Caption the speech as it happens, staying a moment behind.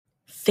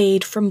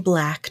fade from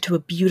black to a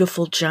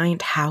beautiful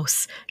giant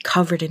house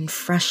covered in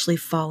freshly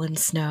fallen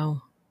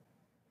snow.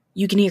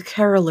 You can hear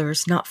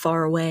carolers not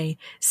far away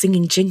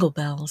singing jingle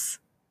bells.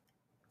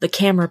 The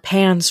camera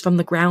pans from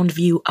the ground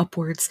view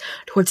upwards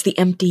towards the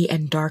empty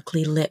and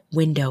darkly lit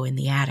window in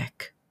the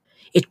attic.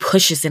 It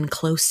pushes in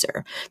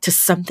closer to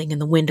something in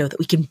the window that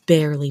we can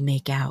barely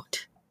make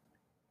out.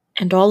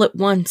 And all at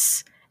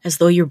once, as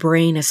though your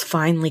brain is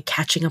finally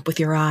catching up with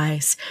your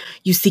eyes,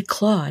 you see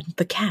Claude,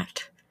 the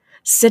cat,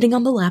 sitting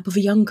on the lap of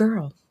a young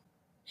girl.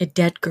 A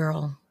dead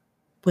girl,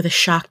 with a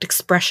shocked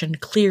expression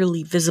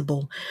clearly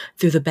visible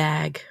through the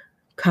bag,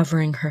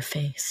 covering her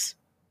face.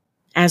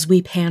 As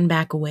we pan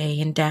back away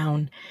and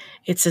down,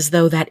 it's as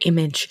though that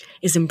image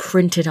is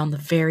imprinted on the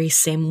very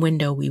same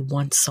window we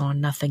once saw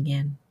nothing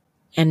in,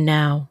 and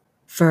now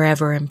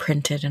forever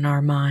imprinted in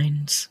our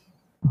minds.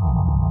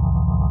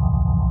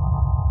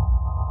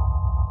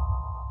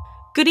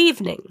 Good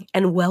evening,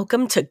 and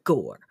welcome to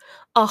Gore,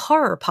 a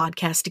horror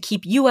podcast to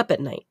keep you up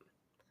at night.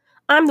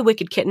 I'm the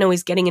Wicked Kitten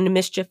always getting into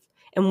mischief,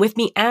 and with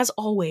me, as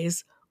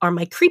always, are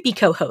my creepy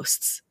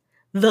co-hosts,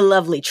 the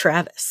lovely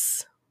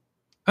Travis.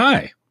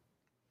 Hi.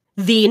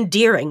 The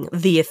endearing,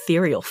 the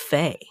ethereal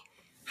Faye.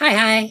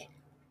 Hi.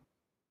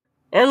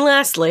 And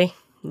lastly,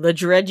 the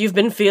dread you've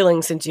been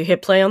feeling since you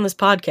hit play on this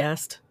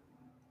podcast,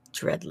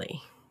 Dreadly.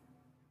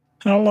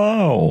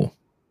 Hello.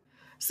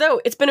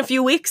 So, it's been a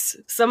few weeks.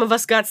 Some of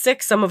us got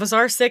sick, some of us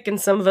are sick, and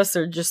some of us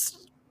are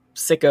just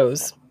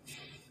sickos.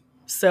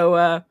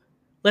 So,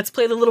 let's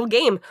play the little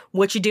game.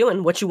 What you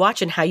doing? What you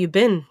watching? How you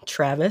been,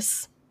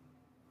 Travis?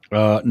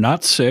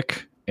 Not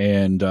sick,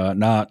 and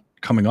not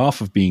coming off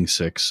of being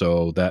sick,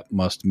 so that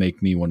must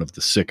make me one of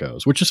the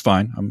sickos, which is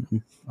fine.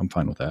 I'm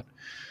fine with that.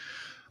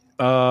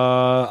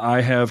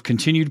 I have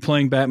continued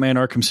playing Batman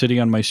Arkham City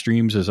on my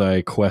streams as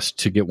I quest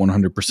to get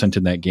 100%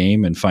 in that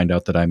game and find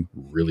out that I'm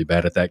really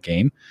bad at that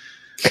game.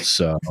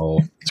 So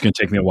it's going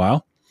to take me a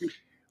while,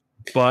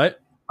 but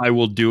I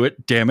will do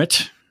it, damn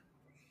it,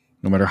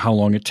 no matter how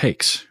long it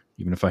takes,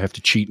 even if I have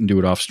to cheat and do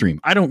it off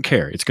stream. I don't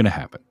care. It's going to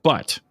happen,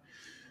 but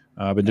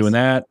I've been doing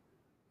that.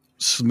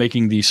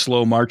 Making the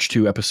slow march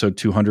to episode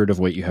 200 of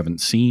What You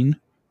Haven't Seen,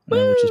 which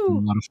has been a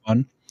lot of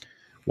fun.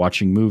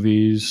 Watching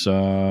movies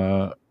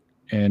and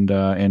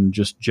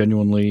just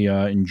genuinely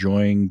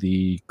enjoying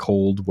the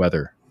cold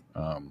weather.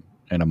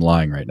 And I'm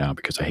lying right now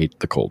because I hate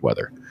the cold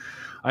weather.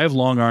 I have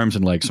long arms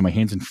and legs, so my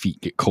hands and feet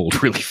get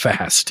cold really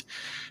fast,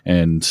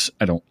 and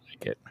I don't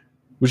like it.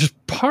 Which is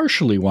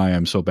partially why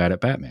I'm so bad at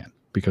Batman,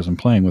 because I'm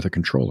playing with a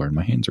controller and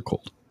my hands are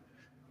cold.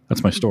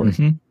 That's my story.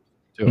 Mm-hmm.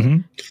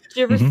 Did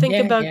you ever think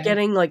about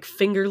getting like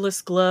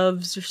fingerless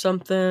gloves or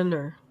something?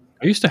 Or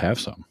I used to have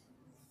some.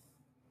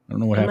 I don't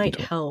know what happened might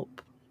to it.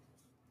 Help.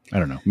 I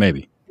don't know.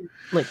 Maybe.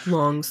 Like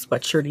long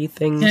sweatshirty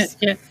things.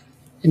 Yeah.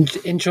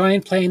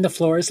 Enjoying playing The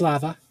Floor is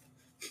Lava.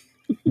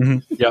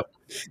 Mm-hmm. Yep.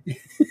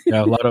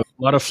 Yeah, a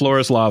lot of floor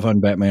is lava in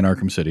Batman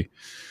Arkham City.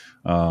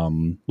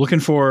 Looking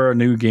for a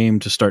new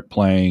game to start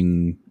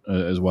playing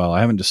as well.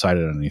 I haven't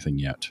decided on anything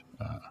yet.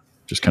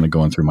 Just kind of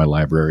going through my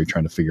library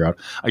trying to figure out.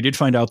 I did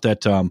find out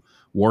that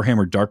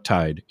Warhammer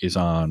Darktide is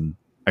on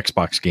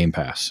Xbox Game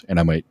Pass, and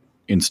I might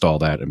install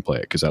that and play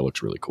it because that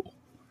looks really cool.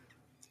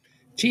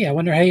 Gee, I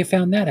wonder how you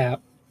found that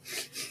out.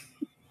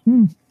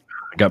 It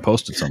got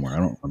posted somewhere. I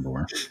don't remember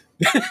where.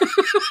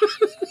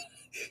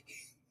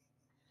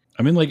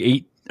 I'm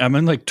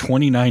in like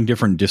 29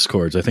 different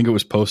Discords. I think it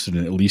was posted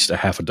in at least a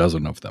half a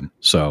dozen of them.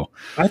 So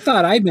I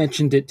thought I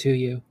mentioned it to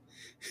you.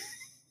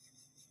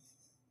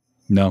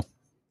 No.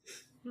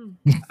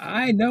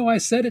 I know I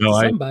said it to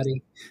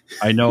somebody.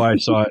 I know I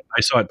saw it. I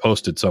saw it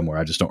posted somewhere.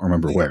 I just don't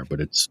remember where, but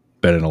it's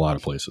been in a lot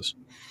of places.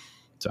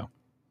 So,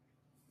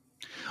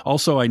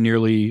 also, I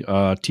nearly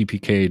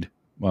TPK'd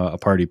a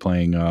party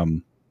playing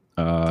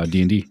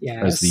D&D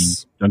as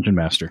the Dungeon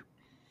Master.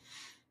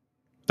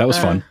 That was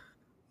fun.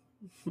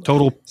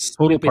 Total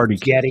party.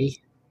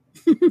 Getty.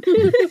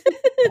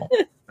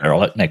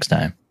 Roll it next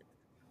time.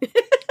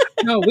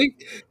 No,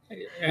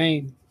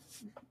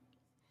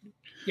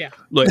 yeah.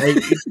 Look,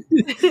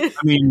 I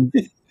mean,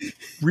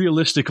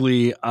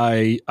 realistically,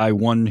 I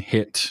one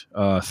hit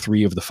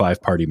 3 of the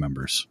 5 party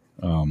members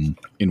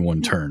in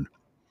one turn,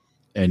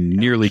 and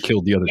nearly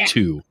killed the other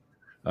 2.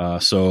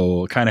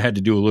 So kind of had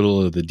to do a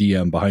little of the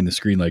DM behind the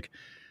screen, like,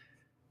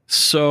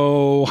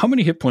 so how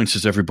many hit points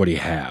does everybody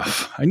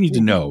have? I need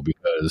to know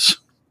because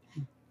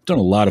I've done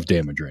a lot of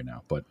damage right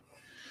now, but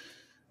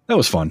that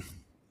was fun.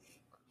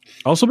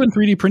 Also been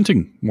 3D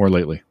printing more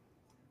lately.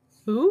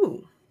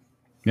 Ooh.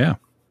 Yeah.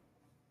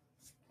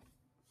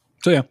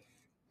 So yeah.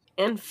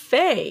 And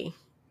Faye,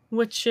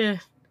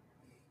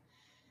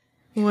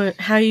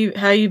 how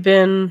you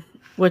been?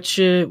 What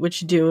you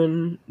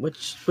doing?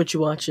 What you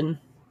watching?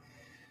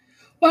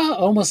 Well,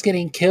 almost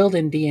getting killed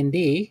in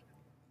D&D.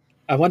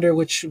 I wonder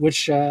which who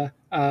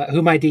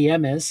my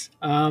DM is.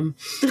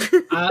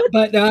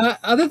 But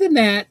other than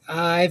that,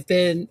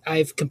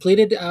 I've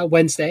completed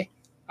Wednesday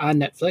on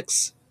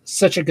Netflix.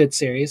 Such a good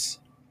series.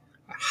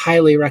 I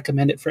highly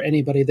recommend it for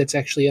anybody that's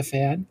actually a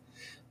fan.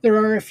 There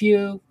are a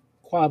few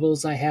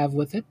quabbles I have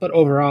with it, but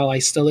overall I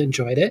still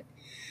enjoyed it.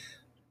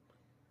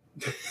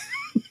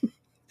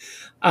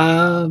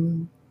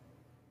 Trying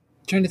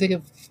to think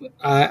of.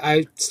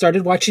 I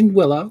started watching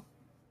Willow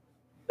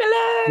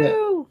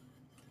Hello.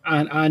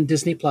 on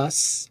Disney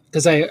Plus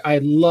because I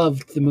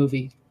loved the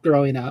movie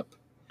growing up.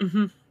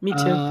 Me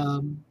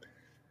too.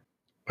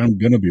 I'm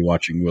going to be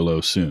watching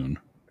Willow soon.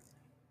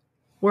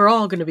 We're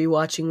all going to be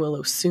watching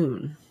Willow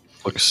soon.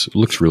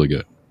 Looks really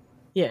good.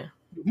 Yeah.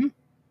 Mm-hmm.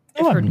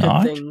 I've heard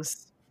good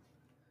things.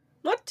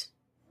 What?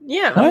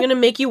 Yeah, what? I'm going to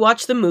make you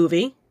watch the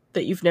movie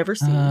that you've never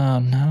seen. Oh,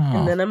 no.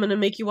 And then I'm going to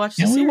make you watch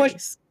the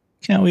series.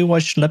 Can't we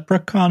watch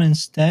Leprechaun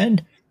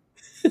instead?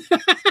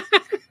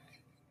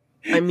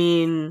 I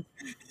mean...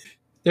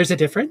 There's a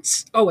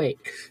difference? Oh, wait.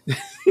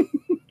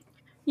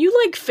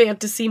 You like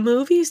fantasy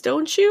movies,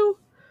 don't you?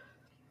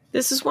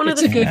 This is one of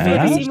the few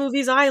fantasy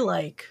movies I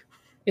like.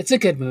 It's a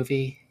good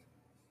movie.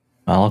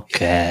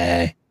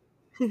 Okay.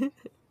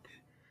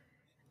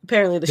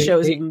 Apparently the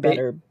show's even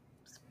better.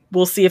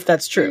 We'll see if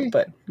that's true,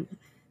 but...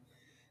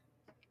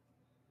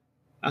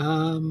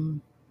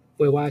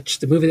 We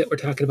watched the movie that we're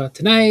talking about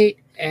tonight,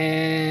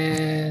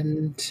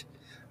 and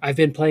I've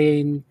been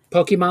playing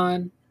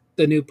Pokemon,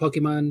 the new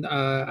Pokemon.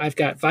 I've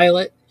got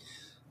Violet.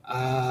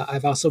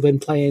 I've also been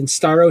playing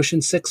Star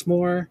Ocean 6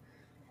 more.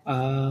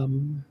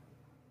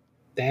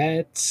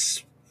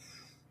 That's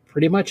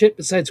pretty much it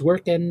besides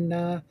work, and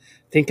I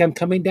think I'm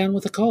coming down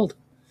with a cold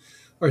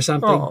or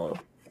something. Oh,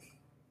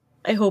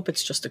 I hope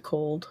it's just a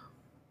cold.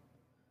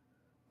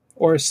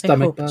 Or a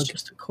stomach I hope bug. It's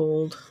just a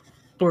cold.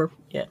 Or,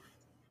 yeah.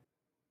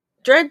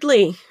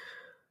 Dreadly,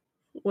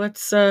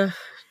 what's,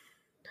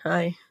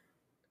 hi.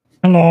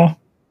 Hello.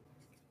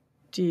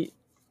 Do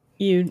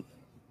you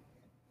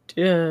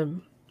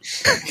doing,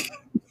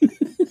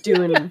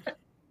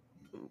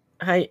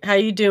 how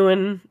you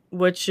doing?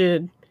 What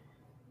you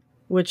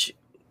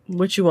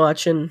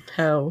watching?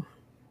 How,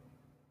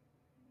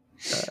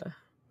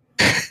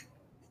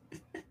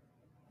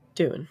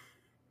 doing?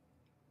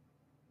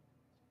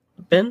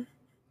 Ben?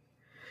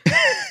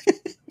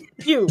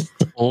 You.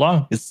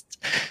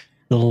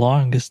 The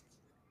longest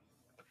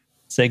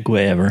segue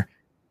ever.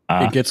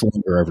 It gets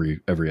longer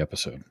every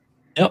episode.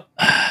 Yep.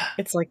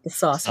 It's like the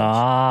sausage.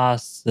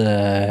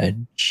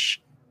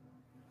 Sausage.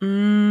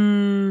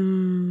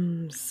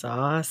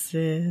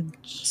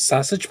 Sausage.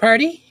 Sausage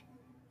Party?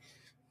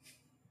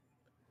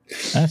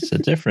 That's a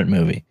different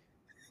movie.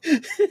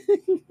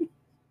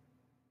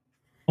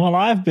 Well,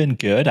 I've been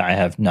good. I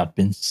have not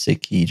been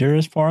sick either,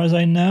 as far as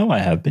I know. I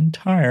have been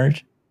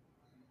tired.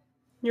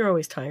 You're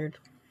always tired.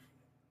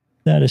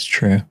 That is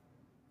true.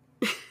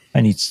 I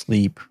need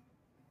sleep.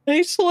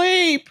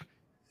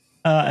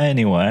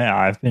 Anyway,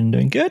 I've been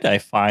doing good. I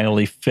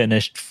finally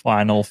finished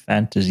Final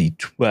Fantasy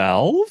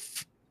XII.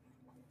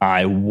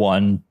 I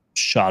one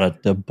shot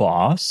at the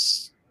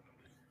boss.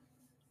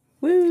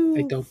 Woo!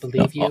 I don't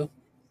believe you.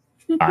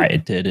 I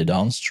did it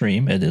on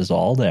stream. It is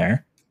all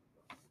there.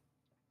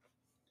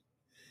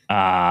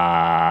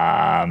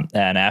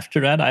 And after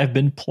that, I've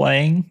been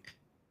playing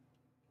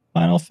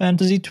Final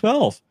Fantasy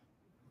XII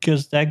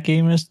because that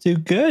game is too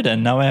good,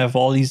 and now I have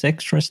all these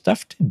extra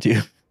stuff to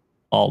do,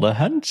 all the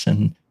hunts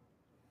and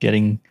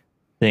getting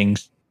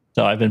things.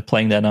 So I've been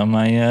playing that on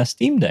my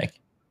Steam Deck,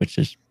 which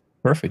is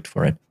perfect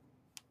for it.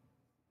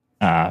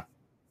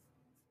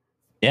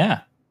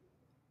 Yeah.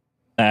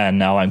 And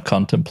now I'm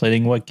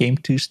contemplating what game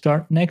to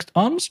start next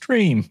on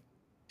stream,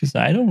 because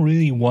I don't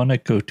really want to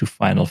go to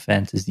Final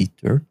Fantasy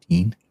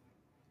 13.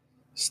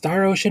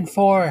 Star Ocean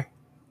 4.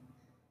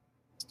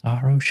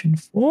 Star Ocean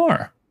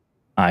 4.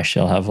 I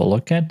shall have a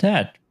look at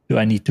that. Do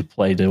I need to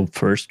play the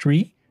first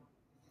 3?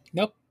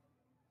 Nope.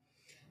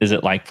 Is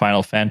it like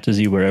Final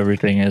Fantasy where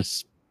everything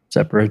is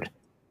separate?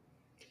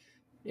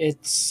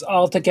 It's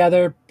all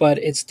together, but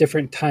it's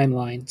different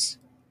timelines.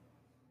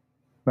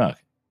 Okay.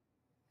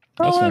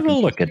 I'll have a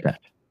look at that.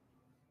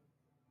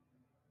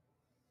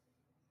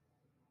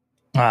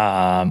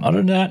 Other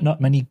than that,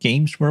 not many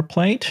games were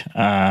played.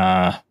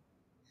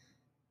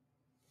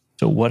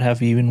 So what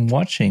have you been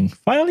watching?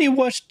 Finally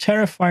watched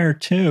Terrifier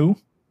 2.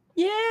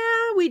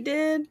 Yeah, we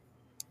did.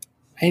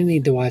 I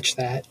need to watch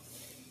that.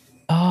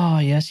 Oh,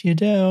 yes, you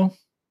do.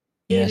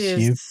 Yes,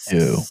 you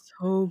do.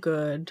 So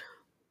good.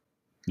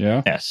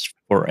 Yeah. Yes,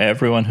 for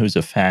everyone who's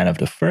a fan of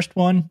the first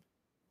one,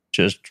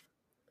 just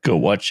go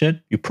watch it.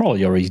 You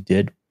probably already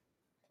did.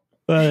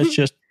 But it's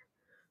just...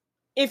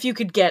 if you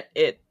could get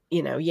it,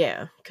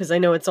 yeah. Because I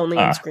know it's only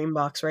on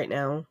Screambox right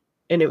now.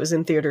 And it was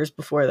in theaters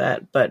before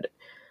that. But,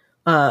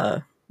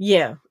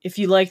 yeah. If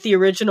you like the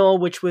original,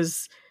 which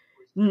was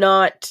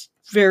not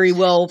very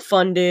well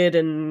funded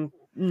and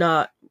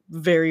not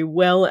very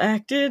well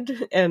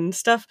acted and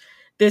stuff,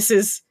 this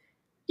is,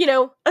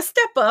 a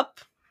step up.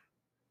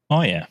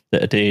 Oh, yeah.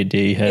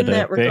 They had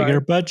a bigger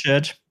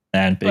budget.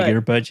 And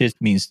bigger budget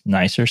means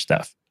nicer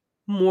stuff.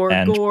 More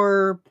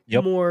gore,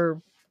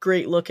 more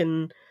great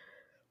looking.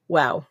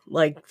 Wow.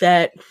 Like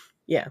that.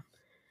 Yeah.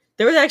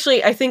 There was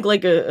actually, I think,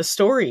 like a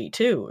story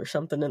too or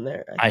something in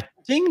there. I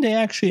think they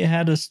actually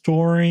had a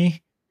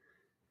story,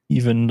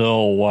 even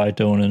though I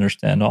don't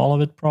understand all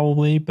of it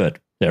probably, but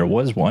there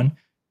was one.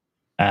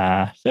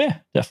 So yeah,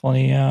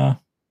 definitely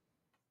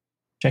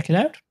check it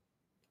out.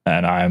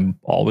 And I'm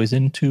always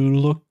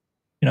into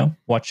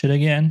watch it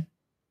again.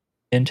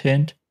 Hint,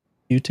 hint.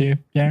 YouTube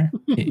there.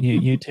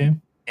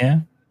 YouTube.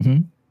 Yeah.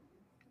 Mm-hmm.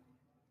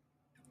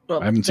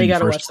 Well, I haven't they seen the got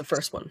to first watch the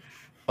first one.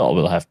 Well,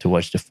 we'll have to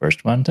watch the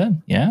first one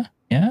then. Yeah.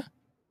 Yeah.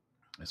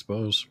 I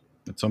suppose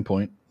at some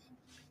point.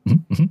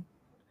 Mm-hmm.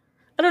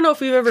 I don't know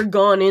if we've ever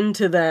gone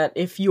into that.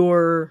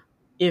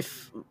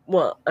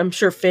 Well, I'm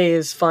sure Faye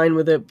is fine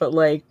with it, but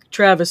like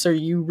Travis, are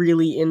you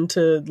really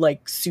into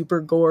like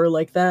super gore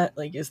like that?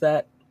 Like, is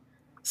that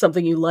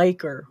something you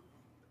like, or?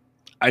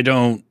 I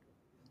don't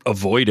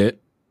avoid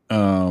it.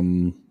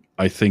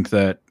 I think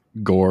that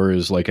gore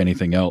is like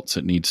anything else;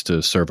 it needs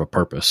to serve a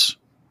purpose.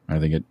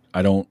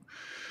 I don't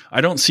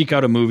seek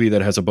out a movie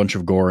that has a bunch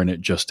of gore in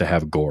it just to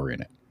have gore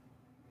in it.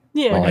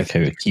 Yeah, I like how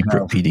you keep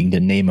repeating the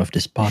name of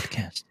this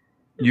podcast.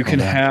 You can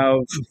have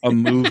a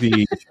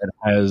movie that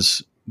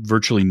has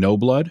virtually no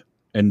blood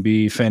and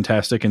be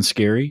fantastic and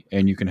scary,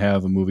 and you can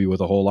have a movie with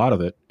a whole lot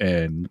of it,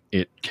 and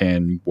it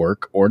can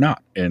work or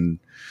not. And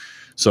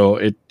so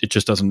it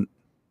just doesn't,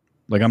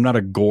 like, I'm not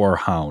a gore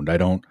hound. I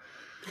don't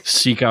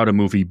seek out a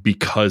movie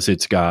because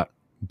it's got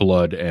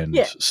blood and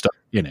stuff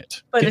in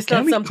it. But it's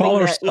not something call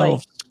that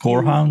ourselves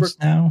gore hounds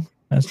now.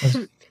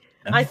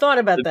 I thought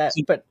about that,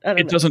 but I don't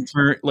know.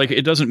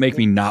 It doesn't make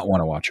me not want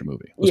to watch a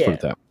movie. Let's put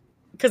it that way.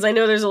 Because I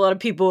know there's a lot of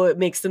people, it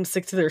makes them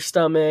sick to their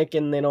stomach,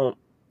 and they don't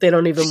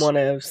even want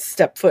to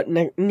step foot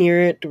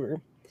near it.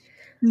 Or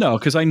no,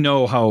 because I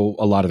know how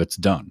a lot of it's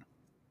done,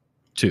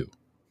 too.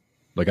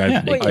 Like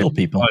I've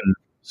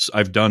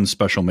done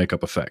special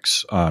makeup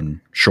effects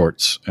on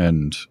shorts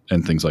and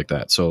things like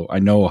that, so I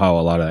know how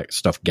a lot of that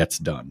stuff gets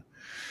done.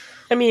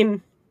 I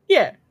mean,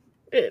 yeah.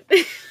 And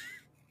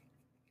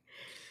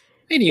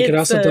you could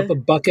also dump a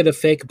bucket of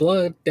fake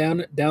blood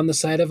down the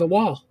side of a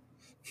wall.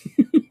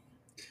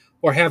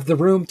 Or have the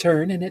room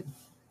turn and it...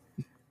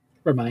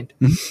 Never mind.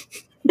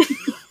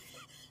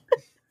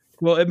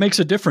 Well, it makes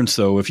a difference,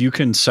 though. If you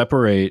can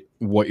separate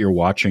what you're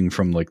watching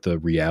from like the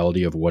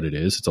reality of what it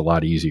is, it's a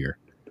lot easier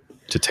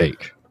to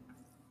take.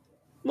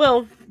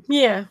 Well,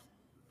 yeah.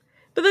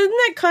 But doesn't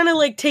that kind of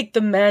like take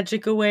the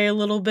magic away a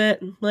little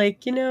bit?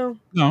 Like, No.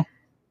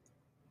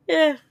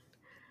 Yeah.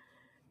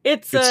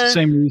 It's the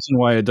same reason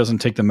why it doesn't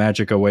take the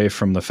magic away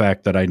from the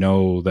fact that I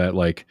know that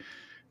like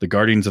the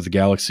Guardians of the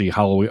Galaxy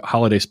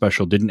holiday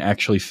special didn't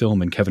actually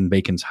film in Kevin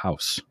Bacon's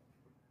house.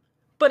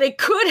 But it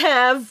could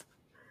have.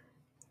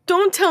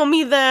 Don't tell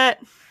me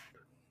that.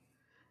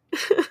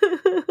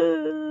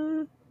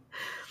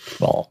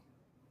 Well,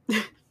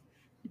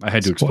 I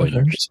had to explain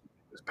it this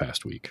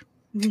past week.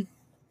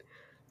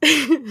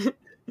 It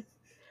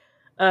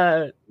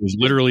was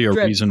literally a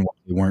reason why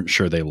they weren't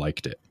sure they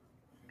liked it.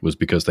 Was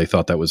because they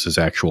thought that was his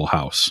actual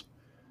house.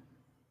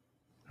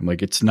 I'm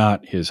like, it's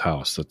not his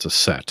house. That's a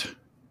set.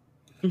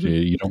 Mm-hmm.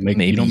 You don't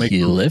make.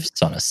 He lives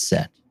on a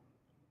set.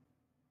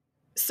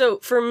 So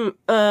for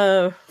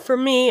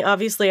me,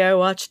 obviously, I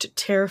watched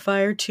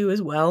Terrifier 2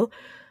 as well,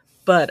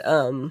 but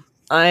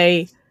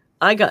I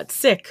got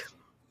sick,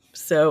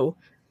 so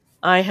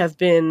I have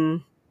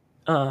been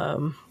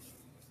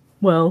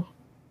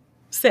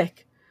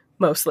sick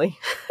mostly.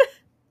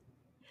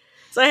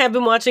 So I have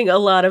been watching a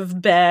lot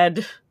of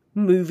bad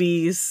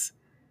movies.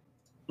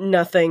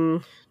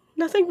 Nothing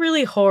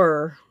really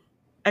horror.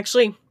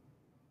 Actually,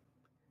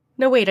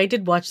 no, wait, I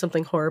did watch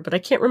something horror, but I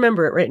can't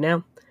remember it right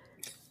now.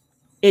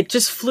 It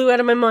just flew out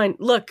of my mind.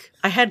 Look,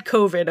 I had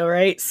COVID, all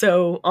right?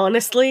 So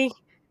honestly,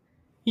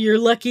 you're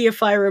lucky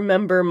if I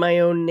remember my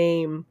own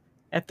name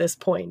at this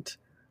point.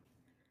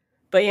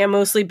 But yeah,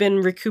 mostly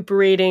been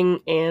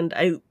recuperating, and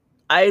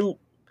I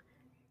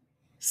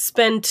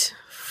spent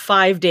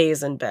 5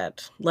 days in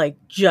bed, like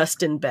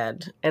just in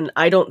bed. And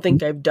I don't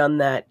think I've done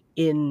that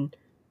in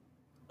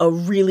a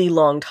really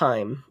long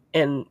time.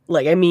 And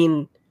like, I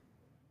mean,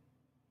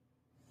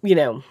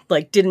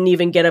 like didn't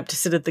even get up to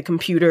sit at the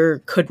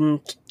computer,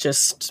 couldn't,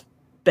 just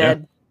bed.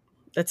 Yeah.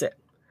 That's it.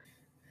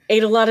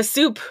 Ate a lot of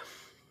soup,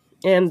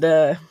 and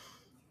I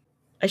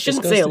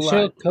shouldn't say a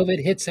lot.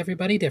 COVID hits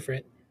everybody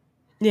different.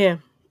 Yeah.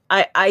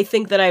 I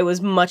think that I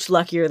was much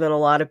luckier than a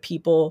lot of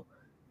people.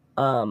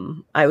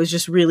 I was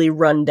just really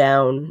run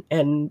down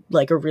and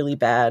like a really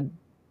bad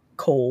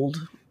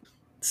cold.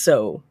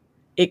 So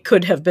it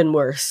could have been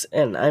worse,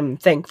 and I'm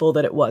thankful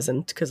that it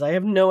wasn't, because I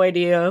have no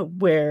idea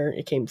where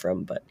it came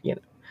from, but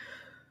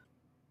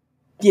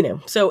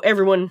so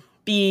everyone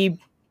be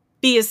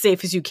as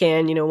safe as you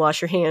can,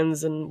 wash your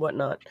hands and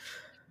whatnot.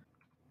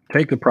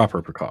 Take the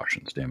proper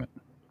precautions, damn it.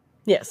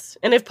 Yes.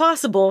 And if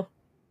possible,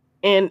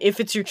 and if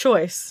it's your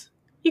choice,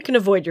 you can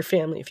avoid your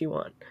family if you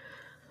want.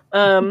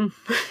 You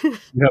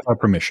have our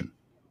permission.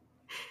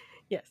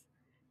 Yes.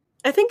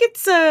 I think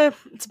it's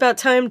about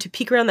time to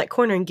peek around that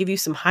corner and give you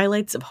some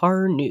highlights of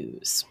horror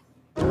news.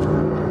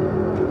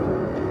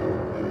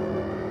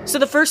 So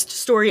the first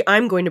story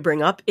I'm going to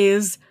bring up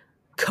is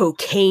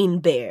Cocaine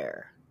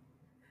Bear.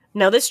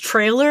 Now this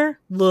trailer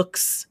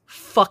looks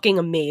fucking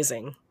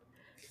amazing.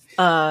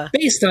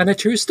 Based on a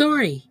true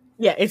story.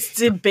 Yeah,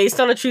 it's based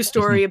on a true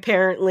story,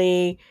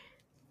 apparently.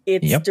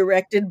 It's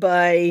directed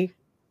by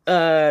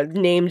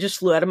Name just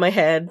flew out of my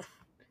head.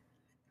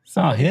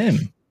 So, Oh,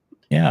 him.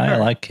 Yeah, I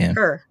like him.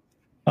 Her.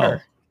 Oh,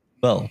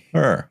 well,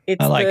 her.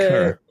 It's I like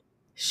her.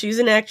 She's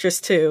an actress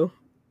too.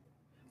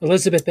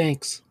 Elizabeth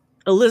Banks.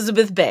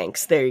 Elizabeth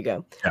Banks. There you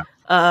go. Yeah.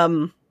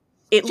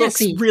 It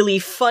Jessie. looks really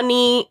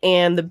funny,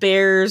 and the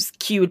bear's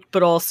cute,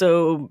 but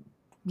also,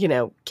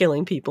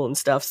 killing people and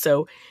stuff.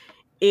 So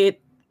it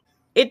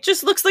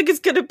just looks like it's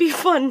gonna be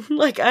fun.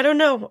 Like, I don't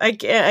know.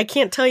 I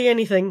can't tell you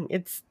anything.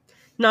 It's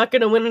not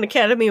gonna win an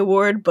Academy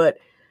Award, but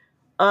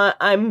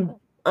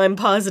I'm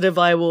positive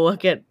I will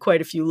get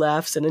quite a few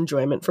laughs and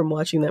enjoyment from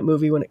watching that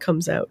movie when it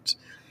comes out.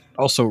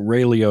 Also,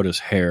 Ray Liotta's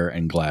hair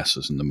and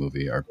glasses in the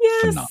movie are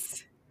phenomenal.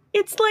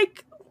 It's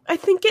like I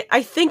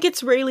think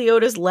it's Ray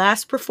Liotta's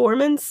last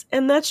performance,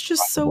 and that's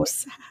just so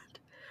sad.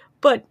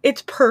 But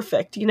it's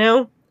perfect,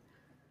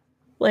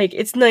 Like,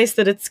 it's nice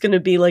that it's going to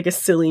be like a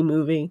silly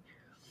movie.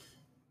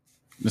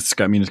 It's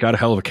got a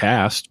hell of a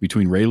cast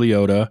between Ray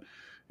Liotta.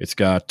 It's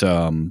got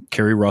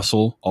Kerry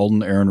Russell,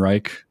 Alden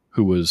Ehrenreich,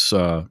 who was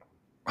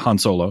Han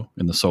Solo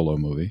in the Solo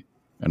movie,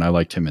 and I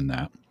liked him in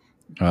that.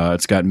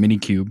 It's got Mini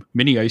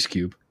Ice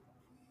Cube,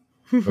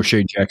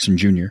 O'Shea Jackson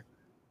Jr.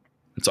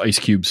 It's Ice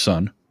Cube's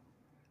son.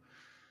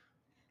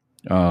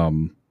 Yeah.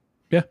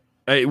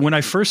 When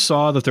I first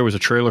saw that there was a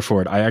trailer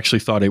for it, I actually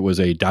thought it was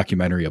a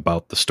documentary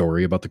about the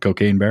story about the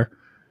cocaine bear.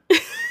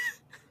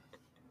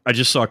 I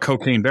just saw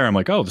Cocaine Bear. I'm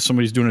like, oh,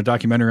 somebody's doing a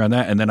documentary on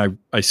that. And then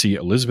I see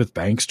Elizabeth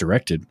Banks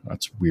directed.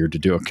 That's weird to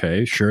do.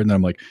 Okay, sure. And then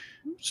I'm like,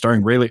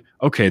 starring Ray.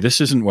 Okay,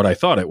 this isn't what I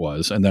thought it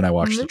was. And then I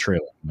watched the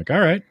trailer. I'm like, all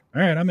right,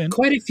 I'm in.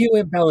 Quite a few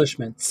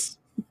embellishments.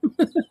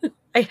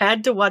 I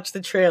had to watch the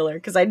trailer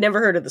because I'd never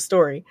heard of the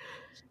story.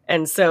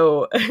 And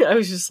so I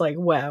was just like,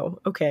 wow,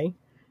 okay.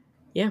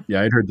 Yeah.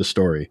 Yeah, I'd heard the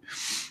story.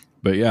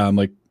 But yeah, I'm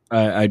like,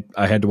 I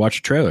had to watch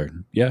a trailer.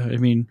 Yeah, I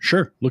mean,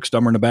 sure. Looks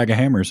dumber than a bag of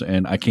hammers,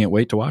 and I can't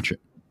wait to watch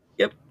it.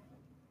 Yep.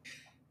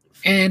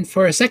 And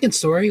for a second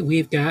story,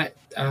 we've got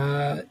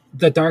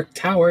the Dark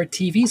Tower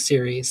TV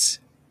series.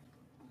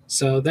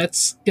 So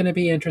that's going to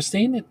be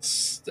interesting.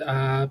 It's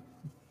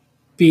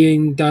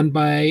being done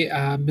by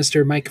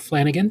Mr. Mike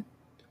Flanagan.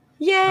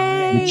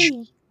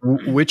 Yay!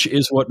 Which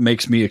is what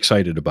makes me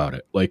excited about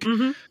it. Like,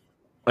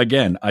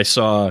 again, I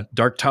saw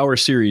Dark Tower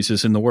series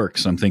is in the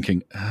works. I'm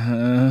thinking,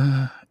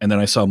 and then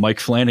I saw Mike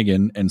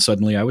Flanagan, and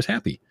suddenly I was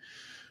happy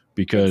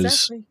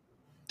because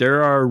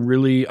there are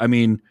really, I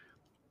mean,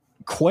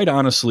 quite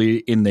honestly,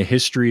 in the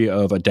history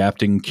of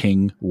adapting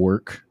King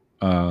work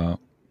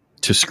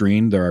to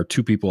screen, there are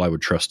two people I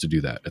would trust to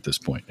do that at this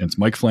point. And it's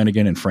Mike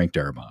Flanagan and Frank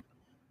Darabont.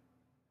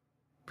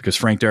 Because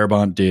Frank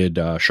Darabont did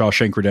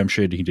Shawshank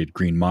Redemption, he did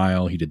Green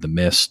Mile, he did The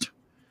Mist,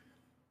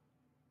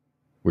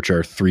 which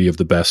are three of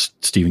the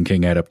best Stephen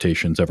King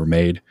adaptations ever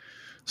made.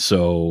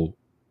 So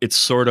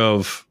it's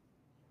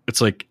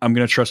like, I'm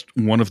going to trust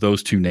one of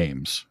those two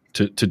names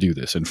to do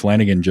this. And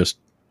Flanagan just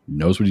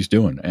knows what he's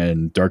doing.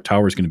 And Dark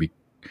Tower is going to be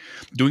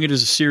doing it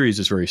as a series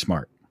is very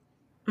smart.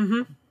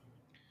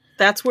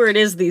 That's where it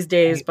is these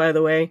days, by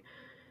the way.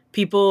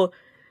 People,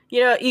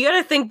 you got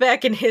to think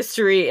back in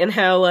history and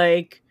how,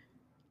 like,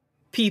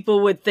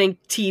 people would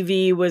think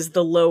TV was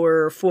the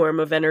lower form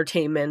of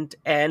entertainment.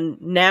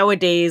 And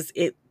nowadays,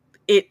 it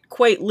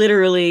quite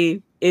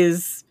literally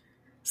is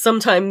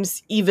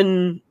sometimes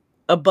even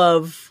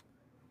above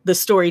the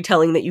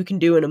storytelling that you can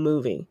do in a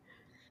movie.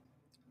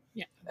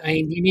 Yeah, I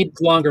mean, you need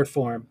longer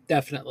form,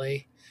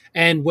 definitely.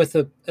 And with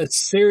a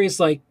series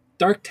like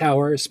Dark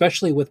Tower,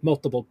 especially with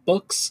multiple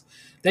books,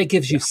 that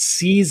gives you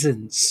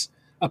seasons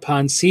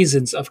upon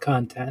seasons of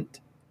content.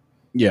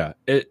 Yeah.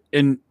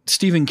 And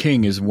Stephen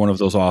King is one of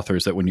those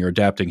authors that when you're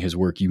adapting his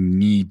work, you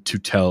need to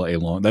tell a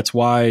long, that's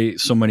why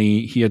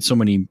he had so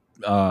many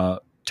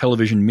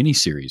television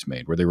miniseries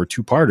made where they were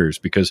two-parters,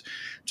 because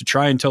to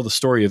try and tell the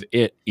story of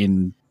it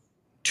in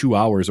 2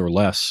 hours or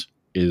less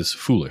is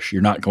foolish.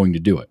 You're not going to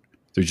do it.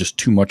 There's just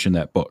too much in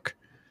that book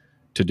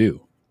to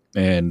do.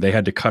 And they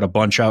had to cut a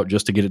bunch out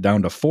just to get it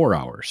down to 4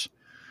 hours.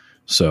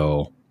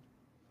 So,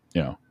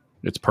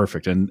 it's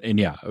perfect. And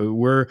yeah,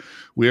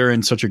 we are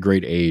in such a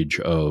great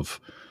age of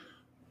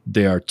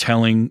they are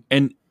telling,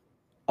 and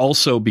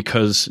also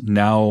because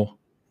now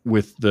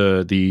with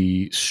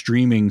the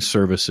streaming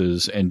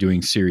services and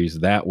doing series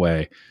that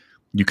way,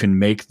 you can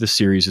make the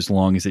series as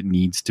long as it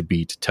needs to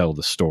be to tell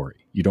the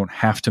story. You don't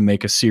have to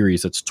make a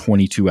series that's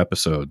 22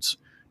 episodes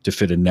to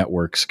fit a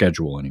network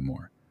schedule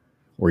anymore,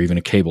 or even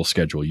a cable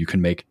schedule. You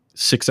can make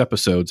 6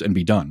 episodes and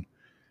be done.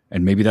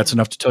 And maybe that's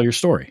enough to tell your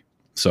story.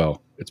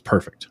 So it's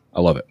perfect.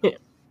 I love it. Yeah.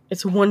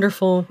 It's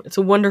wonderful. It's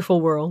a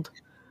wonderful world.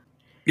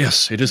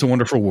 Yes, it is a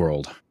wonderful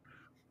world.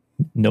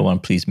 No one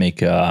please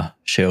make a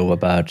show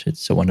about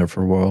It's a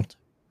Wonderful World.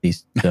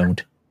 Please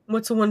don't.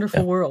 What's a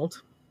wonderful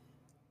world?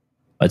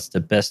 It's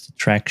the best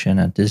attraction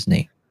at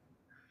Disney.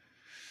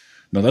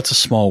 No, that's a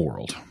small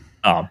world.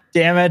 Oh,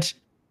 damn it.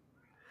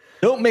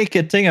 Don't make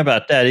a thing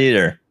about that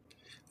either.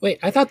 Wait,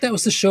 I thought that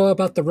was the show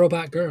about the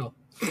robot girl.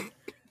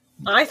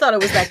 I thought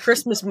it was that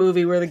Christmas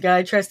movie where the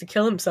guy tries to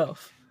kill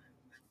himself.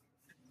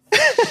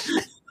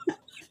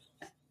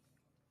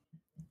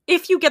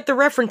 If you get the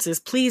references,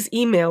 please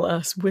email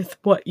us with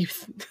what you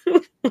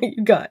what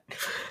you got.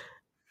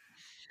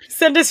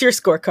 Send us your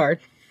scorecard.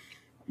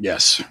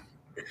 Yes.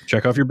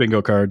 Check off your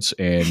bingo cards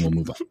and we'll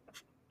move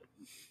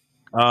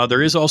on.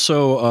 There is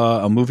also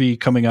a movie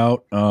coming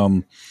out.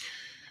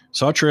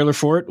 Saw a trailer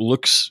for it.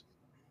 Looks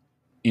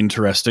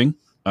interesting.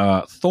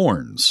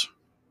 Thorns,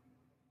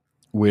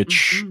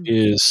 which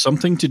is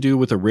something to do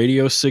with a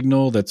radio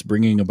signal that's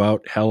bringing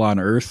about hell on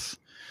Earth,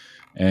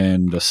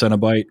 and a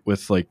Cenobite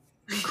with like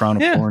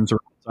crown of thorns. Or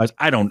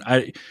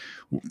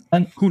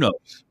who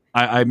knows?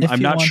 I'm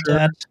not sure.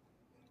 That,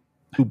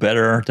 who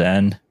better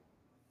than?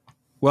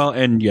 Well,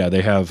 and yeah,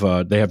 they have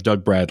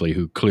Doug Bradley,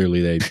 who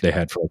clearly they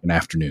had for like an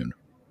afternoon,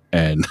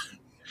 and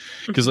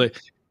because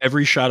like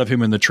every shot of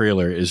him in the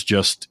trailer is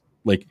just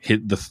like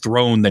the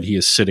throne that he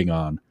is sitting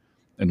on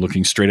and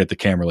looking straight at the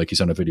camera like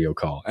he's on a video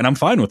call. And I'm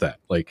fine with that.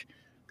 Like,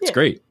 it's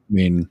great. I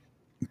mean,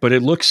 but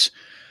it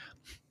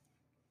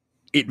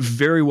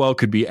very well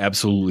could be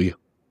absolutely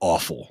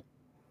awful,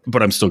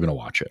 but I'm still going to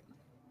watch it.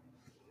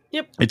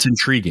 Yep. It's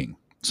intriguing.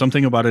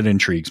 Something about it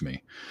intrigues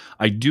me.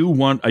 I do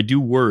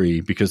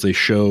worry because they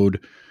showed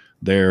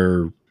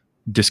their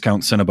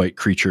discount Cenobite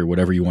creature,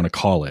 whatever you want to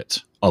call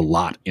it, a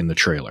lot in the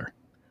trailer.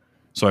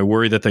 So I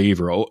worry that they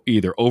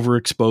either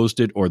overexposed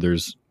it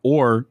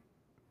or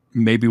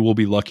maybe we'll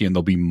be lucky and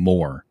there'll be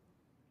more.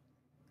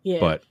 Yeah.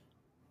 But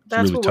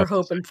that's really what we're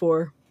hoping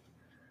for.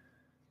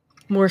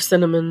 More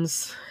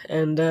cinnamons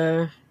and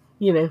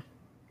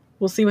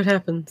we'll see what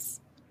happens.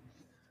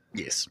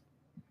 Yes.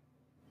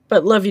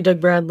 But love you,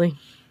 Doug Bradley.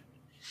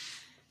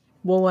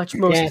 We'll watch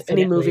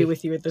any movie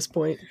with you at this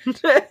point.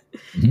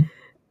 Mm-hmm.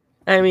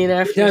 I mean,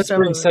 after he does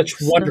bring such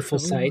wonderful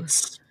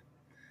sights.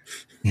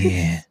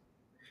 Yeah.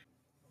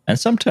 And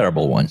some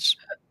terrible ones.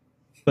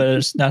 But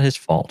it's not his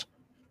fault.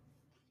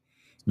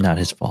 Not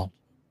his fault.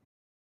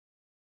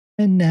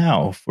 And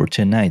now for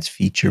tonight's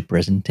feature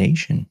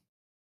presentation.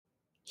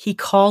 He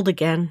called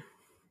again.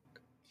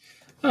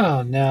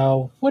 Oh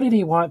no. What did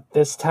he want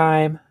this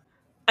time?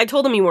 I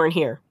told him you weren't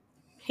here.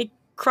 He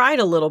cried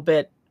a little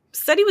bit,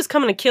 said he was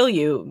coming to kill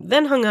you,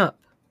 then hung up.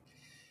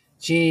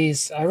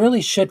 Jeez, I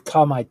really should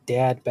call my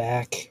dad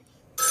back.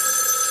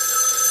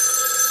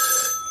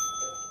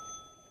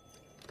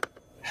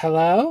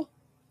 Hello?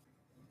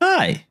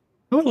 Hi.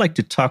 I would like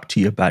to talk to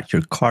you about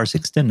your car's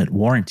extended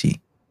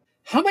warranty.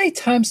 How many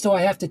times do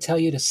I have to tell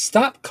you to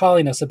stop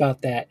calling us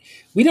about that?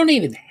 We don't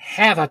even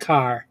have a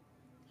car.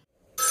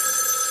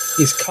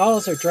 These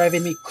calls are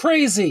driving me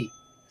crazy.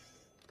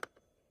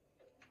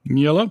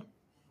 Yellow?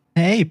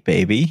 Hey,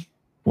 baby.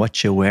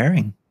 What you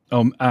wearing?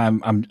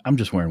 I'm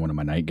just wearing one of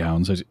my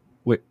nightgowns.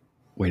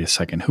 Wait a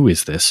second. Who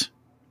is this?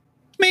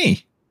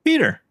 Me,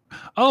 Peter.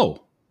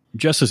 Oh,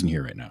 Jess isn't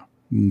here right now.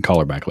 You can call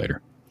her back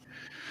later.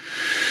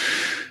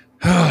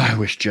 Oh, I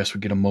wish Jess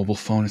would get a mobile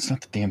phone. It's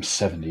not the damn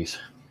 70s.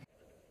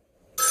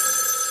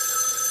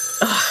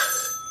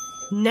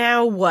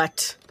 Now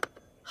what?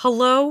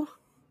 Hello?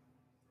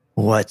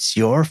 What's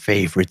your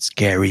favorite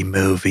scary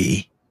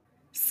movie?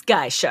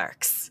 Sky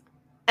Sharks.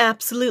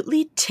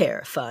 Absolutely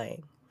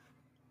terrifying.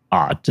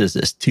 This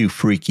is too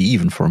freaky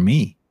even for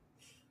me.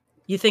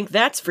 You think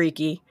that's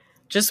freaky?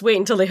 Just wait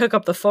until they hook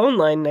up the phone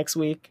line next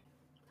week.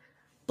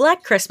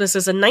 Black Christmas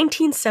is a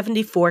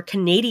 1974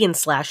 Canadian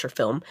slasher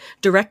film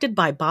directed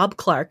by Bob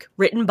Clark,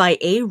 written by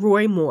A.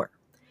 Roy Moore.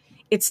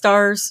 It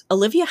stars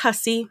Olivia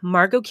Hussey,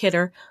 Margot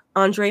Kidder,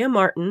 Andrea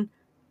Martin,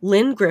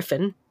 Lynn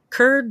Griffin,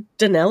 Kerr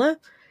Donella,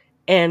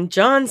 and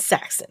John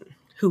Saxon,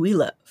 who we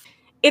love.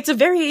 It's a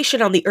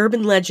variation on the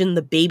urban legend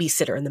The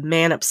Babysitter and the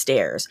Man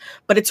Upstairs,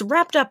 but it's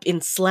wrapped up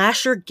in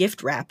slasher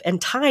gift wrap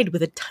and tied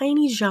with a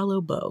tiny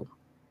giallo bow.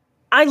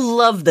 I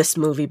love this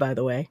movie, by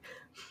the way.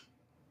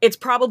 It's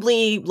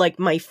probably, like,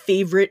 my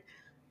favorite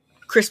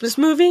Christmas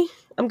movie,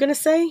 I'm gonna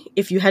say.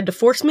 If you had to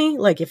force me,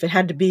 like, if it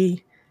had to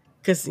be,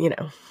 because,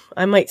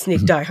 I might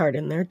sneak Die Hard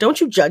in there. Don't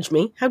you judge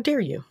me. How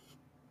dare you?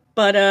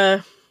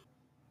 But,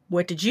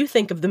 what did you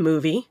think of the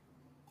movie,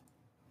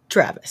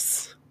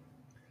 Travis?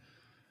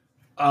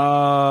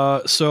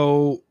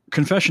 So,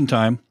 confession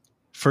time.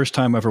 First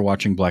time ever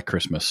watching Black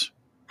Christmas.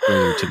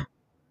 Earlier today.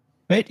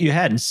 Wait, you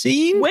hadn't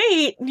seen?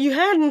 Wait, you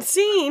hadn't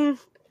seen?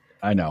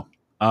 I know.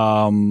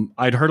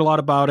 I'd heard a lot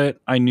about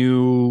it. I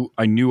knew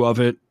of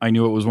it. I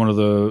knew it was one of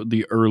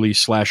the early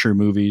slasher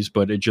movies,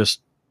 but it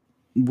just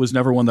was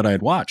never one that I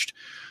had watched.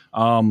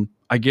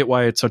 I get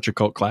why it's such a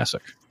cult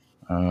classic.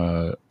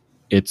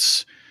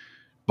 It's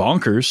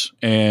bonkers,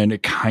 and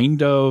it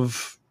kind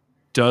of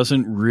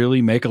doesn't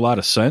really make a lot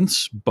of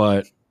sense,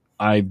 but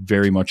I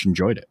very much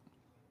enjoyed it.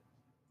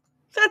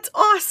 That's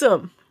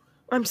awesome.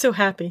 I'm so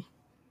happy.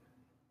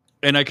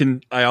 And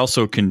I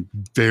also can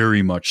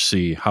very much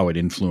see how it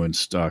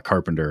influenced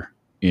Carpenter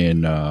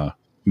in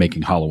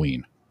making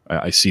Halloween.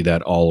 I see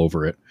that all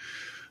over it.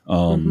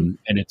 And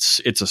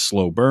it's a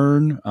slow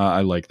burn.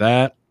 I like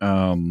that.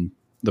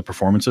 The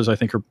performances, I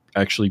think, are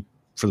actually,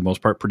 for the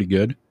most part, pretty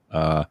good.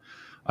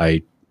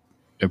 I,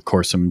 of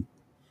course, am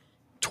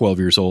 12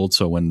 years old,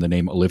 so when the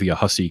name Olivia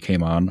Hussey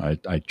came on,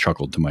 I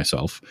chuckled to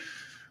myself.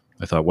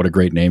 I thought, what a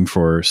great name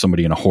for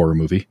somebody in a horror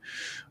movie.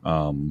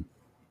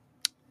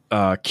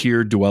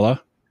 Keir Dullea,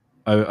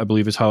 I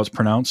believe is how it's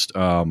pronounced.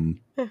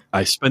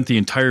 I spent the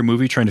entire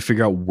movie trying to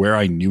figure out where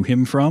I knew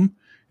him from,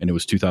 and it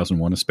was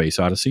 2001: A Space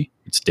Odyssey.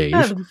 It's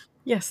Dave.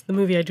 Yes, the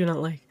movie I do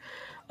not like.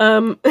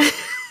 And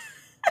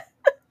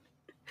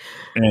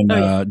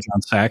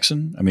John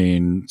Saxon. I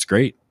mean, it's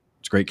great.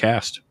 It's a great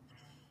cast.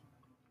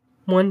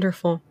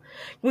 Wonderful.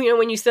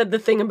 When you said the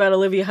thing about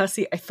Olivia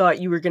Hussey, I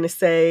thought you were going to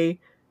say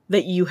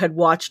that you had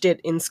watched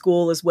it in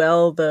school as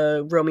well,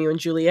 the Romeo and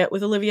Juliet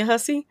with Olivia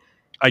Hussey.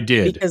 I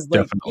did, because,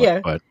 definitely. Yeah,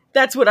 but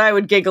that's what I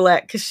would giggle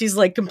at, because she's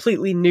like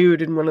completely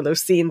nude in one of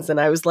those scenes, and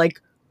I was like,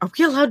 "Are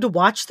we allowed to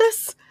watch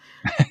this?"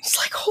 It's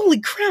like, holy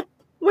crap,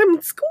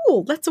 women's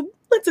school. That's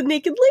a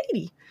naked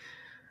lady.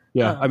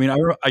 Yeah, I mean,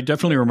 I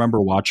definitely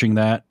remember watching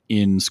that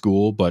in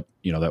school, but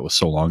that was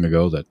so long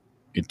ago that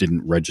it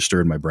didn't register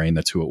in my brain.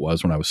 That's who it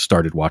was when I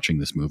started watching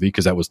this movie,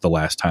 because that was the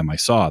last time I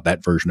saw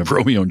that version of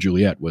Romeo and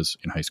Juliet was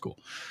in high school.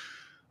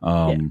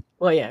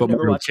 Well, yeah, but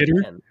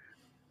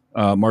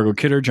Margot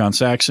Kidder, John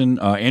Saxon,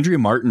 Andrea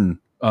Martin,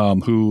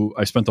 who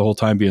I spent the whole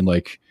time being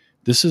like,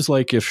 this is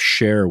like if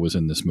Cher was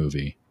in this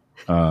movie,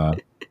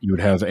 you would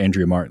have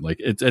Andrea Martin.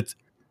 Like it's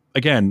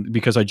again,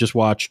 because I just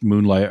watched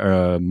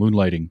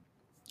Moonlighting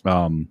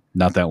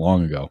not that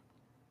long ago.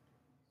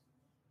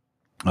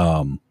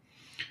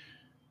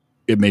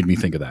 It made me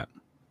think of that.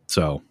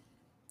 So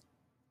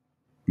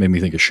made me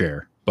think of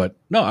Cher. But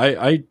no,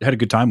 I had a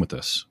good time with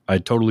this. I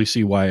totally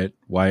see why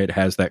it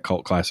has that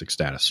cult classic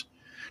status.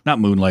 Not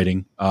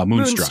Moonlighting,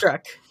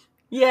 Moonstruck.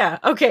 Yeah.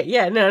 Okay.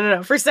 Yeah.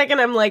 No. For a second,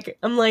 I'm like,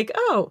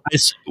 oh.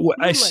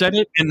 I said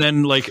it, and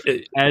then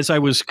as I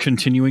was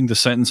continuing the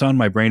sentence on,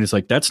 my brain is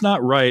like, that's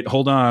not right.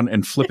 Hold on,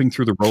 and flipping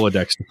through the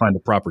Rolodex to find the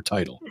proper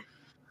title.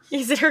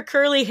 Is it her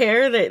curly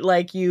hair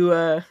that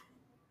you?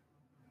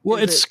 Well,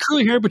 it's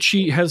curly hair, but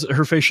she has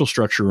her facial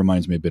structure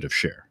reminds me a bit of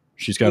Cher.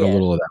 She's got a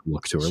little of that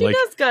look to her. She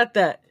does got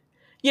that.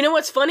 You know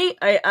what's funny?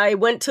 I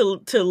went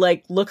to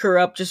look her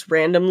up just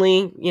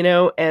randomly,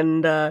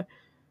 and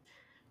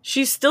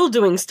she's still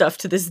doing stuff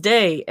to this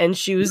day. And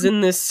she was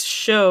in this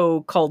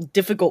show called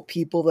Difficult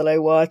People that I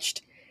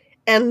watched.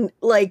 And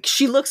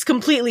she looks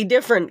completely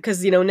different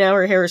because, now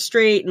her hair is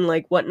straight and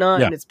whatnot.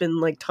 Yeah. And it's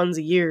been tons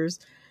of years.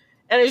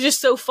 And it's just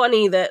so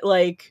funny that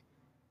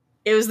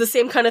it was the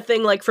same kind of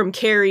thing from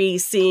Carrie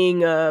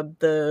seeing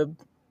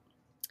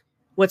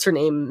what's her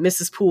name?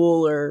 Mrs.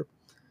 Poole or.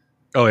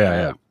 Oh,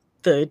 yeah.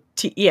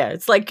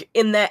 It's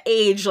in that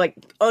age,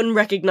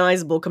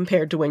 unrecognizable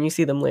compared to when you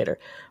see them later.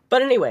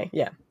 But anyway,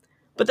 yeah.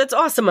 But that's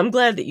awesome. I'm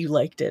glad that you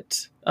liked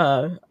it.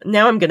 Now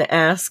I'm going to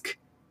ask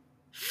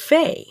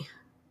Faye,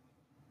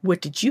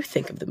 what did you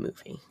think of the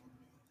movie?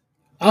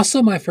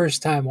 Also my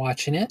first time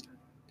watching it.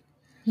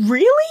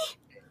 Really?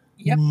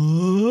 Yep.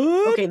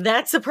 Okay,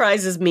 that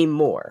surprises me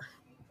more.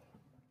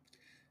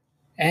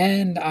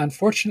 And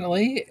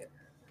unfortunately,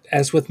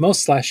 as with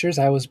most slashers,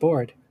 I was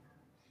bored.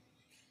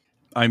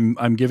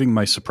 I'm giving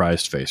my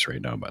surprised face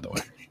right now, by the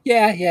way.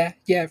 Yeah.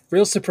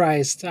 Real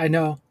surprised. I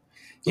know.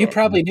 You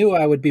probably knew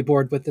I would be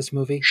bored with this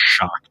movie.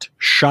 Shocked,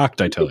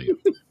 I tell you.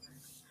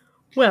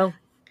 Well,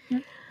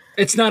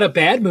 it's not a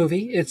bad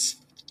movie. It's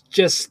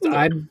just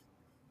I'm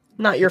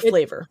not your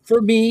flavor.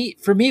 For me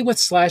with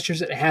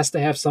slashers, it has to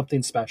have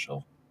something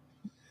special.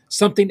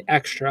 Something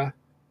extra.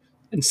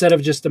 Instead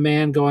of just a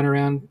man going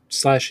around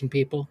slashing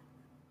people.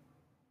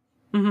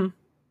 Mm-hmm.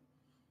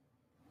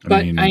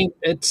 But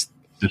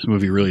this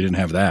movie really didn't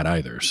have that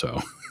either, so.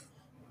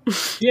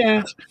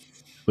 Yeah.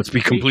 Let's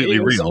be completely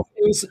real.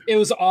 It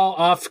was all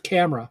off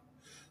camera.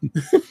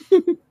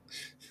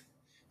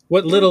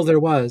 What little there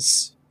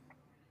was.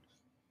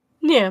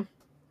 Yeah.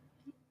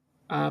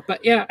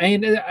 But yeah,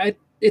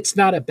 it's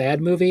not a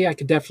bad movie. I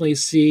could definitely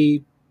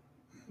see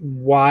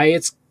why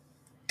it's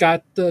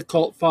got the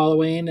cult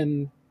following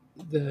and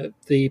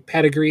the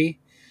pedigree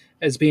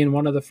as being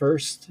one of the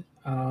first.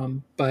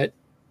 But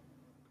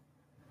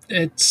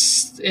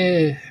it's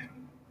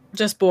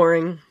just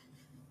boring.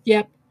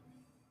 Yep.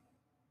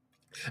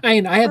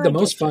 I had the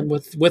most fun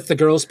with the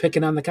girls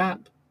picking on the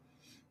cop.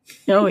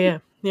 Oh yeah.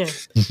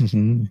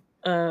 When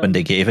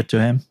they gave it to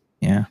him,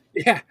 yeah,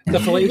 the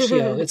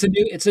fellatio. It's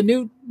a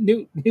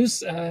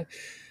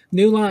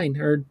new line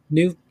or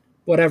new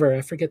whatever.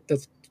 I forget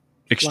the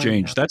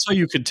exchange. That's how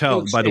you could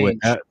tell. By the way,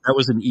 that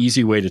was an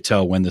easy way to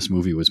tell when this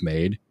movie was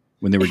made,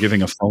 when they were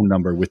giving a phone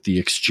number with the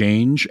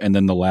exchange and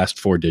then the last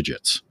 4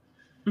 digits,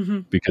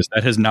 because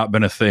that has not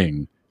been a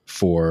thing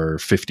for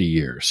 50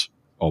 years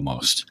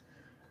almost.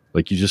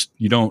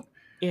 You don't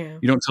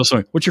tell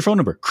someone, what's your phone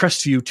number?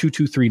 Crestview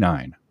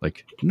 2239.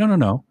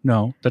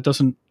 No, that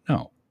doesn't,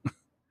 no.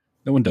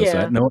 No one does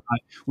that. No,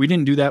 we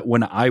didn't do that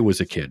when I was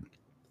a kid.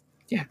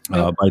 Yeah.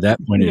 By that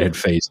point it had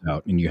phased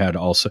out, and you had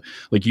also,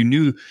 you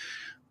knew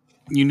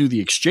the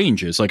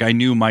exchanges. I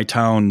knew my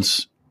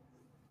town's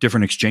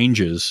different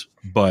exchanges,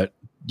 but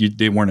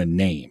they weren't a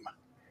name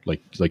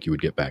like you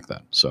would get back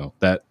then. So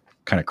that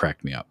kind of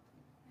cracked me up.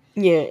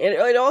 Yeah, and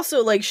it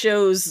also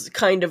shows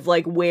kind of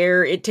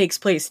where it takes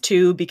place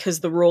too,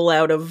 because the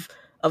rollout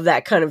of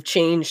that kind of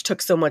change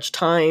took so much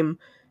time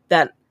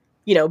that,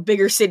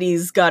 bigger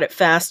cities got it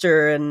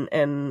faster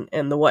and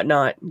the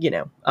whatnot,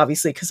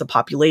 obviously because of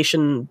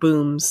population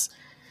booms.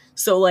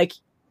 So like,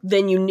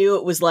 then you knew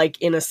it was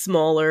like in a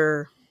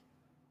smaller,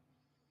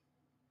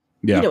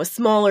 a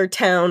smaller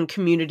town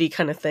community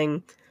kind of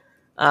thing,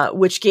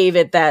 which gave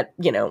it that,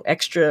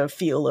 extra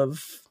feel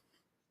of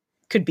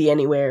could be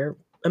anywhere,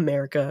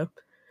 America.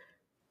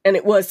 And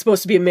it was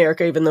supposed to be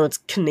America, even though it's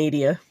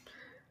Canada.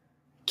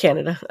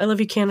 I love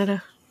you,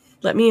 Canada.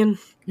 Let me in.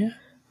 Yeah.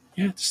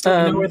 Yeah. Just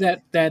don't know where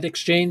that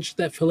exchange,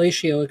 that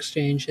fellatio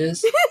exchange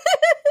is.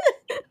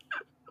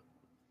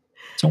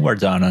 Somewhere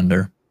down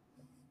under.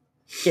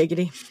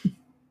 Giggity.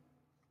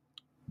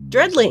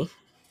 Dreadly.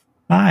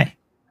 Hi.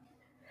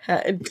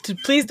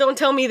 Please don't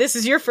tell me this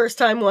is your first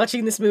time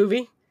watching this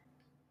movie.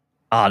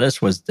 This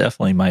was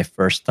definitely my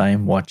first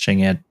time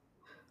watching it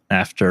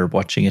after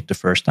watching it the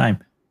first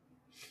time.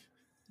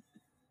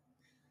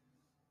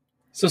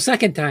 So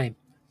second time.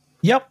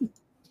 Yep.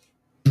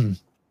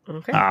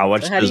 Okay. I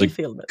watched so how do this you a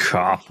feel about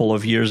couple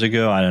of years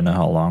ago. I don't know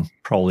how long.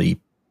 Probably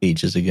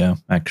ages ago,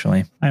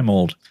 actually. I'm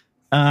old.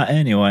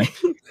 Anyway.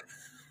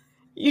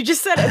 You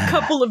just said a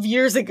couple of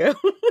years ago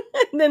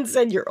and then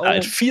said you're old.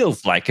 It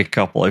feels like a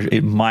couple of,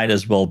 it might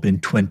as well have been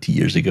 20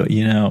 years ago.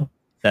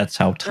 That's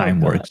how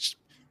time works.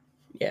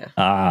 Yeah.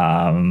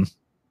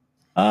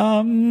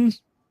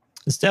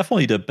 It's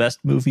definitely the best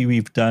movie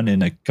we've done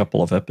in a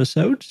couple of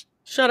episodes.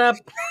 Shut up.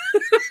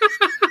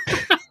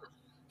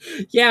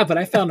 Yeah, but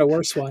I found a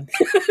worse one.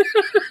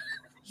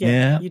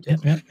 Yeah, you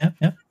did. Yeah.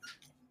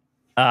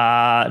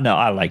 No,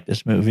 I like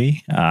this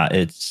movie.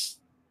 It's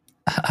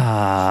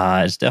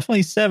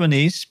definitely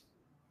 70s.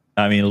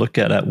 I mean, look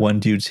at that one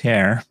dude's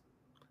hair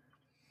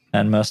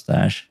and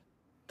mustache.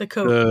 The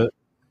coat.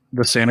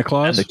 The Santa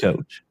Claus? And the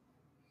coat.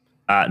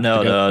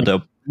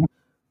 No,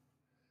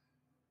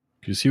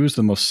 because he was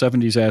the most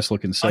 70s ass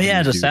looking 70s. Oh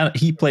yeah, dude.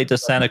 He played the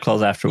Santa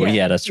Claus afterward.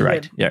 Yeah, that's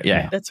right.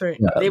 Yeah. That's right.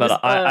 Yeah,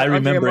 but I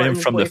remember him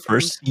from the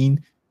first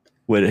scene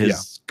with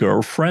his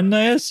girlfriend,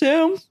 I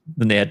assume.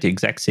 Then they had the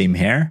exact same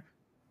hair.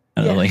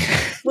 And I'm like,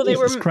 well, they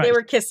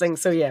were kissing,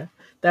 so yeah,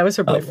 that was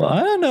her boyfriend. Well,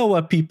 I don't know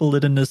what people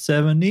did in the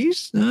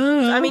 70s.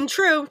 I mean,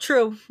 true.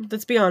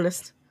 Let's be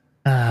honest.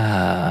 No,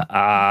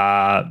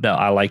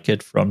 I like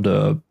it from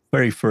the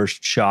very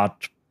first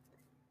shot.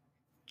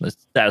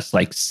 That's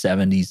like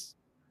 70s.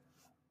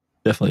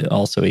 Definitely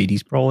also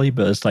 80s probably,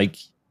 but it's like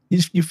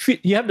you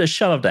have the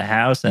shot of the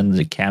house and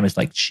the camera's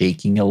like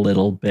shaking a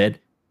little bit,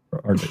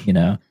 or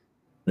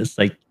it's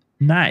like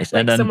nice.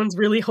 Like and then someone's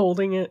really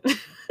holding it.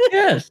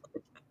 Yes.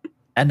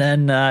 And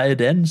then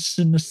it ends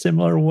in a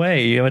similar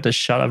way. You have the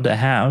shot of the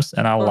house,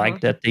 and I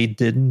like that they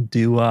didn't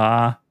do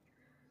a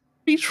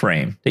freeze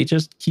frame. They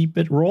just keep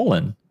it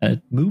rolling, and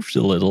it moves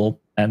a little,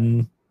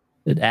 and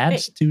it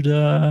adds to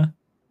the.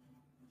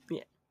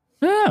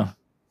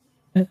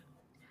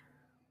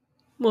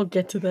 We'll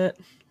get to that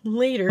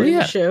later in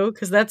the show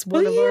because that's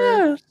one of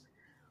our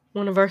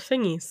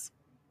thingies.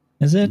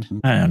 Is it?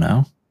 I don't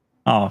know.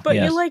 Oh, but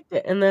you liked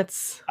it, and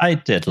that's. I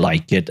did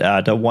like it.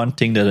 The one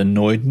thing that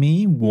annoyed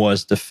me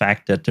was the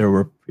fact that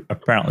there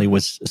apparently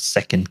was a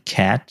second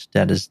cat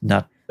that is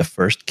not the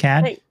first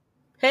cat.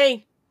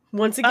 Hey!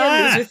 Once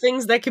again, these are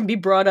things that can be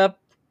brought up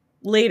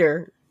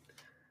later.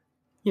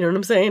 You know what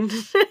I'm saying?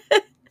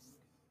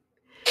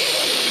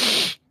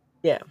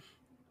 Yeah.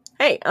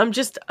 Hey, I'm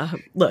just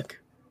look.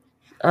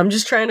 I'm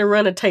just trying to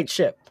run a tight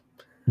ship.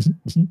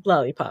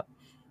 Lollipop.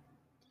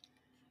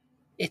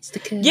 It's the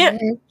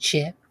good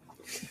ship.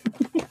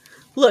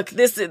 Look,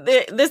 this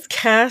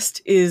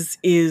cast is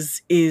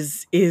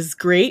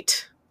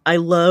great. I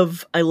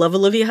love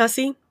Olivia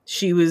Hussey.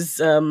 She was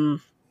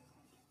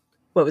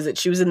what was it?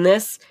 She was in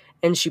this,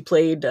 and she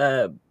played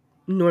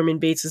Norman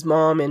Bates'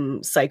 mom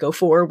in Psycho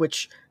 4,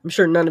 which I'm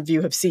sure none of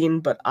you have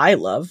seen, but I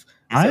love.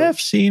 So I have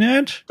seen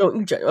it.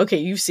 Okay,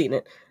 you've seen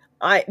it.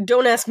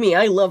 Don't ask me.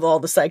 I love all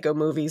the Psycho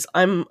movies.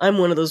 I'm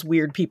one of those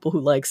weird people who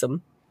likes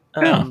them.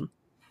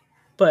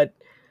 But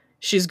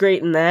she's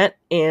great in that,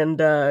 and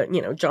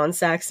John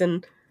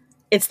Saxon.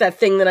 It's that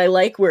thing that I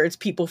like where it's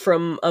people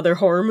from other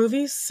horror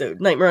movies. So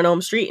Nightmare on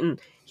Elm Street, and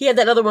he had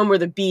that other one where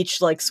the beach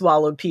like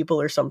swallowed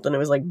people or something. It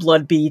was like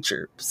Blood Beach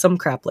or some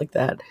crap like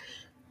that,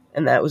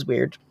 and that was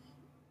weird.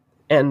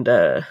 And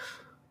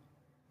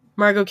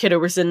Margot Kidder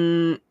was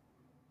in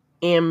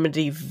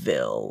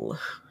Amityville.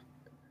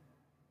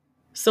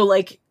 So,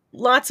 like,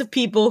 lots of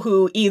people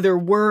who either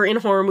were in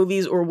horror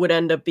movies or would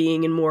end up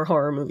being in more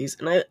horror movies.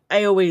 And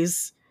I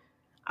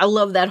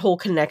love that whole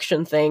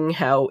connection thing,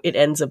 how it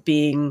ends up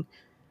being,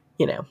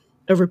 a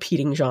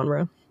repeating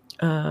genre.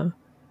 And,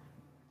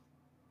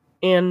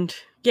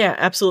 yeah,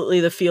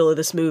 absolutely the feel of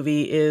this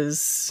movie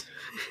is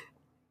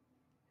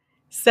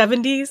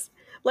 70s.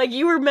 Like,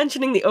 you were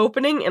mentioning the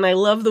opening, and I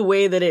love the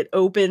way that it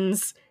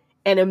opens,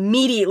 and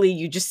immediately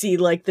you just see,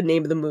 like, the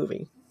name of the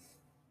movie.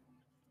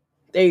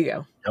 There you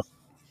go. Yep.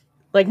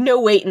 Like,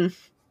 no waiting.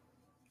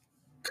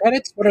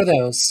 Credits? What are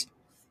those?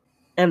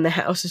 And the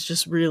house is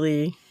just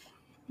really,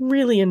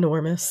 really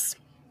enormous.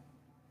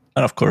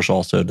 And of course,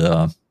 also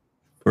the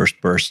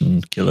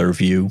first-person killer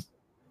view.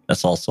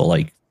 That's also,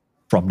 like,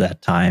 from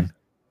that time.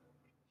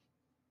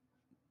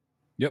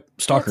 Yep,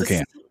 stalker That's a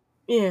can.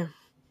 Yeah.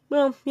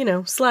 Well,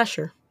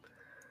 slasher.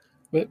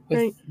 Right.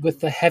 With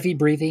the heavy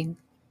breathing.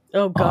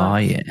 Oh, Oh,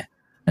 God. yeah.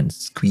 And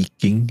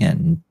squeaking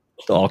and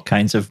all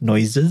kinds of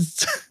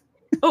noises.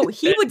 Oh,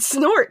 he would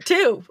snort,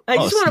 too. I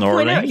just want to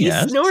point out, snoring, he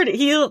yes. snorted.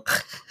 He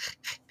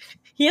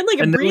had like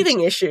a And there was-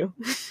 breathing issue.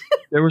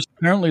 There was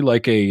apparently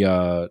like they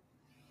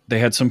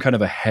had some kind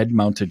of a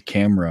head-mounted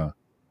camera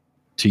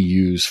to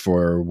use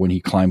for when he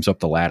climbs up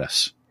the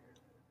lattice.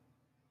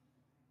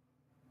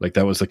 Like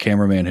that was the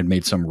cameraman had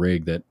made some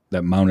rig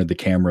that mounted the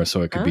camera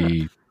so it could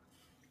be,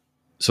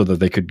 so that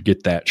they could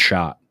get that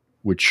shot,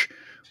 which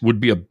would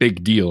be a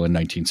big deal in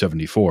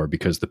 1974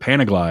 because the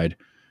Panaglide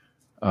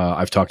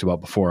I've talked about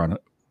before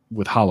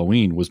with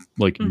Halloween was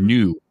like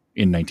new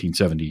in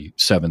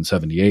 1977,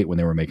 78 when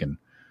they were making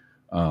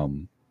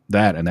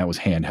that, and that was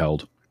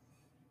handheld.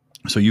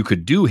 So you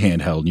could do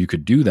handheld and you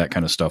could do that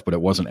kind of stuff, but it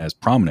wasn't as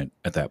prominent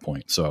at that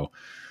point. So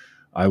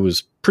I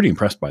was pretty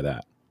impressed by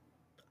that.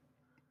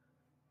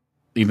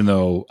 Even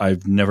though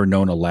I've never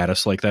known a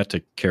lattice like that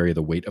to carry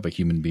the weight of a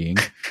human being.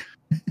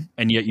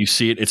 And yet you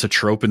see it. It's a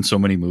trope in so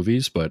many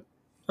movies, but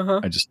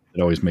it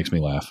always makes me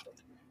laugh.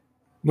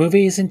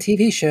 Movies and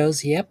TV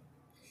shows, yep.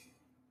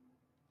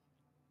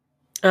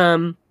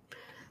 So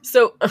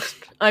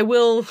I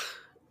will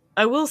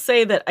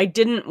say that I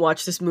didn't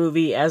watch this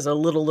movie as a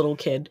little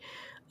kid.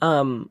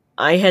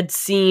 I had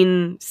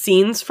seen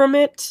scenes from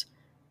it,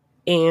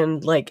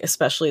 and like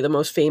especially the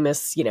most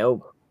famous,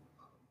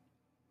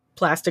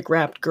 plastic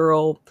wrapped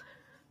girl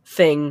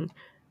thing,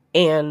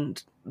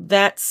 and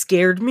that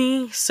scared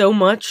me so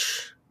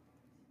much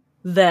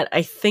that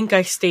I think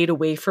I stayed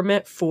away from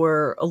it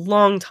for a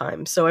long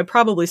time. So I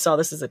probably saw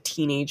this as a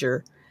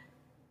teenager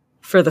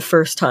for the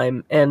first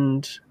time,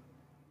 and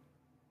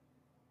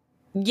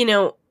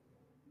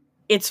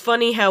it's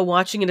funny how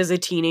watching it as a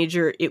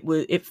teenager,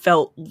 it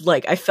felt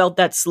like I felt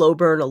that slow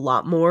burn a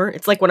lot more.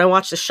 It's like when I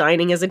watched The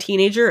Shining as a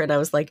teenager and I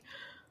was like,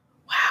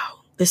 wow,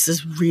 this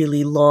is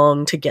really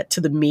long to get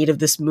to the meat of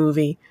this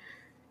movie.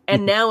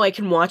 And now I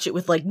can watch it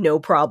with like no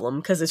problem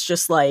because it's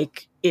just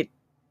like, it's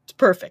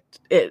perfect.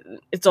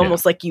 It's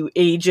almost like you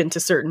age into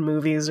certain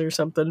movies or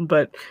something.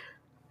 But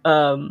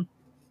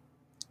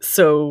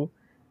so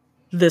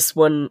this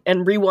one,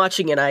 and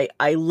rewatching it,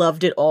 I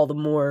loved it all the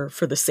more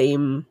for the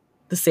same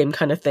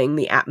kind of thing,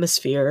 the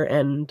atmosphere,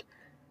 and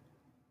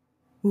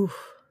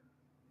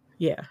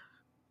yeah.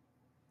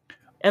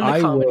 And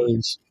the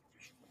comedy.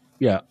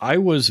 I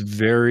was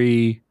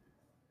very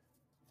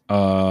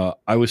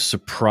I was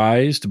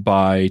surprised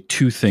by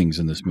two things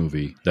in this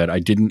movie that I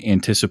didn't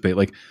anticipate.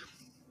 Like,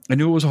 I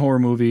knew it was a horror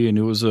movie, I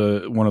knew it was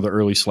one of the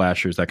early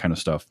slashers, that kind of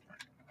stuff.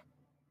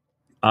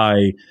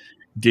 I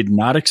did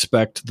not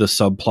expect the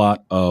subplot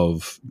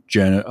of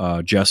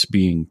Jess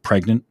being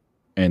pregnant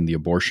and the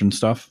abortion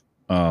stuff.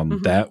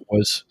 That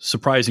was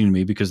surprising to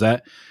me because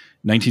that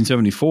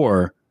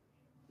 1974,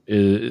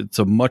 it's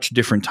a much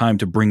different time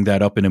to bring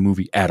that up in a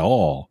movie at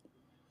all.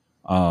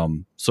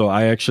 So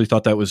I actually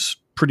thought that was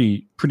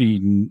pretty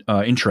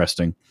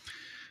interesting.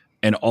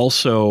 And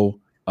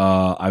also,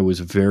 I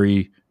wasn't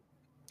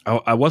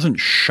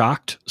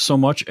shocked so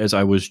much as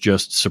I was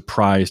just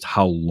surprised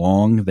how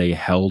long they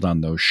held on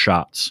those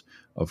shots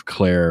of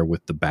Claire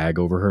with the bag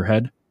over her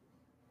head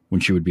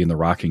when she would be in the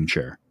rocking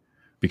chair,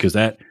 because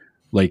that,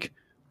 like,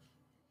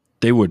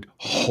 they would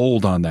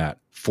hold on that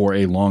for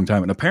a long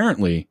time. And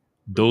apparently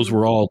those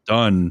were all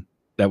done.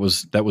 That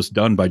was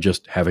done by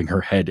just having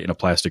her head in a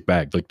plastic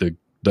bag. Like the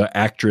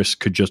actress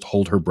could just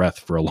hold her breath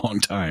for a long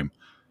time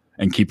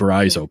and keep her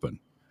eyes open,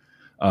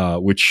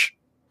 which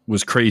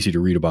was crazy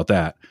to read about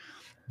that.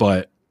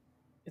 But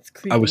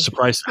I was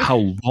surprised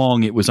how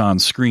long it was on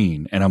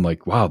screen. And I'm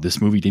like, wow,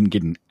 this movie didn't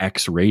get an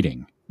X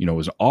rating. It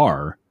was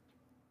R,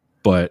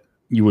 but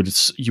you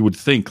would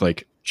think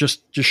like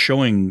just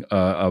showing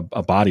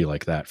a body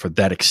like that for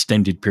that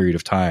extended period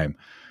of time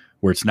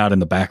where it's not in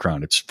the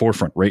background, it's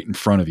forefront right in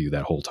front of you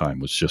that whole time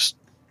was just,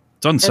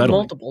 it's unsettling. And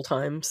multiple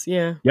times.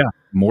 Yeah. Yeah.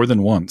 More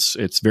than once.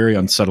 It's very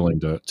unsettling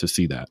to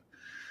see that.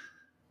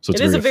 So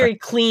it is a very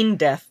clean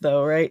death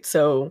though, right?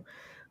 So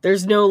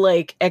there's no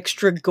like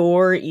extra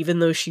gore, even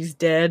though she's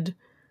dead.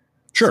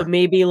 Sure. So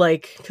maybe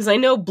like, because I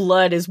know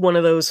blood is one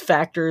of those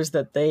factors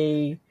that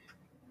they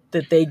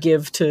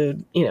give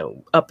to,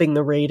 upping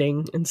the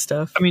rating and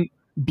stuff. I mean,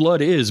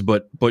 blood is,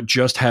 but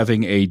just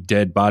having a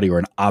dead body or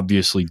an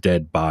obviously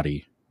dead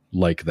body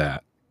like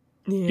that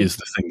is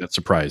the thing that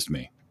surprised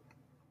me.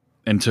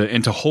 And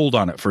to hold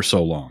on it for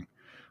so long.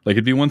 Like,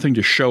 it'd be one thing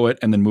to show it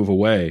and then move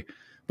away,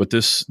 but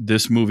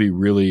this movie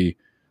really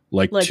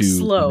like to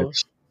slow.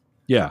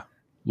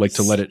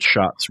 To let its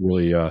shots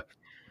really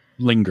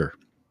linger.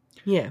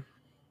 Yeah.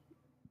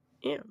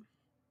 Yeah.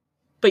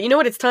 But you know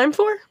what it's time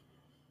for?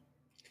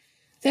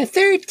 The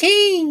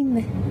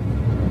 13!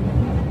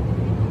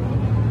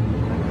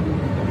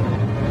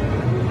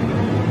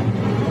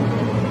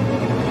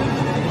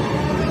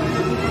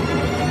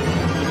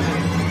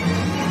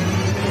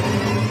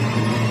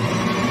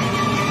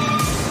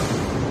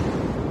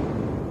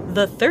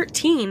 The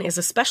 13 is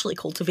a specially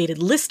cultivated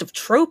list of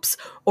tropes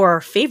or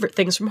our favorite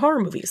things from horror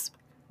movies.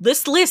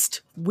 this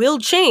list will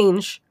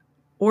change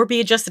or be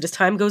adjusted as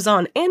time goes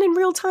on and in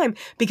real time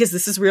because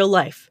this is real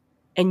life.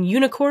 And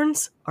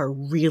unicorns are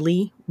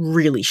really,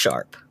 really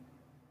sharp.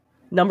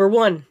 Number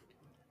 1,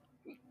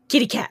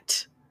 kitty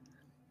cat.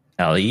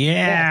 Hell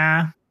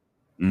yeah.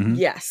 Mhm.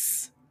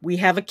 Yes, we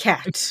have a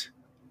cat.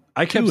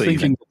 I kept Two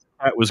thinking even.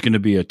 that was going to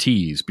be a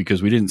tease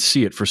because we didn't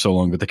see it for so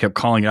long, but they kept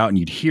calling it out and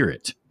you'd hear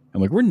it.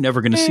 I'm like, we're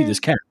never going to see this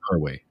cat far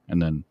away.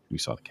 And then we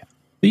saw the cat.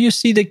 But you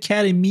see the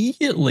cat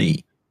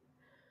immediately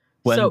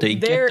when So they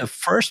there- get the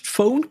first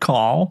phone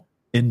call.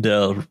 In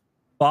the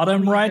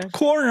bottom Oh my right gosh.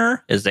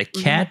 corner is the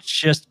cat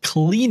just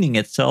cleaning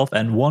itself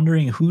and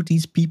wondering who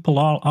these people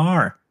all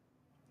are.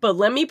 But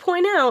let me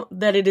point out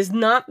that it is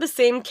not the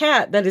same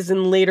cat that is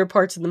in later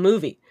parts of the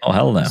movie. Oh,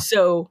 hell no.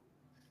 So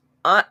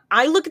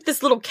I look at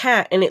this little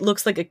cat and it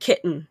looks like a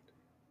kitten.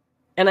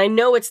 And I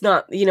know it's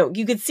not,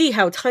 you could see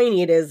how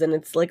tiny it is. And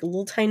it's like a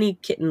little tiny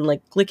kitten,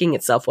 like licking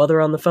itself while they're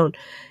on the phone.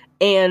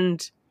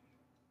 And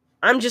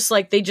I'm just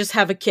like, they just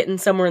have a kitten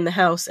somewhere in the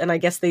house. And I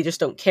guess they just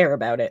don't care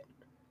about it.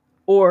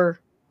 Or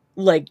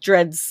like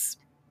Dred's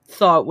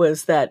thought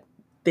was that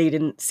they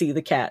didn't see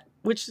the cat,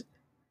 which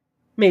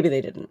maybe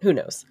they didn't. Who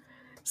knows?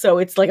 So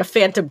it's like a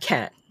phantom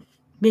cat.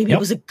 Maybe Yep. it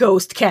was a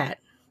ghost cat.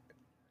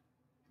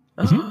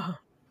 Mhm. Ah.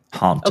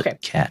 Haunted Okay.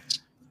 cat.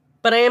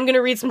 But I am going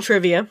to read some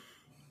trivia.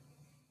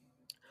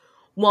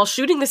 While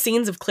shooting the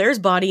scenes of Claire's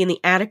body in the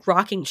attic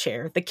rocking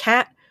chair, the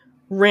cat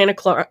ran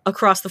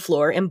across the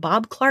floor, and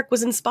Bob Clark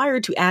was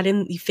inspired to add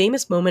in the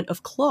famous moment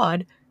of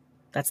Claude,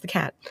 that's the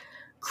cat,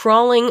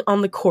 crawling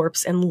on the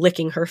corpse and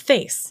licking her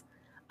face.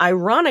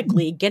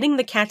 Ironically, getting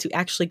the cat to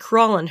actually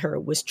crawl on her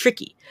was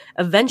tricky.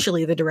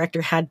 Eventually, the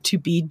director had to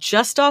be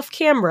just off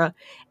camera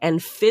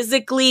and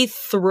physically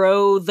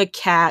throw the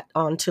cat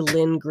onto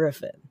Lynn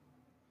Griffin.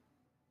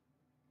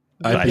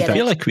 I get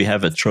feel it. like we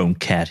have a thrown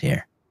cat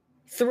here.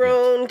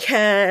 Thrown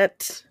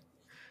cat.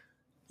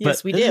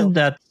 Yes, But we isn't do.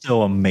 that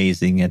so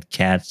amazing at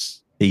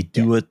cats? They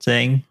do a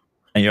thing,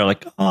 and you're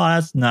like, oh,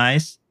 that's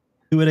nice.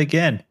 Do it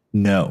again.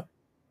 No.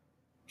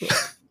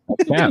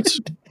 Cats.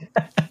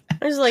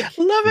 I was like,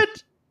 Love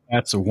it.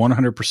 That's a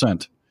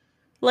 100%.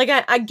 I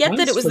get that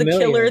Sounds it was the familiar.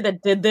 killer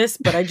that did this,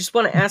 but I just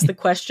want to ask the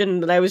question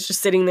that I was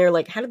just sitting there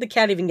like, how did the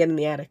cat even get in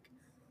the attic?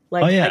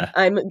 Like, Oh, yeah.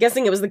 I'm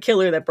guessing it was the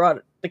killer that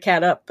brought the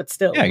cat up, but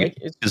still. Yeah, like,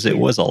 it's because it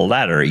was a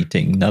ladder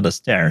eating, not a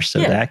stair. So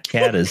Yeah. that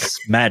cat is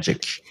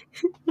magic.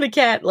 the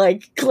cat,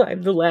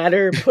 climbed the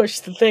ladder,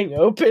 pushed the thing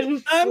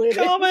open. slid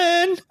in.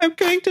 coming. I'm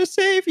going to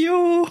save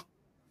you.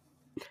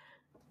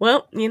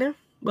 Well,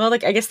 I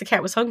guess the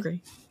cat was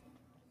hungry.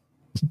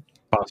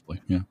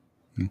 Possibly, yeah.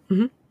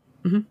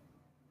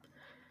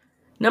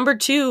 Number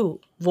 2,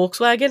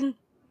 Volkswagen.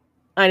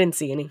 I didn't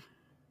see any.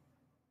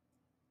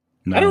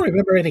 No. I don't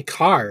remember any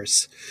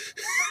cars.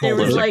 There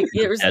was There's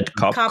there was dead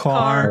cop cop car.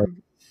 car,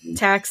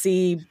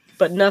 taxi,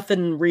 but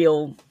nothing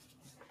real.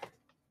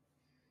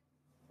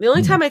 The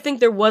only time I think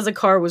there was a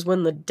car was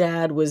when the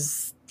dad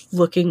was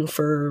looking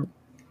for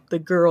the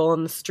girl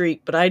on the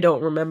street, but I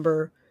don't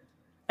remember.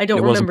 I don't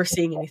It wasn't- remember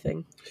seeing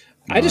anything.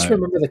 I just Right.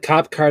 remember the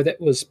cop car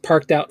that was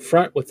parked out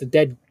front with the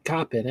dead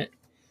cop in it.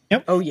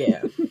 Oh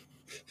yeah,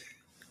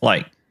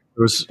 Like,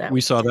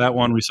 We saw that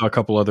one. We saw a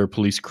couple other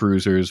police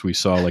cruisers. We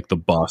saw the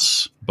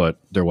bus, but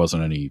there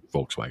wasn't any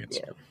Volkswagens.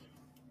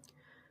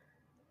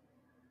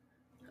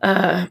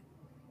 Yeah.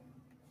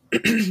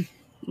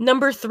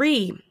 Number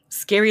 3,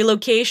 scary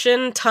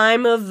location,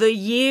 time of the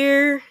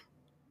year.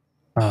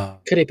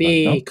 Could it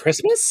be No.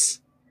 Christmas?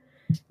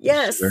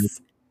 Yes, Very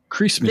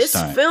Christmas this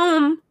time.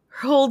 film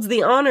holds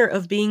the honor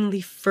of being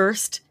the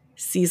first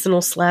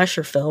seasonal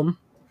slasher film.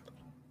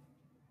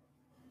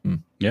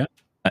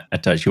 I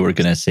thought you were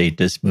going to say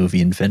this movie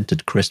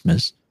invented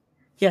Christmas.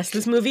 Yes,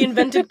 this movie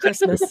invented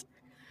Christmas.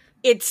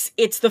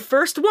 It's the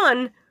first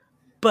one,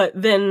 but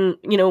then,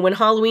 when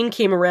Halloween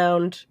came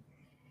around,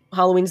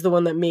 Halloween's the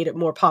one that made it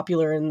more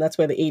popular, and that's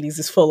why the 80s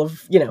is full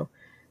of,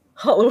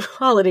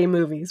 holiday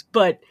movies.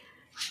 But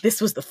this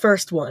was the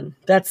first one.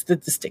 That's the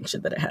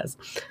distinction that it has.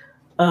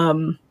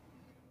 And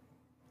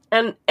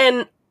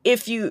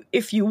if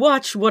you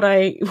watch what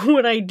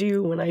I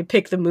do when I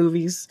pick the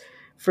movies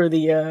for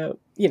the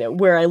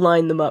where I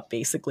line them up,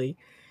 basically,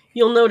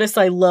 you'll notice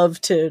I love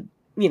to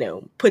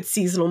put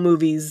seasonal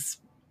movies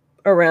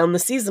around the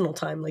seasonal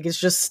time.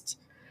 It's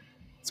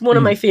one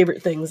of my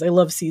favorite things. I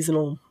love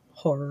seasonal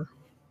horror.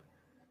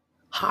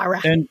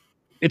 And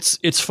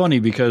it's funny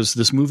because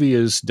this movie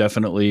is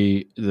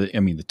definitely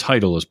the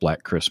title is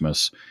Black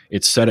Christmas.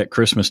 It's set at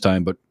Christmas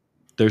time, but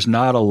there's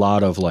not a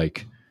lot of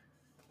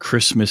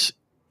Christmas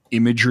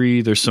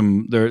imagery. There's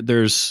some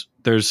there's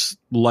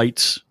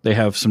lights. They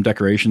have some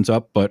decorations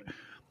up, but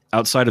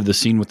outside of the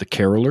scene with the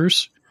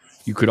carolers,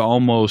 you could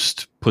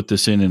almost put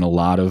this in a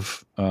lot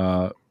of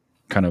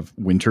kind of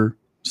winter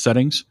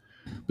settings.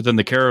 But then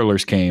the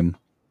carolers came,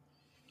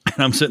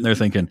 and I'm sitting there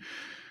thinking,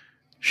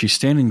 she's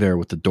standing there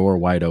with the door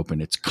wide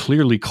open. It's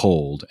clearly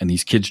cold, and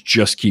these kids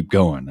just keep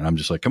going. And I'm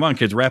just like, come on,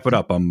 kids, wrap it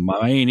up. I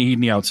ain't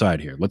eating you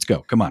outside here. Let's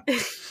go. Come on.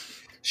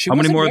 She How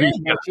many wasn't more of wearing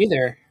these much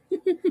either.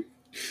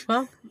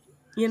 Well,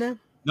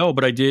 No,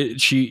 but I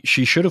did. She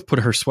should have put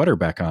her sweater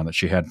back on that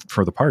she had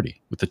for the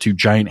party with the two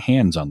giant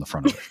hands on the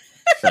front of it.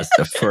 That's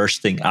the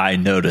first thing I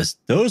noticed.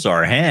 Those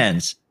are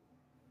hands.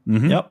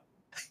 Mhm. Yep.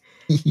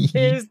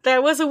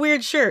 That was a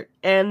weird shirt,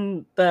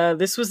 and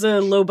this was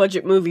a low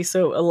budget movie,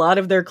 so a lot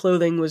of their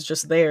clothing was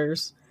just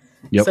theirs.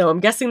 Yep. So I'm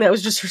guessing that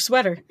was just her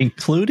sweater.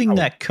 Including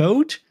that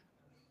coat?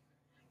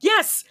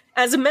 Yes,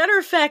 as a matter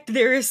of fact,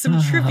 there is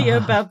some trivia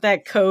about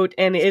that coat,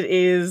 and it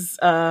is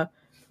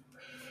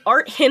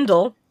Art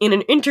Hindle, in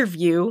an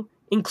interview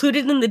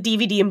included in the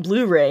DVD and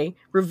Blu-ray,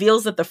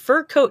 reveals that the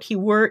fur coat he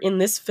wore in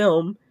this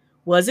film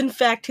was in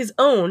fact his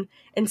own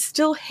and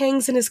still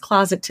hangs in his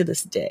closet to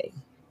this day.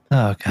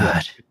 Oh,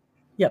 God.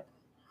 Yep.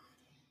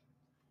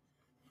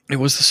 It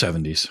was the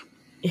 70s.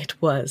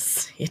 It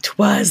was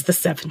the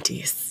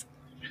 70s.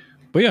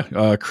 But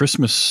yeah,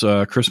 Christmas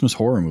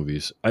horror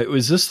movies.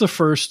 Was this the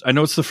first? I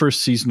know it's the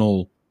first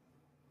seasonal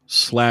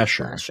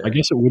slasher. I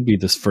guess it would be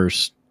this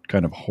first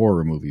kind of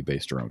horror movie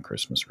based around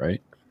Christmas,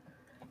 right?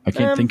 I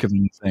can't think of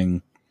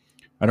anything.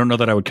 I don't know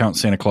that I would count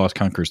Santa Claus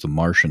Conquers the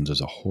Martians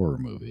as a horror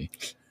movie.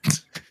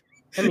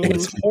 I mean,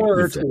 It's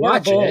horror to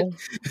watch it.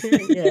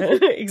 Yeah,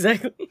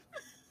 exactly.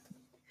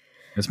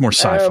 It's more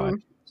sci-fi.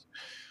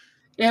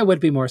 Yeah, it would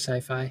be more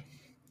sci-fi.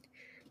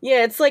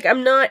 Yeah, it's like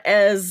I'm not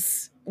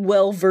as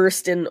well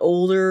versed in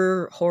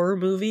older horror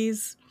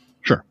movies.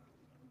 Sure.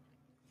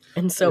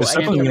 And so It's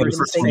I can't definitely one of even the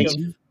first think ones.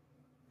 of.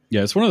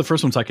 Yeah, it's one of the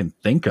first ones I can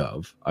think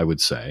of, I would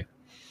say.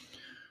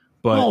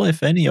 But Well,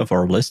 if any of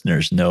our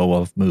listeners know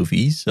of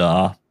movies,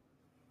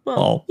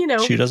 Well, you know,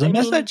 shoot us a I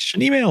mean, message,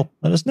 an email.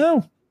 Let us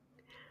know.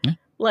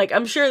 like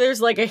I'm sure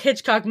there's like a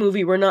Hitchcock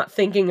movie we're not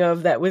thinking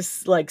of that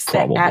was like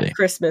set Probably. at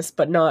Christmas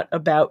but not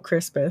about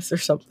Christmas or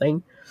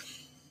something.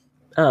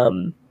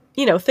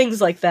 You know,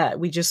 things like that.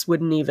 We just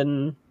wouldn't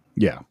even.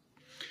 yeah.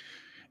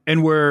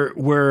 And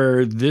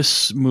where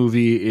this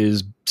movie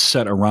is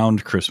set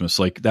around Christmas,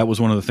 like that was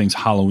one of the things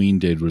Halloween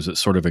did, was it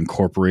sort of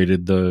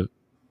incorporated the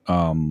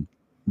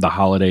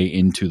holiday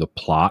into the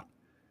plot,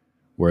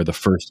 where the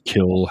first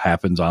kill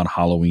happens on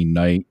Halloween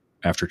night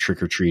after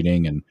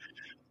trick-or-treating and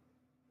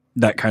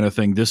that kind of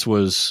thing. This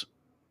was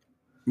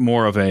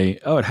more of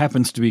it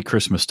happens to be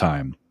Christmas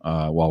time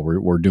while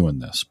we're doing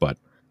this, but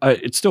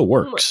it still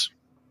works.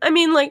 I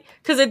mean, like,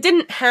 because it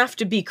didn't have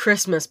to be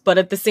Christmas, but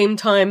at the same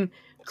time,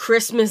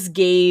 Christmas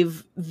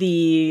gave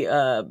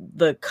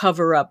the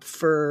cover up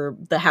for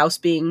the house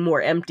being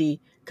more empty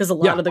because a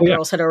lot of the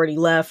girls had already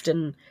left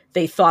and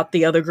they thought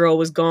the other girl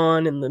was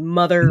gone and the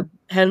mother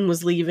hen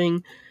was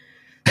leaving.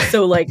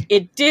 So like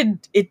it did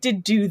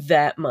do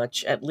that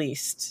much at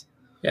least.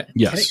 Yeah.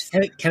 Yes.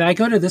 Can I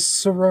go to this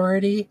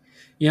sorority?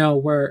 You know,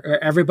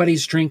 where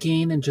everybody's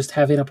drinking and just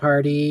having a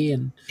party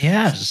and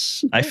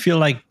Yes. I feel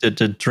like the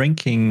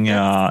drinking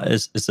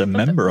is a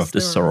member of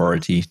the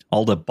sorority.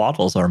 All the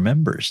bottles are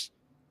members.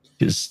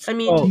 I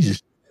mean,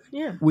 Jesus.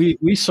 yeah.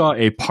 We saw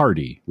a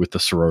party with the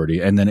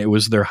sorority, and then it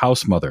was their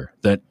house mother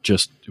that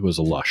just was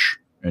a lush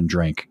and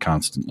drank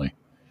constantly.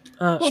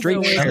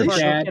 Straight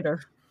shirts.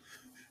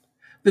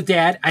 The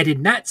dad, I did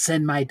not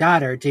send my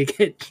daughter to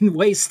get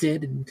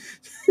wasted. And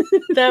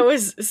that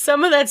was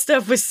some of that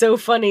stuff was so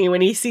funny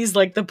when he sees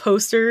like the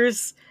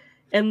posters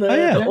and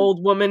the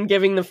old woman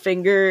giving the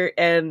finger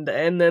and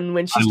then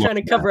when she's trying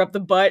to cover up the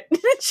butt,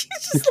 she's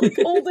just like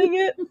holding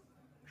it.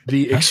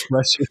 The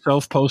Express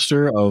Yourself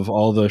poster of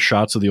all the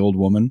shots of the old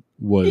woman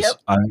was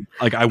I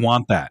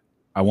want that.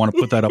 I want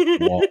to put that up on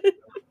the wall.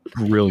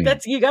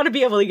 Brilliant. You got to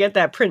be able to get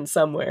that print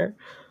somewhere.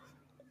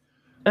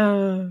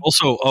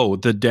 Also,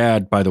 the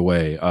dad, by the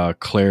way,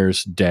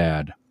 Claire's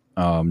dad,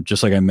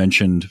 just like I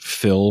mentioned,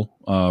 Phil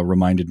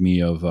reminded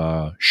me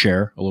of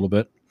Cher a little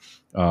bit.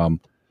 That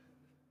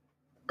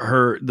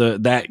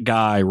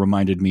guy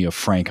reminded me of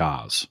Frank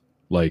Oz.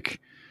 Like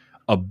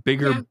a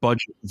bigger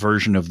budget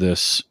version of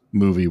this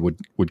movie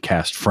would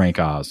cast Frank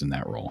Oz in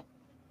that role.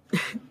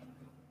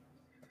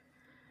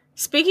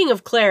 Speaking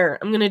of Claire,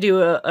 I'm going to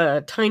do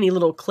a tiny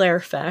little Claire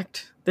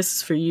fact. This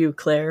is for you,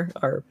 Claire,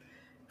 our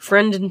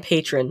friend and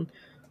patron.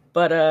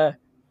 But I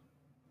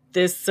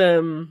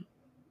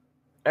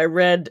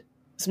read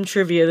some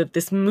trivia that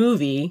this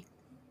movie,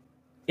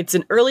 it's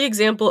an early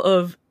example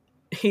of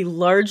a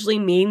largely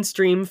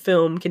mainstream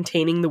film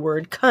containing the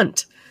word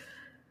cunt.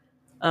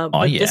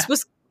 This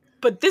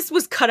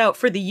was cut out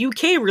for the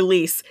UK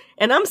release,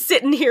 and I'm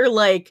sitting here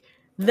like,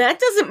 that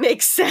doesn't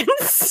make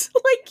sense.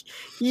 Like,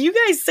 you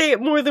guys say it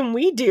more than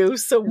we do,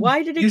 so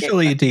why did it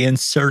Usually they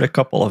insert a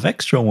couple of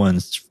extra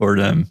ones for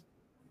them.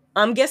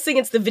 I'm guessing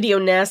it's the Video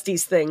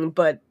Nasties thing,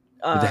 but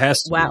it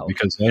has to be,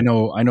 because I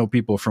know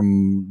people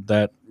from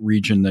that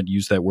region that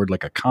use that word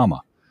like a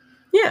comma.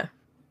 Yeah.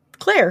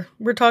 Claire,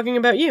 we're talking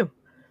about you.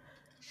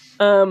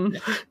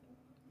 But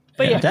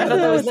I thought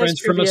that was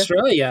friends from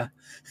Australia.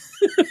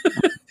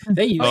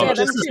 They use it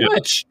just as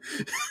much.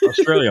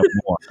 Australia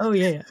more. Oh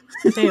yeah.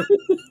 Same.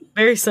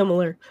 Very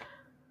similar.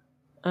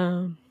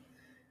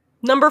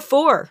 Number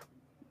 4,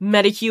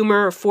 meta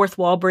humor, fourth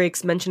wall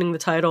breaks, mentioning the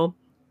title.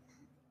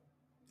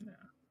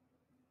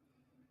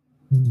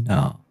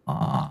 No.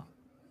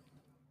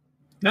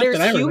 Not There's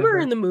that I humor remember.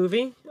 in the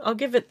movie. I'll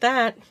give it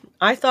that.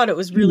 I thought it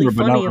was really Humor,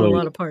 but funny not in really a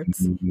lot of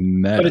parts.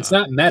 Meta. But it's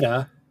not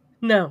meta.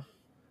 No.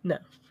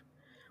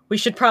 We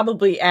should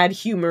probably add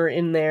humor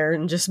in there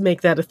and just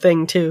make that a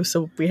thing too,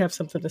 so we have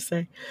something to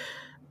say.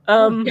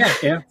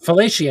 Yeah.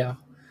 Fellatio.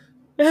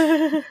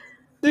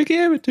 They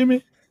gave it to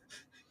me.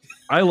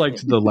 I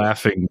liked the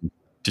laughing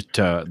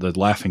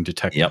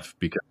detective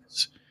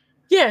because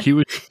Yeah. he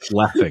was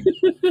laughing.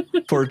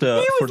 For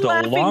the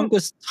laughing.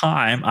 longest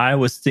time, I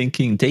was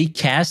thinking they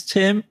cast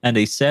him and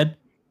they said,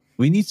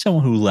 "We need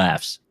someone who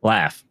laughs,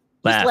 laugh."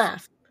 Just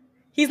laugh.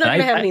 He's not And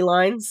going to have I- any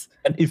lines.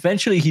 And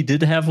eventually, he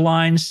did have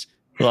lines.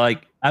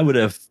 Like I would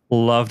have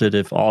loved it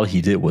if all he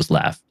did was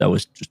laugh. That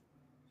was just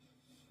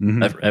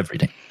Mhm.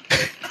 everything.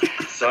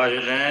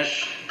 Sergeant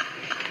Nash,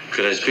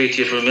 could I speak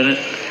to you for a minute?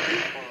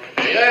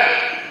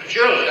 Yeah,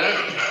 sure, Lieutenant.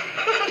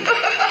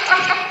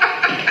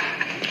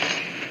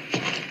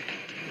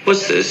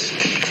 What's this?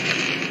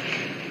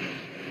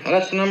 Well,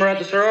 that's the number at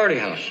the sorority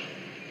house.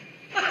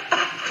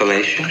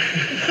 Fellatio?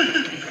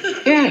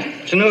 Yeah,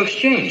 it's a new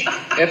exchange.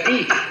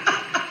 FE.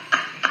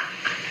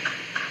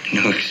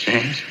 No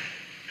exchange?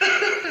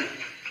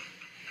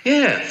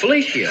 Yeah,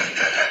 Felicia.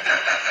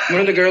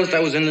 One of the girls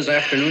that was in this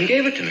afternoon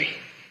gave it to me.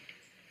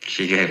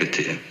 She gave it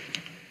to you.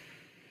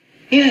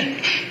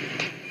 Yeah.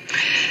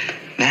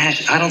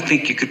 Nash, I don't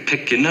think you could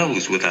pick your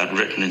nose without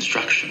written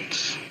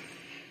instructions.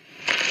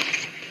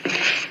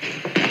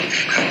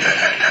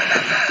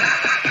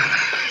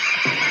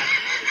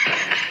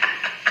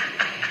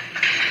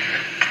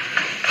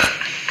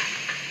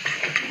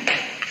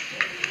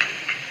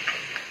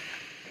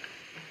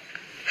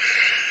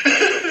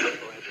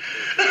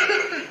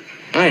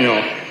 I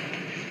know.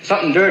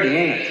 Something dirty,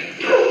 ain't it?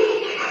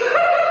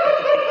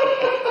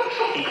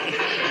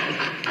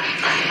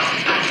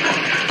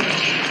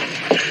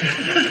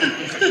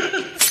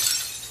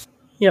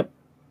 Yep.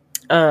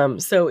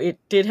 So it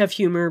did have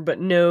humor, but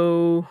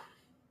no.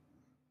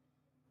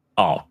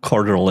 Oh,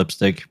 quarter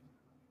lipstick.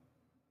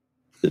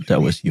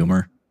 That was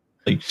humor.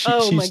 Like she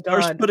my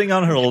starts God. putting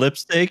on her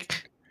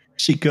lipstick.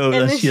 She goes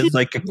And and then she has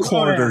like a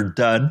quarter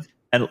done.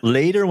 And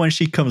later when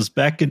she comes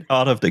back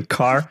out of the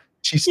car,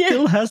 she Yeah.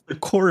 still has the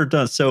quarter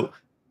done. So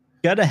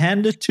gotta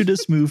hand it to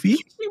this movie.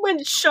 She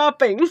went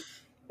shopping.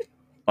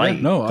 Like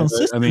no, I mean-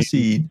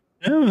 consistency.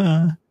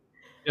 Yeah,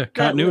 That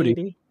continuity.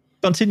 lady.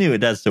 Continuity,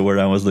 that's the word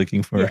I was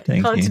looking for. Yeah,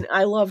 Thank you.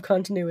 I love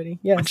continuity.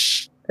 Yes.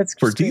 Which That's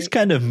for just these great.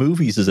 kind of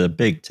movies is a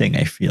big thing,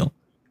 I feel.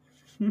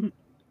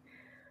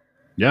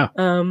 Yeah.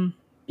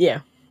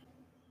 Yeah.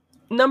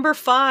 Number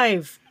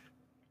 5.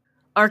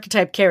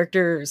 Archetype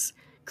characters.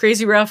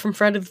 Crazy Ralph from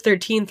Friday the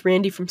 13th,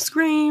 Randy from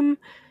Scream,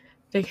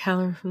 Dick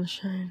Halloran from The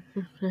Shine.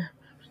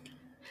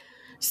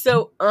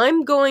 So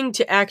I'm going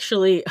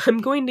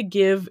to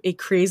give a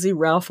Crazy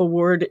Ralph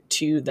award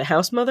to the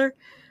house mother.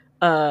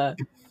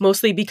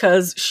 Mostly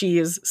because she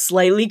is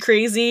slightly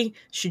crazy,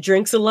 she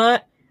drinks a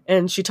lot,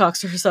 and she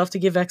talks to herself to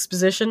give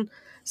exposition.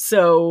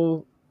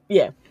 So,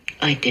 yeah.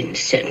 I didn't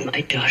send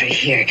my daughter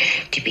here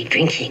to be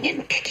drinking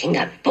and picking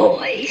up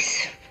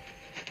boys.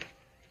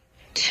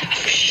 Tough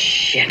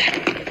shit.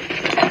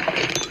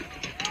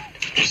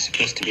 You're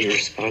supposed to be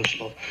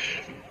responsible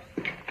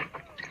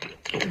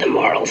for the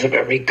morals of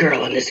every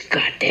girl in this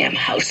goddamn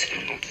house.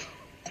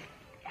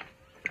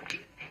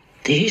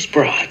 These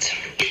broads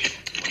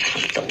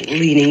have the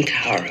leaning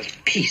tower of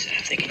Pisa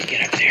if they can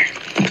get up there.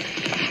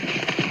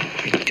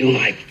 I do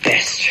my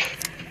best.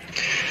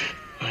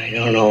 I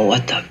don't know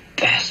what the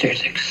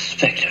bastards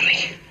expect of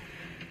me.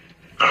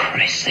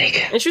 Christ's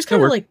sake. And she was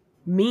kind of like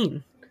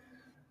mean.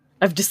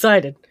 I've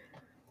decided.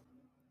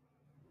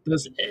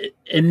 Does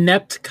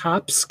inept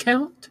cops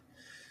count?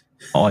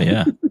 Oh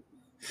yeah.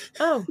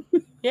 Oh,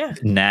 yeah.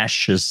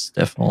 Nash is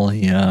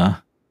definitely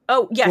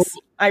Oh, yes.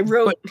 I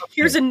wrote,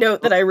 here's a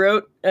note that I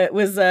wrote. It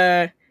was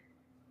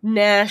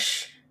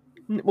Nash.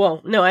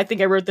 Well, no, I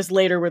think I wrote this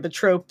later where the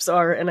tropes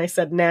are, and I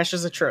said Nash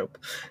is a trope.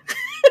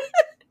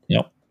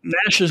 yep.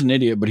 Nash is an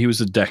idiot, but he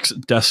was a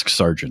desk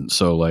sergeant,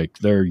 so like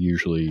they're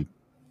usually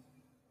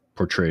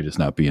portrayed as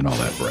not being all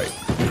that bright.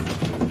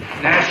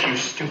 Nash, you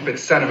stupid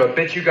son of a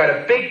bitch, you got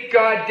a big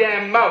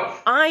goddamn mouth.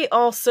 I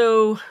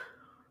also,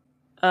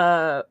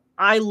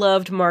 I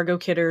loved Margot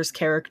Kidder's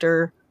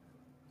character.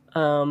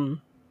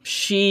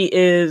 She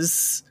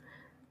is,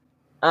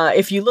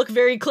 if you look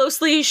very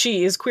closely,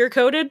 she is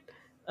queer-coded,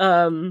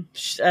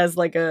 as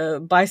like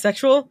a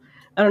bisexual.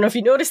 I don't know if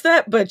you noticed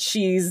that, but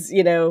she's,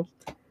 you know,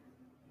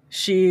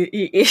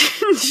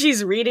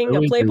 she's reading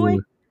a Playboy.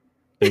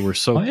 They were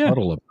so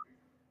puddle up.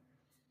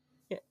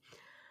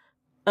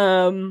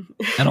 And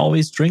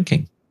always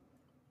drinking.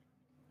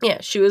 Yeah,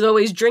 she was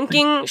always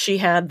drinking. She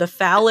had the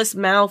phallus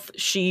mouth.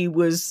 She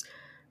was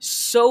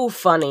so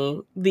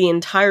funny the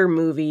entire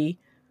movie,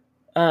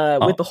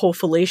 with the whole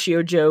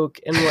fellatio joke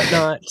and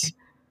whatnot.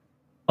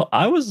 Oh,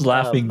 I was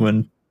laughing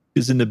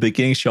because in the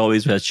beginning she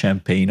always had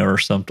champagne or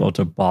something with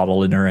a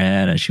bottle in her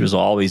hand, and she was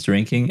always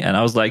drinking. And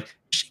I was like,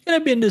 is she gonna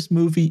be in this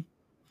movie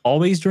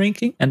always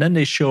drinking? And then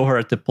they show her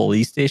at the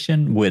police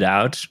station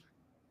without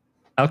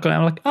alcohol.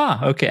 I'm like,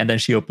 okay. And then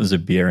she opens a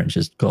beer and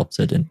just gulps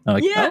it in. I'm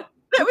like, Yeah.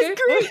 That was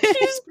great.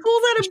 She just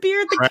pulled out a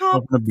beer at the Crack cop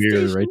open a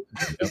beer, station. right?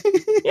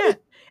 Yep. Yeah.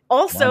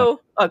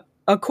 Also,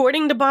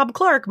 according to Bob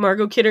Clark,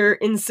 Margot Kidder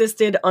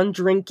insisted on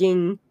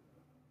drinking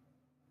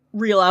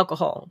real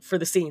alcohol for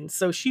the scenes,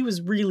 so she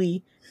was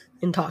really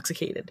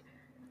intoxicated.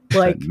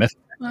 Like,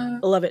 I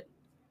love it.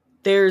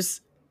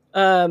 There's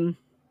the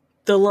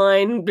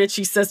line that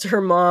she says to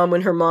her mom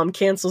when her mom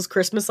cancels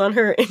Christmas on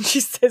her, and she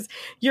says,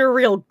 "You're a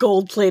real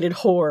gold-plated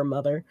whore,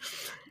 mother."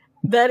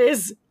 That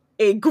is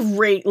a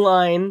great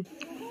line.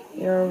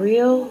 You're a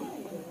real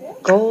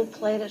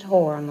gold-plated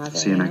whore, mother.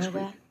 See you next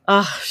week.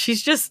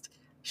 She's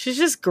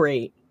just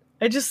great.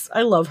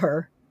 I love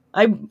her.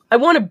 I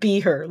want to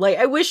be her. Like,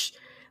 I wish,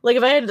 like,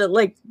 if I had to,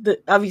 like,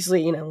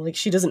 obviously, you know, like,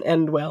 she doesn't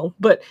end well,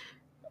 but,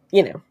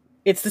 you know,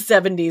 it's the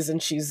 70s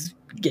and she's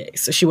gay,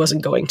 so she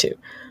wasn't going to.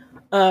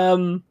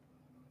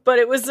 But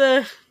it was,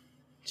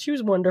 she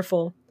was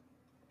wonderful.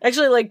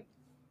 Actually, like,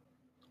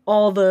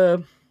 all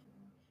the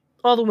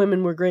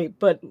women were great,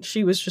 but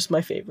she was just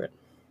my favorite.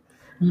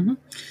 Mm-hmm.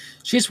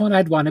 She's one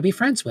I'd want to be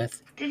friends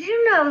with. Did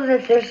you know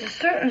that there's a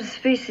certain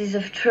species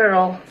of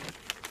turtle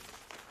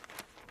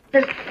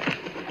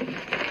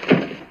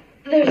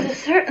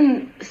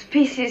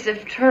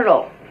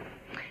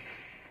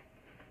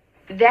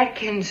that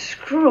can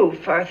screw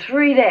for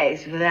 3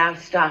 days without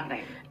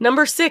stopping?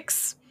 Number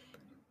 6.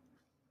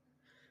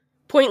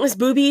 Pointless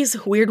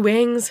boobies, weird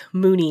wings,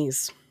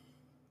 Moonies.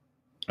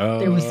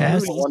 There was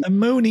a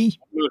Mooney.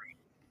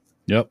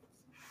 Yep.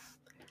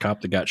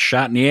 Cop that got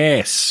shot in the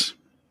ass.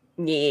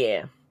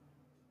 Yeah.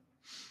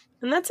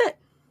 And that's it.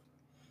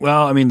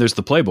 Well, I mean, there's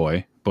the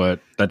Playboy, but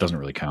that doesn't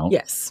really count.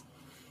 Yes,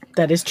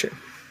 that is true.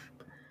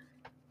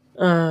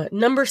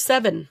 Number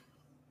 7.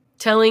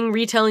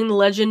 Retelling the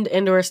legend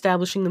and or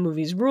establishing the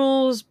movie's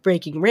rules,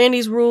 breaking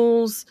Randy's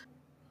rules.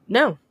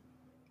 No,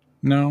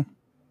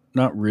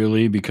 not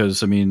really,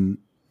 because, I mean,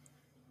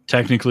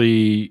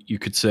 technically you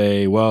could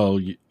say, well,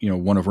 you know,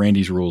 one of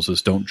Randy's rules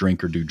is don't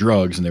drink or do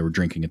drugs, and they were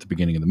drinking at the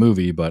beginning of the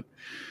movie, but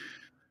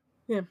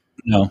yeah,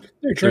 no,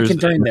 they're drinking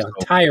during the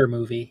entire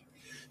movie.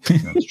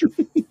 That's true.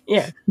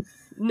 Yeah,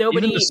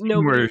 nobody.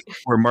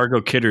 Where Margot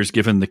Kidder's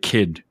given the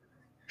kid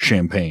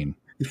champagne.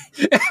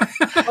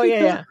 Oh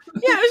yeah.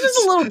 It was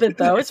just a little bit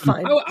though. It's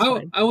fine.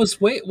 I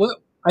was what?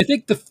 I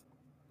think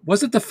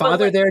wasn't the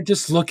father there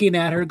just looking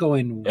at her,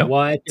 going, yep.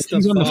 "What?" He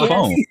was on the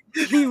phone.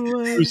 He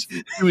was.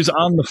 He was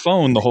on the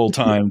phone the whole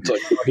time,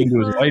 like talking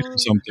to his wife or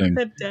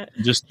something.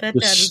 Just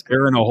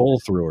staring a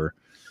hole through her.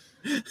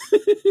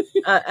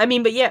 I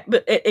mean, but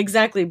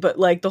exactly. But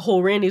like the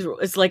whole Randy's rule,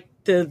 it's like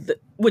the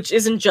which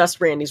isn't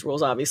just Randy's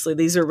rules. Obviously,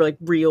 these are like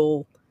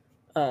real.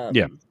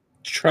 Yeah.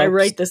 Tropes. I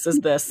write this as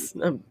this,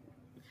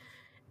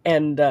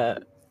 and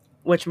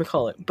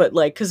whatchamacallit, but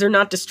like because they're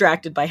not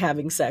distracted by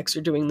having sex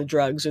or doing the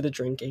drugs or the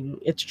drinking.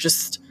 It's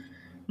just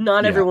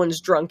not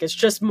everyone's drunk. It's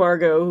just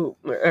Margot,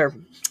 or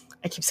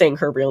I keep saying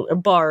her real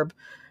Barb,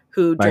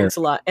 who drinks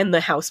a lot, and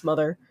the house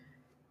mother.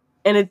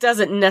 And it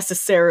doesn't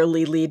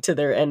necessarily lead to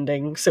their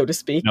ending, so to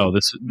speak. No,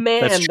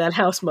 that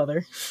house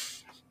mother.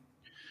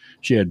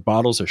 She had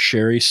bottles of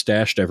sherry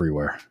stashed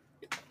everywhere.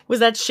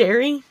 Was that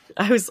sherry?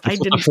 I didn't.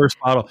 The first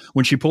bottle,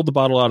 when she pulled the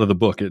bottle out of the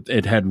book,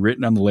 it had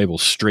written on the label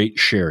 "straight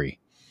sherry."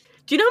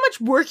 Do you know how much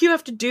work you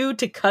have to do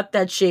to cut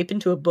that shape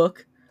into a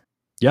book?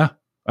 Yeah,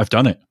 I've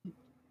done it.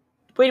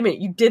 Wait a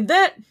minute, you did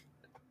that?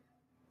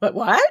 But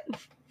what?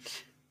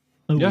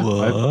 Yeah,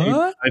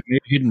 what? I've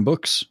made hidden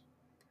books.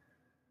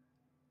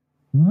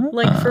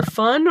 Like for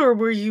fun, or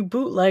were you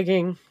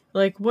bootlegging?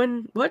 Like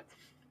when? What?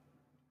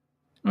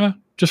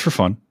 Just for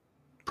fun.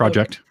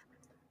 Project.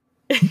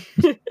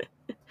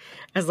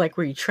 I was like,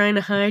 were you trying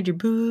to hide your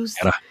booze?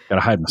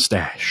 Gotta hide my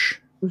stash.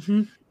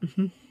 Mm-hmm.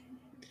 Mm-hmm.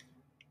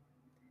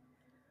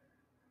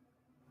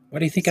 Why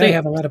do you think I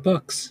have a lot of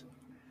books?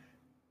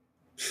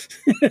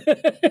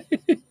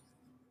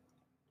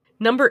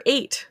 Number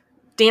 8.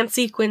 Dance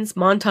sequence,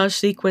 montage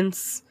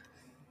sequence.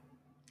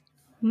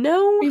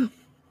 No.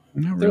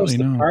 Not there was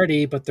really, the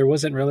party, but there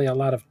wasn't really a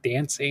lot of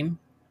dancing.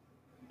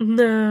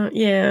 No.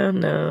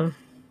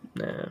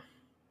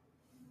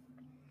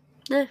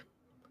 Eh.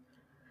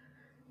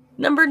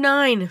 Number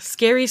 9.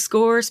 Scary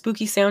score,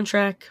 spooky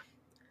soundtrack.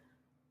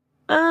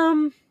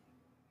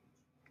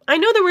 I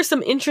know there were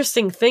some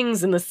interesting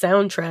things in the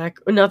soundtrack,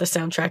 or not the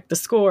soundtrack, the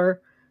score.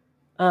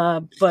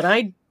 But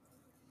I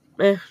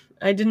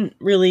didn't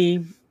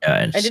really.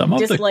 And some of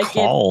the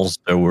calls,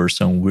 there were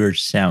some weird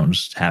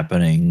sounds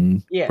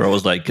happening. Yeah. Where I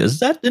was like, "Is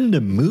that in the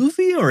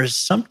movie, or is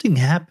something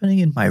happening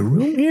in my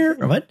room here?"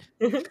 Or what?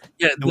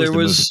 Yeah, there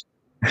was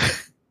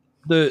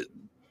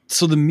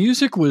So the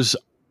music was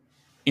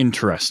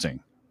interesting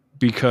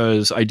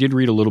because I did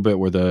read a little bit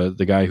where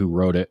the guy who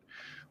wrote it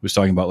was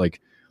talking about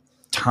like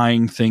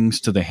tying things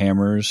to the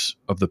hammers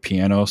of the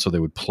piano so they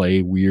would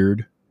play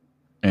weird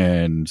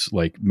and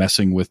like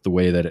messing with the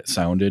way that it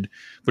sounded.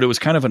 But it was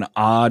kind of an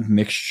odd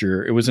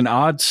mixture. It was an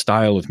odd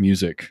style of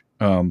music.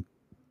 And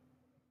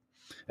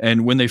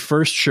when they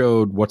first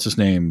showed what's his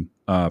name,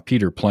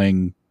 Peter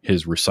playing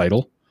his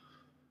recital,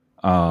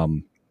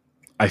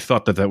 I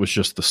thought that was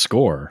just the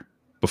score.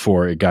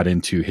 before it got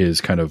into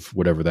his kind of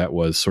whatever that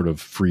was, sort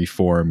of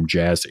free-form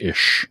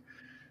jazz-ish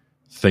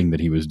thing that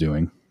he was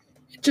doing.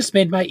 It just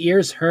made my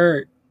ears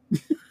hurt.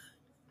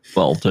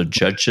 Well, the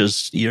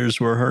judge's ears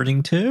were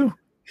hurting too.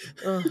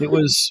 It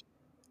was.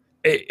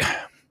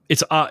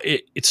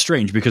 It's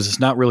strange because it's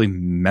not really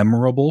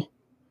memorable.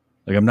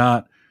 Like I'm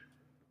not,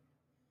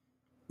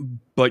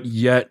 but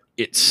yet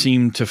it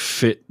seemed to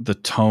fit the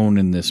tone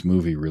in this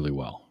movie really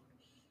well.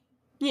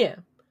 Yeah.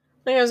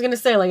 Like I was going to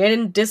say, like, I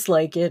didn't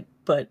dislike it,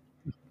 but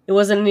it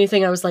wasn't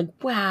anything I was like,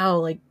 wow,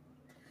 like,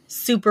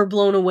 super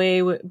blown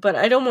away. But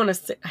I don't want to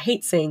say, I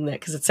hate saying that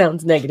because it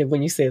sounds negative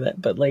when you say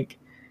that. But, like,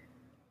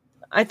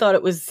 I thought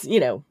it was,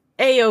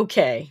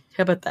 A-okay.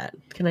 How about that?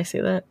 Can I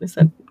say that?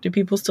 Do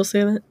people still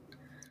say that?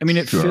 I mean,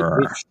 it fit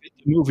the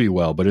movie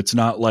well, but it's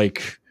not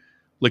like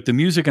the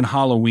music in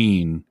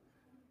Halloween,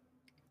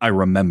 I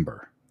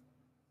remember.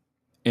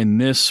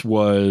 And this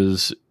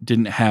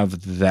didn't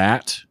have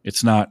that.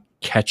 It's not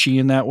catchy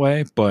in that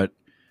way, but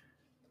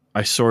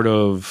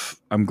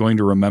I'm going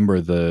to remember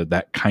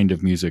that kind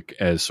of music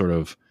as sort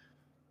of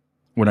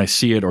when I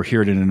see it or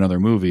hear it in another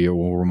movie, it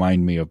will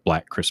remind me of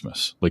Black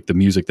Christmas, like the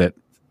music that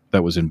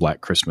was in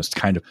Black Christmas,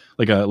 kind of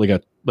like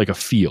a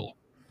feel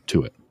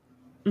to it.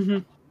 Mm-hmm.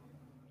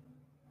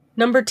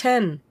 Number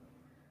 10,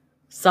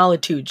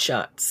 solitude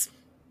shots.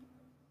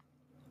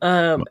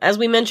 As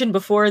we mentioned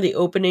before, the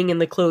opening and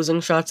the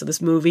closing shots of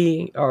this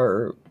movie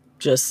are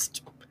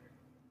just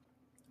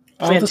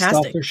fantastic. All the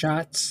stalker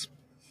shots.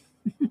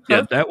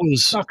 Yeah, that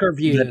was stalker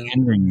view. That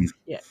ending,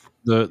 yeah,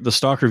 the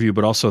stalker view,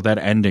 but also that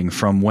ending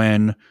from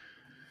when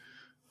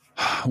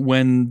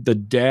the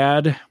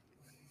dad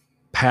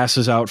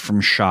passes out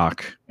from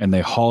shock and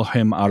they haul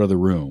him out of the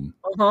room.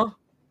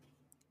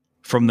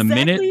 From the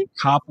minute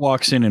cop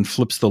walks in and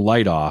flips the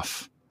light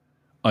off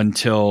and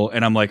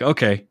I'm like,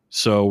 okay,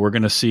 so we're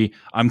going to see,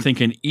 I'm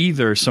thinking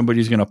either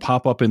somebody's going to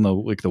pop up in the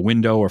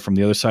window or from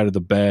the other side of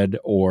the bed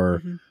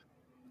or,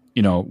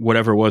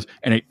 whatever it was.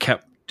 And it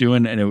kept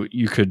doing, and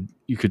you could,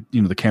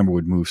 the camera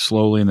would move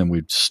slowly and then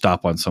we'd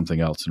stop on something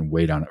else and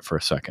wait on it for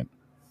a second.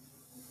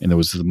 And there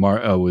was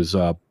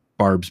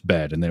Barb's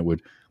bed, and then it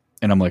would,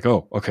 and I'm like,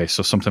 oh, okay,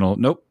 so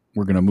nope,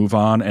 we're going to move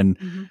on.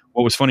 And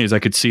what was funny is I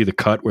could see the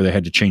cut where they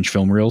had to change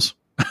film reels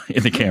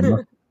in the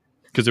camera.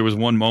 Because there was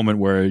one moment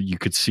where you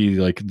could see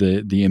like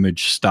the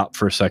image stop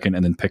for a second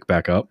and then pick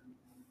back up.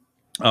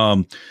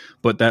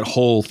 But that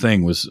whole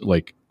thing was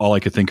like, all I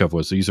could think of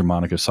was these are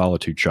Monica's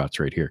solitude shots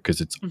right here. Because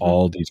it's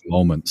all these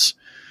moments.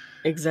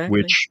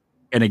 Exactly.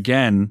 And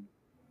again,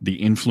 the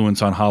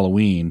influence on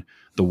Halloween,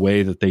 the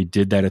way that they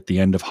did that at the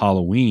end of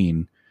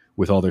Halloween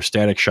with all their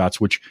static shots,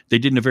 which they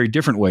did in a very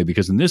different way,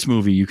 because in this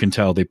movie, you can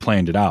tell they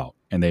planned it out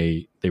and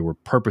they were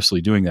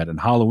purposely doing that. And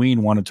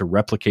Halloween wanted to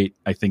replicate,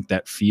 I think,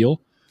 that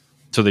feel.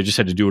 So they just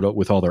had to do it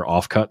with all their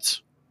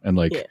offcuts and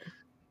they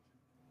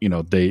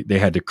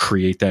had to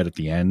create that at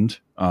the end.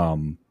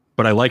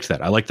 But I liked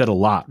that. I liked that a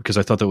lot because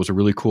I thought that was a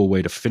really cool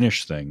way to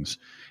finish things.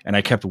 And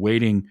I kept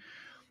waiting.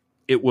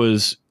 It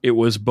was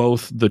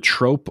both the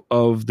trope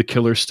of the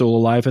killer still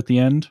alive at the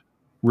end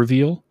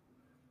reveal,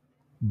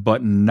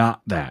 but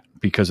not that,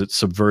 because it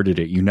subverted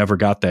it. You never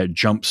got that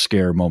jump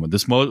scare moment.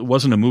 This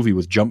wasn't a movie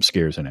with jump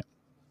scares in it.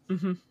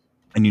 Mm-hmm.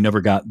 And you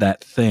never got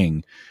that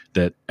thing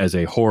that as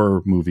a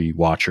horror movie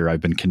watcher,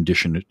 I've been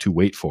conditioned to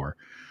wait for.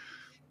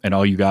 And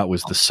all you got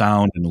was the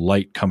sound and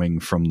light coming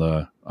from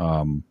the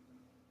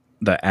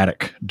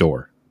attic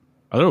door.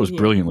 I thought it was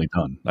brilliantly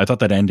done. I thought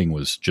that ending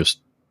was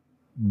just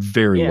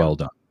very well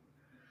done.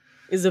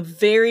 Is a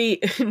very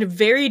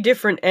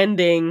different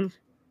ending.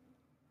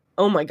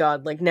 Oh my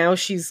God. Like now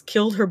she's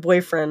killed her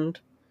boyfriend,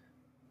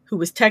 who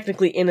was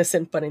technically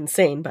innocent, but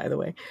insane, by the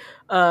way.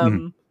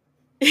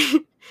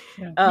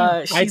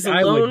 She's alone.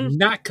 I would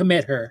not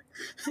commit her.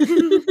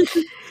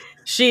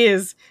 She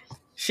is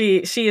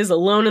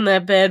alone in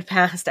that bed,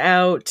 passed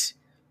out.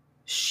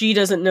 She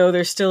doesn't know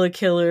there's still a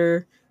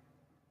killer.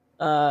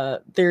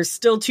 There's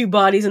still 2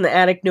 bodies in the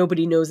attic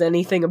nobody knows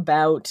anything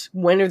about.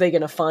 When are they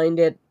going to find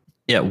it?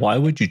 Yeah, why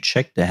would you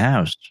check the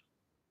house?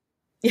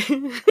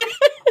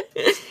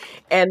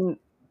 and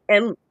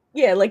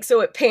yeah, like, so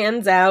it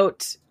pans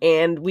out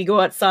and we go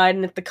outside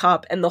and at the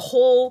cop, and the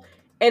whole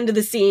end of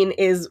the scene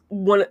is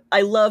one.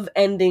 I love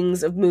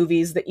endings of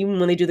movies that even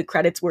when they do the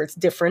credits where it's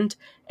different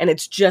and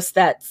it's just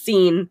that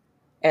scene.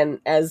 And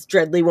as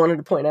Dreadly wanted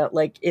to point out,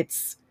 like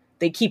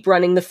they keep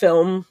running the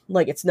film,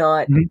 like it's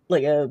not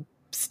like a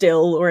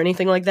still or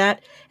anything like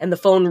that. And the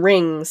phone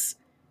rings.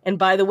 And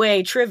by the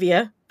way,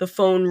 trivia, the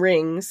phone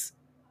rings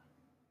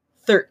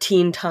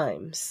 13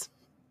 times.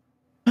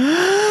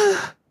 13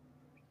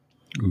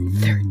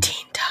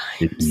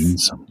 times. It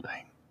means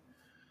something.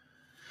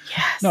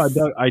 Yes. No,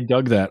 I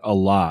dug that a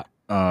lot,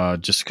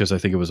 just because I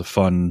think it was a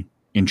fun,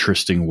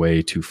 interesting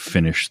way to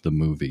finish the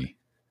movie.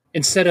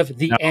 Instead of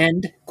the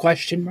end ?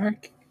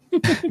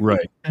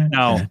 Right.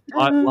 Now,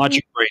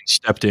 Logic Brain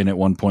stepped in at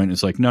one point and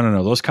it's like,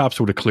 no, those cops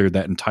would have cleared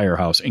that entire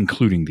house,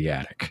 including the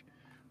attic.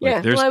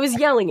 Like, I was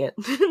yelling it.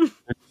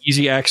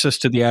 Easy access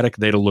to the attic,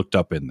 they'd have looked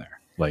up in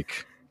there.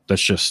 Like,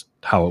 that's just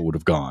how it would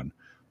have gone.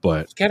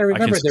 But you gotta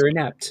remember they're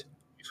inept.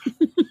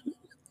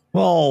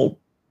 Well,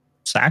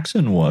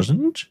 Saxon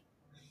wasn't.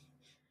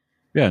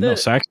 Yeah, no,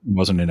 Saxon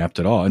wasn't inept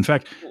at all. In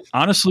fact,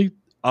 honestly,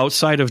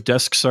 outside of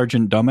Desk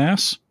Sergeant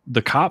Dumbass,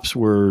 the cops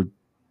were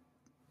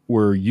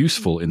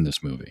useful in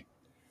this movie.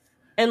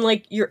 And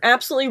like, you're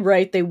absolutely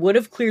right. They would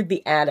have cleared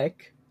the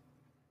attic.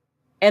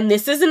 And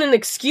this isn't an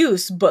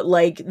excuse, but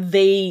like,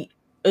 they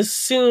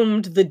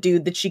assumed the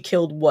dude that she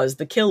killed was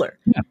the killer.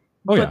 Yeah.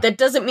 Oh, but that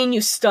doesn't mean you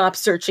stop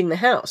searching the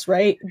house,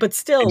 right? But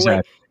still,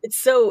 like,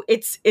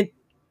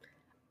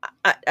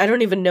 I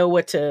don't even know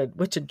what to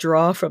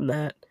draw from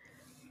that.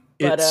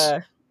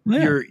 But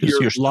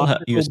you still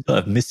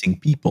have missing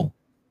people.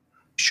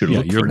 Should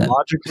look your for them.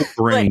 logical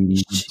brain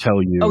would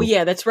tell you. Oh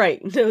yeah, that's right.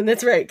 No,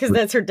 that's right, because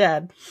that's her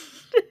dad.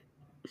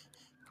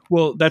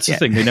 Well, that's the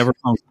thing. They never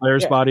found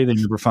Claire's body. They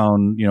never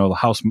found,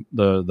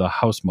 the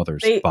house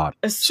mother's body.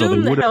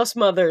 Assume the house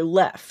mother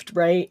left,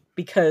 right?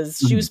 Because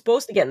she was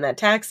supposed to get in that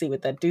taxi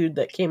with that dude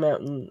that came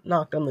out and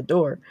knocked on the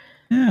door.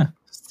 Yeah.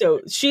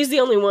 So she's the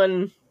only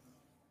one.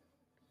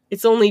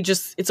 It's only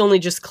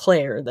just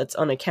Claire that's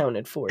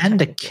unaccounted for. And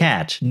the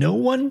cat. No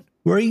one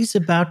worries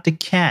about the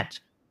cat.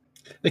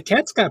 The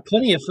cat's got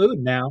plenty of food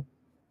now.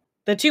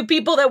 The two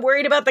people that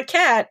worried about the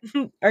cat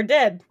are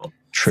dead.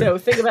 True. So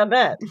think about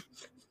that.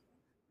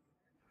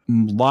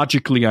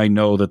 Logically, I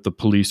know that the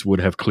police would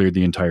have cleared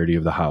the entirety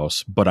of the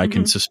house, but I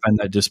can suspend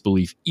that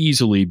disbelief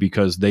easily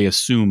because they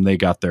assume they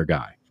got their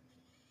guy.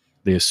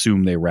 They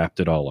assume they wrapped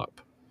it all up.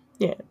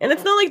 Yeah, and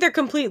it's not like they're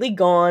completely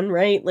gone,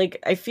 right?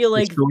 Like, I feel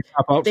like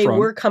they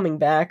were coming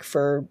back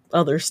for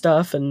other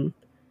stuff, and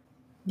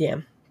yeah.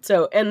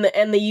 So, and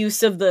the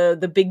use of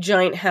the big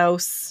giant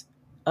house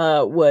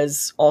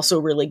was also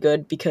really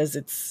good because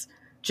it's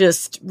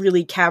just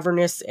really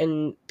cavernous,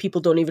 and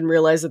people don't even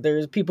realize that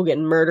there's people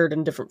getting murdered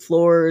in different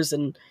floors,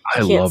 and I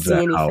can't love see that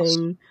anything. House.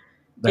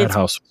 That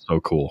house was so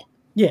cool.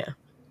 Yeah,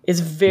 it's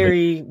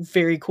very,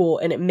 very cool,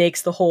 and it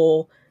makes the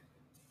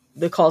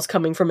calls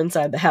coming from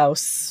inside the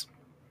house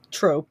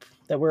trope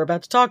that we're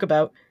about to talk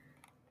about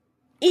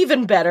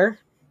even better,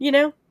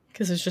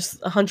 because there's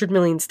just 100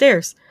 million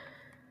stairs.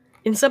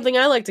 In something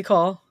I like to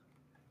call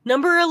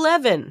number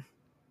 11,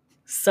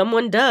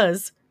 someone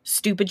does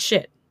stupid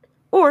shit,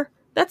 or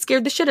that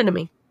scared the shit out of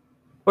me,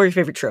 or your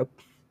favorite trope.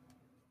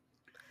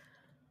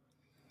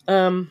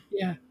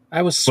 Yeah,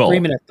 I was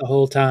screaming it the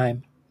whole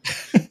time.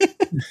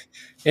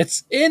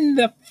 It's in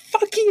the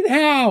fucking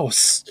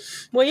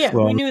house. Well, yeah,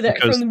 we knew that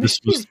from the this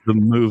was the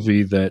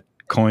movie that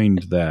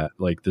coined that.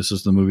 Like, this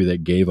is the movie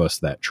that gave us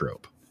that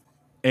trope,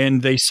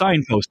 and they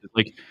signposted.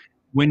 Like,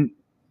 when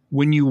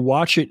you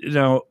watch it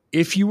now,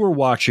 if you were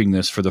watching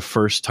this for the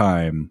first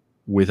time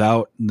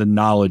without the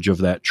knowledge of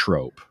that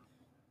trope,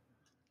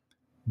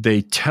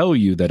 they tell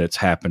you that it's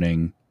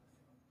happening,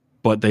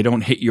 but they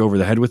don't hit you over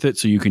the head with it,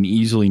 so you can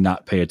easily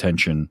not pay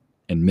attention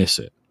and miss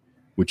it.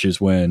 Which is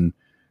when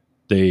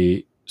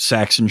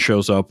Saxon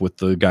shows up with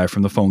the guy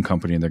from the phone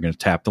company, and they're going to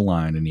tap the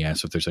line, and he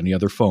asks if there's any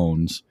other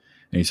phones,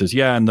 and he says,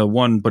 "Yeah, and the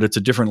one, but it's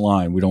a different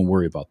line. We don't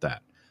worry about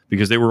that,"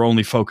 because they were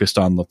only focused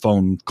on the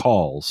phone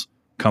calls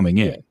coming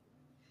in,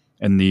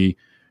 and the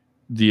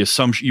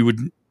assumption you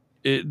would.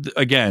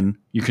 Again,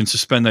 you can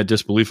suspend that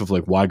disbelief of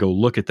like, why go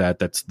look at that?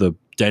 That's the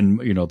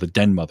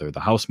den mother,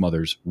 the house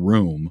mother's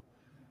room.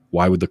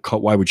 Why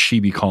would she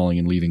be calling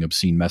and leaving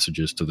obscene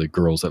messages to the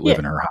girls that live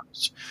in her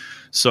house?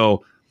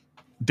 So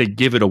they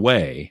give it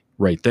away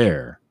right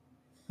there,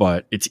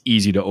 but it's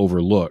easy to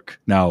overlook.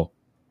 Now,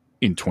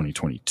 in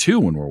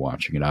 2022, when we're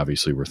watching it,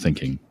 obviously we're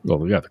thinking,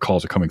 well, yeah, the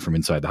calls are coming from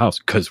inside the house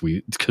because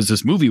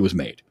this movie was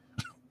made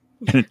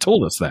and it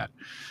told us that.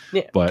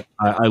 Yeah. But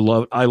I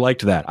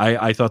liked that.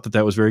 I thought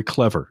that was very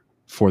clever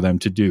for them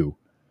to do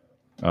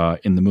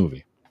in the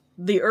movie.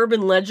 The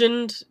urban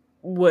legend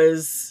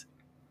was,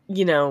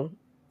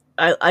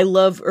 I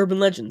love urban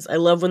legends. I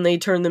love when they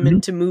turn them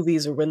into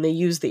movies or when they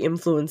use the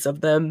influence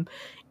of them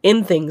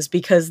in things,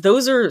 because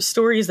those are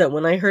stories that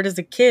when I heard as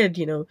a kid,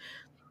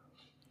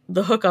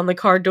 the hook on the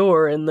car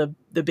door and the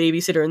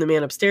babysitter and the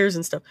man upstairs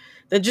and stuff,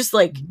 that just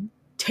like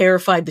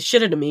terrified the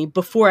shit out of me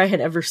before I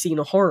had ever seen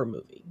a horror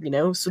movie,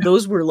 So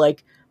those were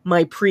like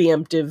my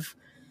preemptive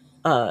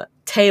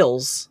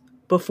tales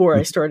before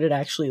I started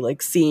actually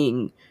like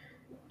seeing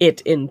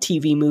it in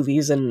TV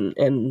movies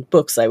and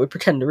books I would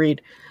pretend to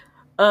read.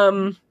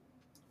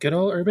 Good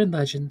old urban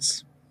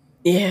legends.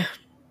 Yeah,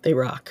 they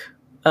rock.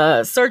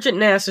 Sergeant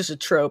Nash is a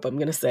trope, I'm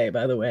going to say,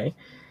 by the way.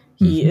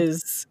 He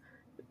is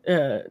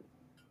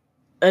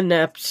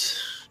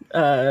inept,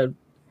 and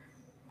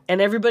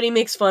everybody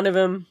makes fun of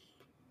him.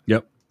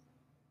 Yep.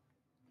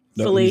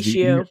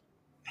 Fellatio.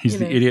 He's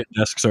the idiot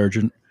desk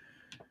sergeant.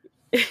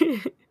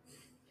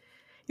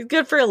 He's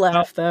good for a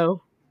laugh,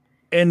 though.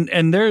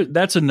 And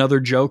that's another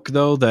joke,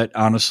 though, that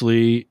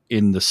honestly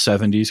in the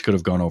 70s could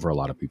have gone over a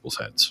lot of people's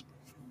heads,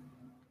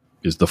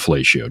 is the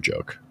fellatio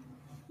joke.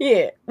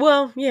 Yeah,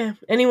 well, yeah.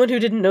 Anyone who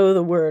didn't know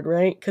the word,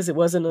 right? Because it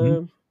wasn't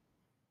a...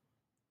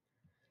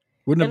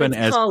 Wouldn't have been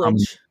as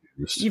college.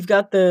 You've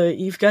got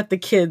the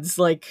kids,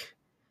 like,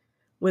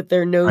 with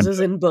their noses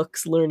in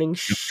books learning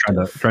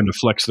trying to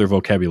flex their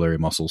vocabulary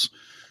muscles.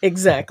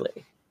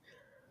 Exactly.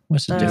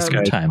 Was a This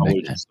different guy's time back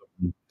probably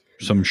then.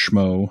 some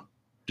schmo,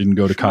 didn't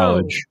go to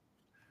college,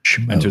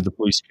 Schmo. entered the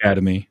police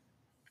academy.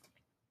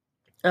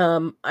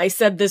 I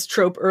said this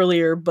trope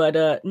earlier,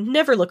 but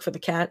never look for the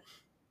cat.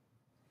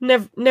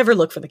 Never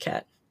look for the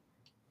cat.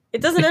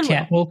 It doesn't The end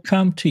cat well. will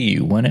come to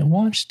you when it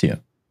wants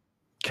to.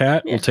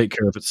 Cat Yeah. will take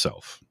care of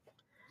itself.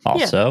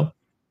 Also,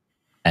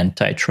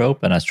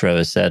 anti-trope, and as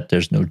Travis said,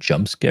 there's no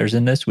jump scares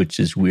in this, which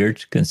is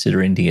weird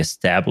considering the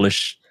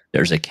established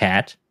there's a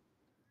cat.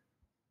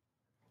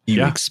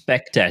 You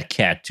expect that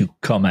cat to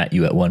come at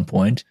you at one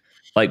point.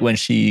 Like when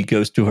she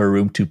goes to her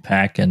room to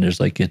pack and there's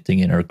like a thing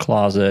in her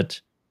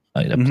closet,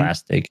 like the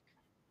plastic.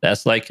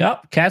 That's like, oh,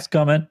 cat's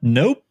coming.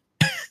 Nope.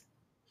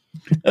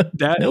 By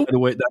the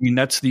way, I mean,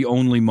 that's the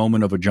only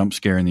moment of a jump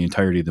scare in the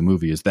entirety of the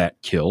movie is that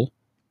kill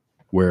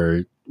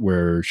where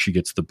she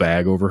gets the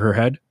bag over her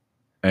head.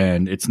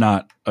 And it's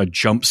not a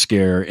jump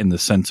scare in the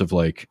sense of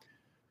like,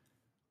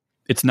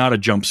 it's not a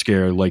jump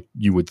scare like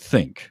you would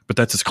think, but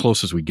that's as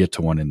close as we get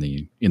to one in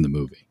the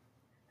movie.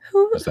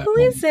 Who is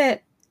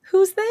it?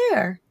 Who's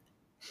there?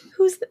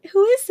 Who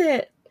is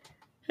it?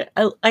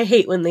 I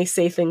hate when they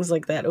say things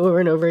like that over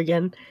and over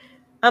again.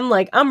 I'm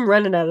like, I'm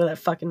running out of that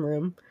fucking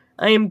room.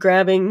 I am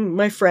grabbing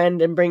my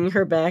friend and bringing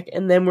her back,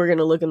 and then we're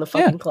gonna look in the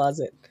fucking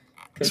closet.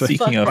 So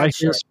speaking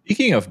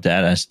of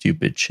that and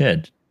stupid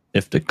shit,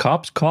 if the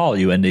cops call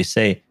you and they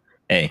say,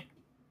 "Hey,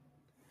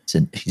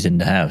 he's in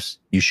the house.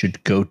 You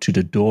should go to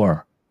the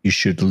door. You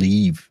should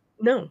leave."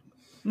 No.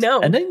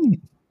 you're And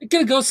then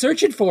gonna go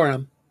searching for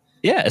him.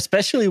 Yeah,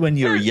 especially when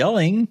you're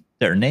yelling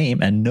their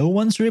name and no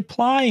one's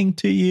replying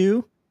to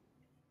you.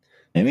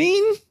 I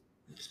mean,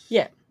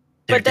 yeah,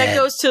 but that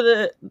goes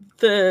to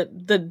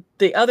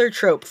the other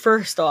trope.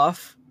 First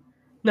off,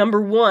 number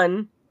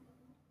one,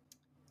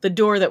 the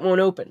door that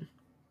won't open.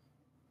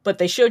 But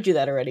they showed you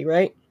that already,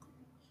 right?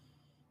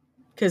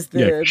 Because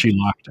she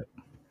locked it.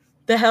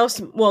 The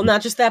house, well,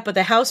 not just that, but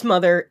the house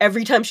mother,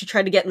 every time she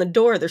tried to get in the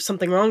door, there's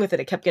something wrong with it.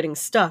 It kept getting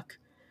stuck.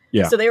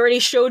 Yeah. So they already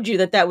showed you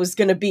that was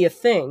going to be a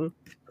thing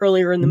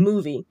earlier in the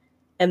movie.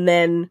 And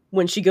then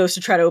when she goes to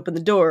try to open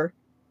the door,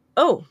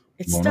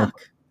 it's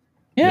stuck.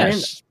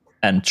 Yes.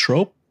 And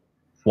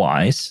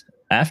trope-wise,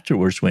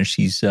 afterwards, when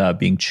she's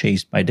being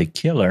chased by the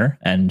killer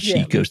and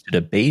she goes to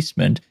the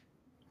basement,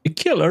 the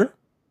killer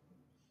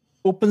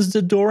opens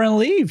the door and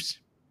leaves.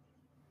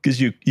 Because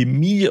you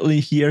immediately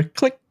hear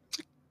click,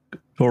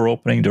 door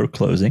opening, door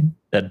closing.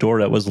 That door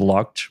that was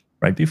locked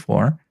right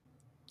before.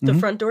 The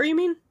front door, you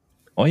mean?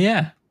 Oh,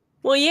 yeah.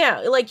 Well, yeah.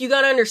 Like, you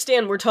got to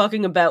understand, we're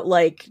talking about,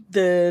 like,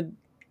 the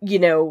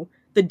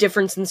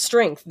difference in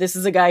strength. This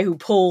is a guy who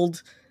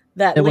pulled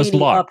that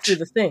lady up to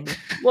the thing.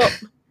 Well,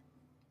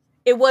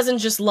 it wasn't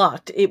just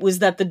locked. It was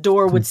that the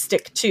door would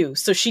stick too.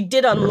 So she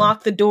did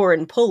unlock the door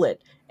and pull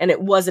it, and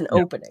it wasn't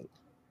opening.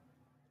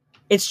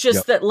 It's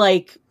just that,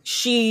 like,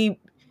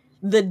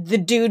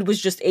 the dude was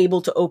just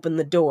able to open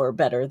the door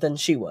better than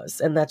she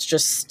was. And that's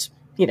just,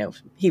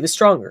 he was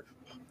stronger.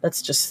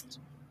 That's just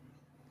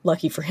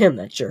lucky for him,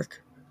 that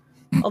jerk.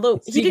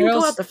 Although he didn't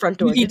go out the front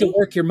door. You need to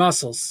work your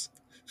muscles.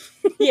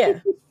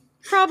 Yeah,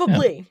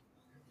 probably. Yeah.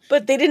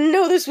 But they didn't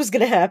know this was going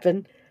to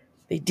happen.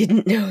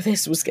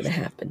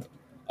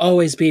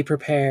 Always be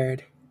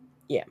prepared.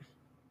 Yeah.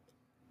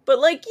 But,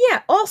 like,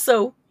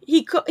 also,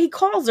 he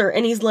calls her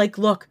and he's like,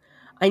 look,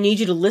 I need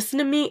you to listen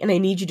to me and I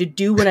need you to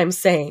do what I'm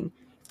saying.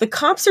 If the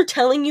cops are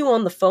telling you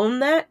on the phone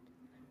that,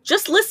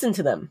 just listen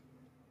to them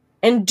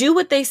and do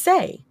what they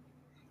say.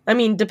 I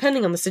mean,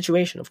 depending on the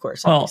situation, of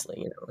course,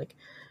 obviously,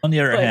 On the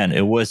other hand,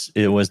 it was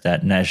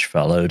that Nash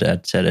fellow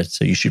that said it,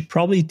 so you should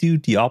probably do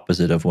the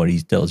opposite of what he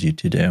tells you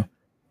to do.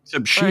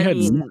 Except she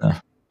hadn't.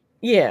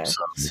 Yeah.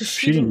 So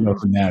she didn't know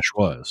who Nash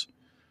was.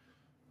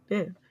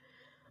 Yeah.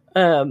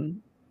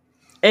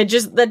 And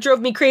just that drove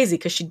me crazy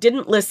because she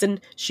didn't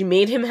listen. She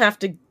made him have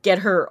to get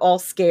her all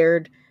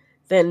scared.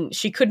 Then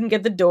she couldn't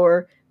get the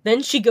door.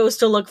 Then she goes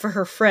to look for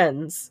her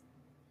friends,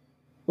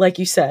 like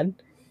you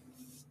said.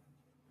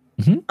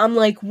 Mm-hmm. I'm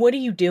like, what are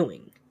you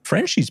doing?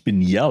 Friends she's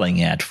been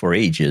yelling at for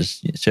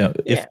ages. So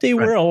if they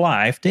were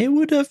alive, they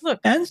would have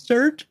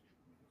answered.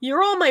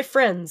 You're all my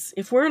friends.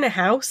 If we're in a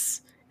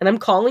house and I'm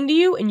calling to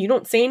you and you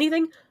don't say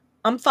anything,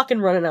 I'm fucking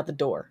running out the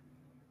door.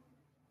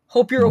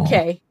 Hope you're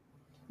okay.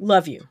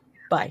 Love you.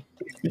 Bye.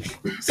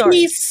 Sorry.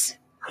 Peace.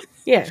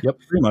 Yeah. Yep,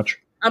 pretty much.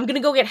 I'm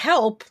gonna go get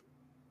help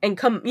and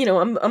come.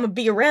 I'm gonna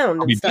be around.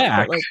 I'll be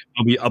back.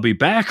 I'll be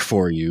back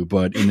for you.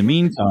 But in the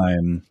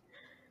meantime,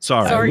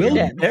 sorry. I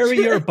will bury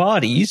your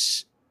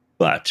bodies,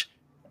 but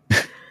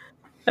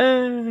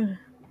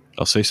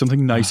I'll say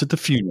something nice at the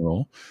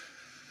funeral.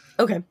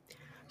 Okay.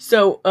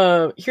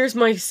 So here's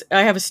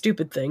I have a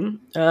stupid thing.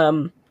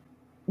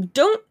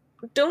 Don't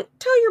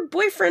tell your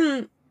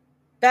boyfriend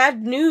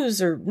bad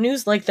news or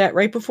news like that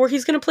right before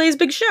he's going to play his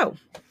big show.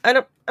 I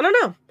don't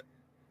know.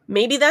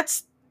 Maybe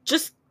that's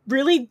just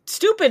really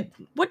stupid.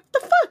 What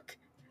the fuck?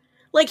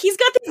 Like, he's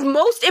got the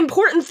most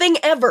important thing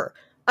ever.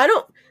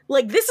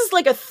 This is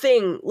like a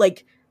thing.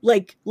 Like,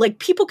 like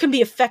people can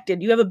be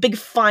affected. You have a big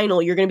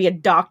final, you're going to be a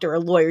doctor, a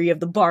lawyer, you have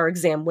the bar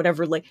exam,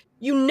 whatever. Like,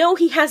 you know,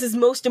 he has his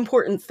most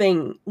important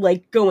thing,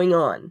 like, going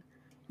on.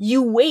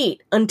 You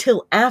wait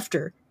until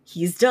after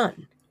he's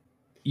done.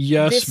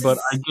 Yes, but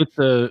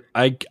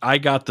I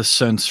got the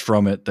sense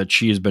from it that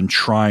she has been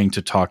trying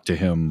to talk to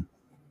him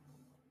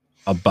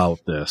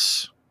about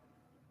this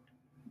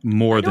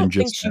more than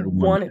just I don't think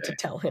she wanted to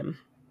tell him.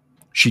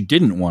 She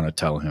didn't want to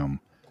tell him,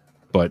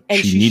 but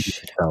she needed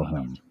to tell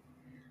him.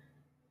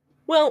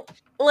 Well,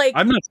 like,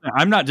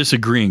 I'm not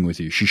disagreeing with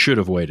you. She should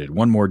have waited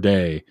one more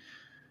day.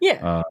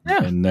 Yeah.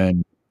 And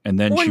then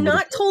or she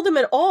not told him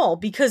at all,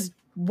 because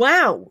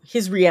wow,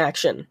 his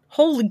reaction.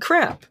 Holy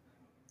crap.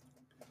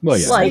 Well,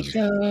 yeah, like, it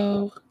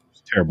was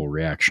a terrible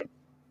reaction.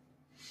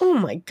 Oh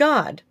my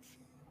god.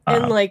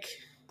 And like,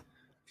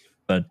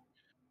 but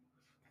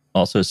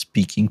also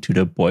speaking to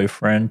the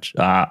boyfriend,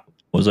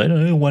 was I the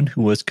only one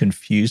who was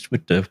confused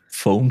with the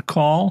phone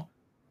call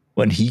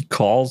when he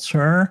calls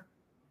her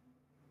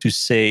to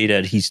say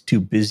that he's too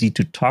busy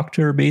to talk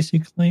to her,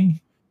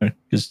 basically?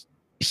 Because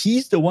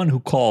he's the one who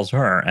calls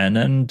her, and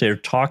then they're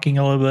talking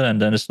a little bit,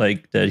 and then it's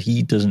like that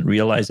he doesn't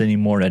realize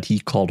anymore that he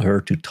called her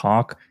to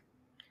talk,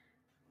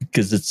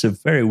 because it's a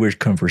very weird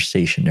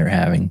conversation they're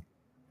having.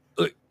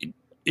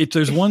 If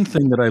there's one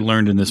thing that I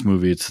learned in this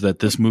movie, it's that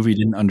this movie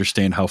didn't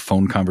understand how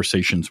phone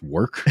conversations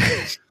work.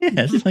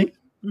 It's like,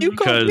 you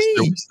because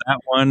there was that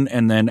one,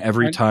 and then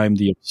every time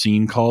the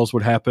obscene calls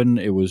would happen,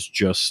 it was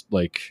just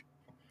like,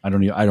 I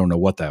don't know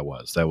what that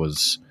was. That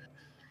was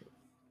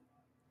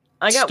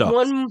I got stuff.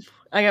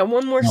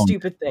 one more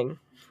stupid thing.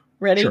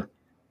 Ready?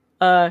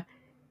 Sure.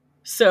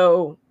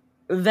 So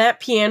that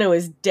piano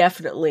is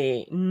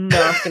definitely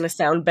not going to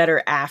sound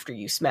better after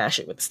you smash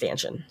it with the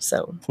stanchion.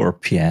 So poor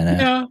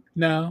piano.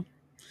 No.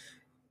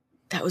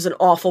 That was an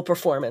awful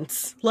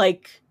performance.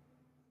 Like,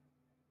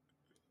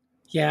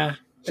 yeah,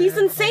 he's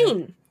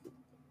insane.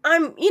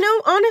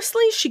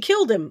 Honestly, she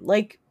killed him.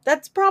 Like, that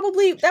was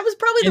probably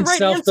the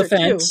right answer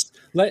too.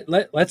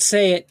 Let's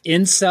say it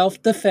in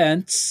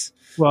self-defense.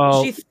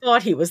 Well, she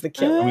thought he was the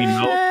killer. We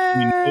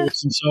know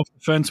it's in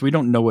self-defense. We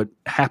don't know what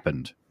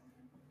happened.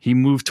 He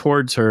moved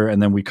towards her,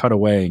 and then we cut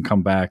away and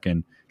come back,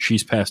 and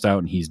she's passed out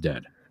and he's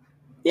dead.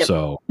 Yep.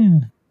 So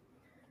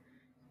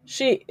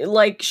she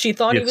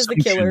thought he was the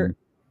killer.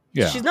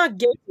 Yeah. She's not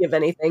guilty of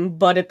anything,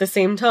 but at the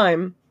same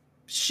time,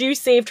 she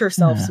saved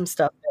herself some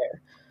stuff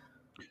there.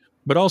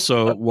 But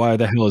also, why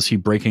the hell is he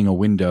breaking a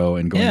window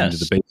and going into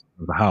the basement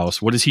of the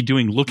house? What is he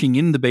doing looking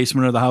in the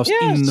basement of the house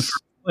in the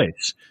first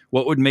place?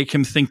 What would make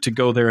him think to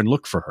go there and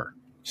look for her?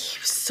 He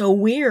was so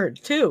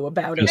weird, too,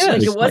 about it. Yes.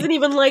 Like, it wasn't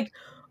even like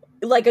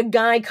a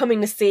guy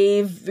coming to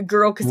save the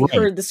girl because he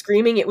heard the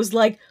screaming. It was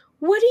like,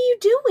 what are you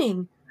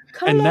doing?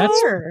 Come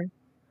here.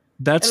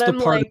 That's the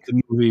part of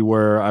the movie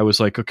where I was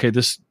like, okay,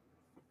 this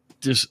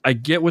I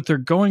get what they're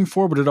going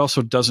for, but it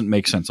also doesn't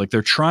make sense. Like,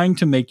 they're trying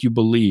to make you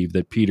believe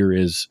that Peter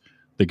is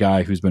the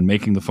guy who's been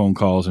making the phone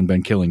calls and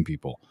been killing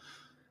people.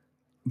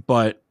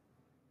 But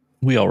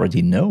we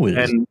already know it.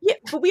 Yeah,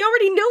 but we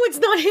already know it's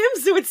not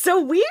him, so it's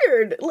so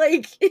weird.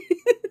 Like,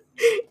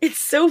 it's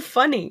so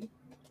funny.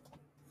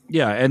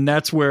 Yeah, and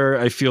that's where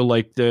I feel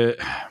like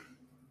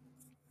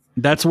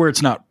that's where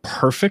it's not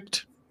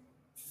perfect.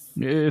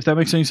 If that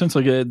makes any sense.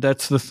 Like,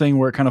 that's the thing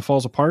where it kind of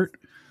falls apart,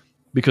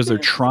 because they're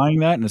trying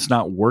that and it's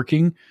not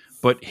working,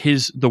 but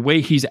the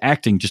way he's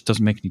acting just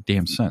doesn't make any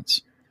damn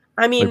sense.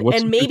 I mean,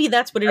 and maybe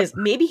that's what it is.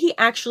 Maybe he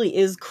actually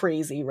is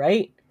crazy,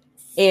 right?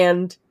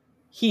 And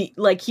he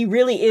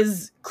really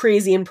is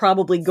crazy and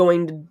probably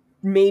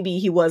maybe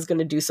he was going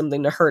to do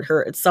something to hurt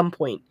her at some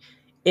point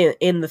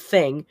in the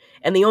thing.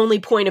 And the only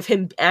point of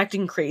him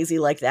acting crazy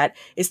like that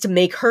is to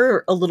make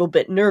her a little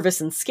bit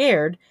nervous and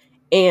scared,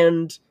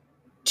 and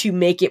to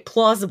make it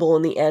plausible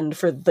in the end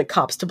for the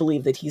cops to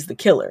believe that he's the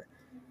killer.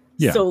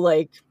 Yeah. So,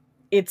 like,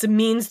 it's a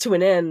means to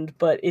an end,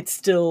 but it's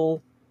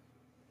still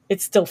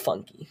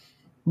funky.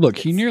 Look,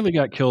 he nearly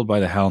got killed by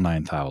the HAL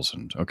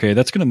 9000. Okay,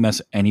 that's going to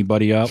mess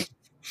anybody up.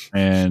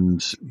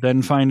 And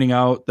then finding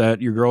out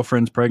that your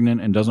girlfriend's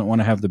pregnant and doesn't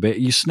want to have the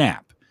baby, you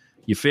snap.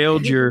 You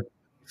failed your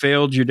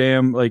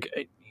damn, like,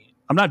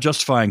 I'm not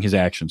justifying his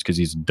actions because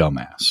he's a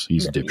dumbass.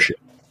 He's a dipshit.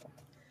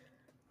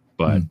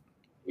 But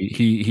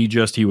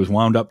he was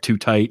wound up too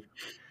tight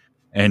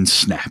and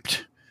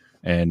snapped.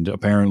 And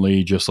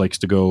apparently just likes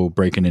to go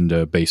breaking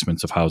into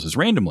basements of houses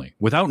randomly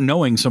without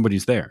knowing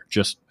somebody's there.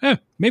 Just,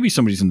 maybe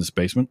somebody's in this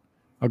basement.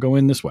 I'll go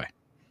in this way.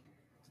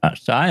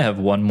 So I have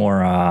one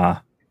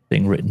more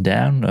thing written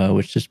down,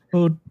 which is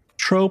both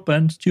trope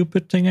and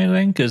stupid thing, I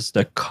think, is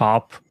the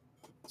cop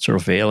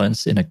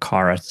surveillance in a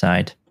car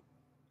outside.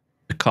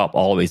 The cop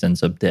always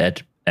ends up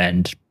dead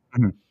and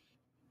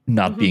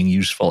not being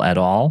useful at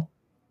all.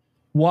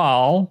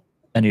 While,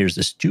 and here's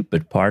the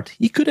stupid part,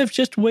 he could have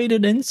just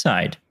waited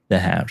inside the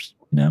house.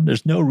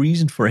 There's no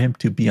reason for him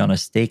to be on a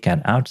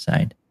stakeout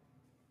outside.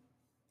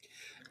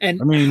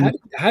 And I mean,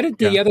 how did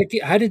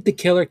the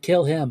killer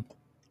kill him?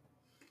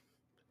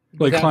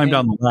 Well, he climbed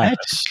down the ladder.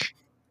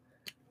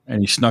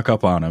 and he snuck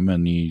up on him,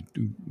 and he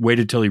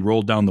waited till he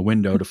rolled down the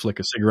window to flick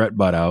a cigarette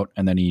butt out,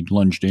 and then he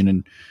lunged in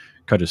and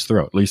cut his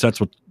throat. At least that's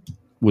what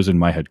was in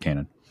my head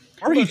canon.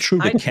 Or he threw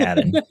the cat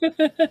in.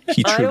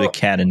 He threw the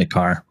cat in the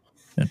car.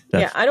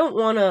 Yeah, I don't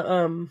want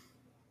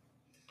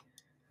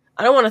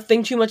to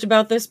think too much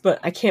about this, but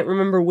I can't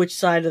remember which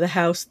side of the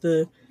house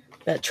that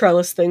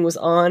trellis thing was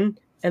on,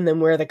 and then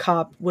where the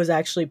cop was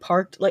actually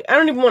parked. Like, I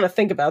don't even want to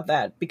think about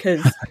that,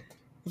 because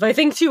if I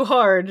think too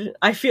hard,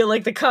 I feel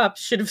like the cop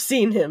should have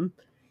seen him.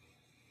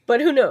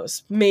 But who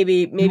knows?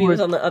 Maybe it was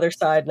on the other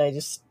side, and I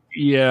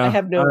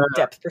have no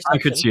depth perception. I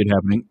could see it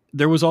happening.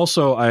 There was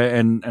also,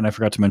 and I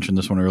forgot to mention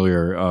this one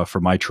earlier,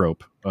 for my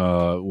trope,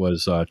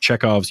 was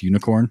Chekhov's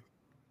unicorn.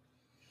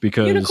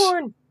 Because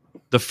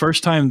the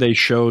first time they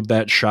showed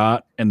that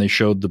shot and they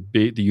showed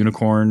the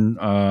unicorn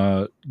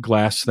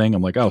glass thing,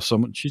 I'm like, oh,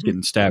 she's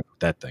getting stabbed with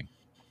that thing.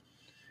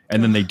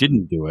 And then they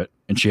didn't do it,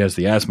 and she has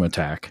the asthma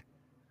attack.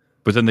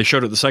 But then they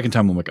showed it the second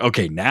time. I'm like,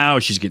 okay, now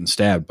she's getting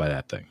stabbed by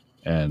that thing.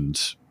 And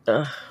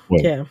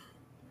yeah,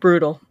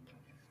 brutal.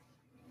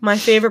 My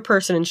favorite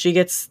person, and she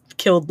gets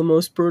killed the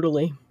most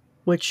brutally,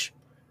 which,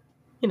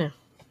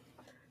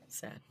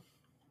 sad.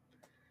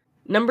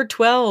 Number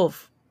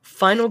 12,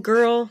 final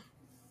girl.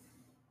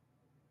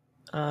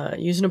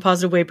 Using a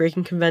positive way,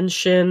 breaking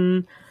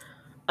convention.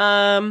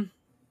 Well,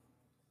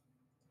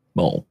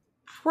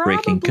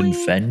 breaking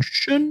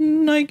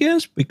convention, I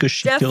guess, because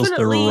she kills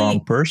the wrong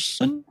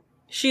person.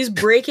 She's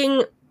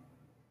breaking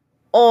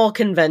all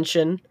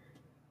convention.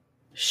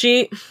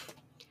 She's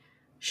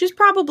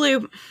probably,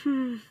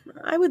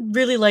 I would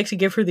really like to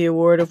give her the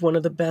award of one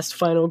of the best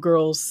final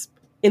girls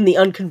in the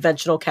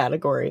unconventional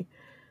category.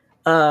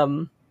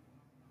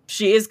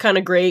 She is kind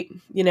of great,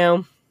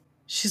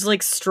 She's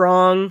like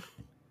strong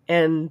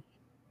and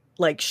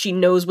like she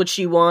knows what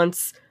she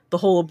wants. The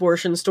whole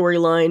abortion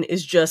storyline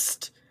is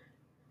just,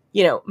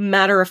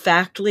 matter of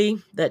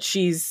factly that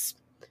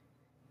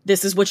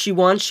this is what she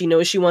wants. She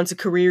knows she wants a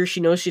career.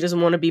 She knows she doesn't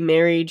want to be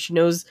married. She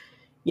knows.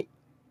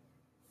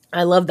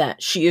 I love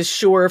that. She is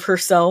sure of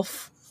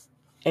herself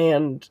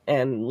and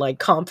like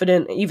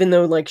confident, even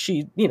though like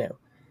she,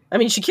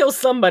 she kills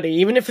somebody,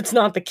 even if it's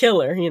not the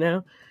killer,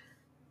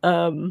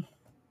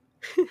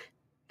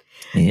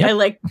 Yep.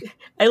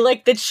 I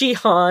like that she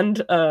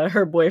Honned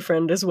her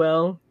boyfriend as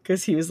well,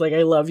 because he was like,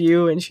 I love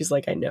you, and she's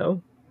like, I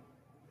know.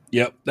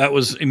 Yep, that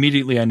was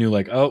immediately I knew,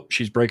 like, oh,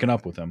 she's breaking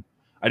up with him.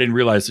 I didn't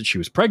realize that she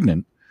was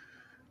pregnant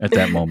at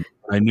that moment.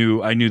 I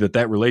knew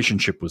that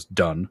relationship was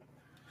done.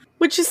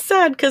 Which is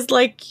sad, because,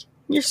 like,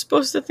 you're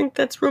supposed to think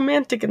that's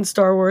romantic in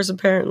Star Wars,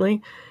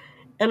 apparently.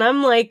 And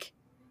I'm like,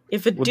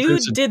 if a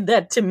dude did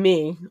that to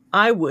me,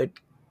 I would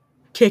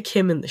kick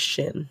him in the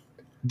shin.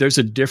 There's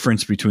a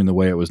difference between the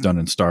way it was done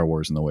in Star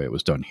Wars and the way it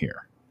was done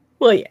here.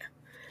 Well, yeah.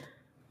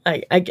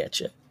 I get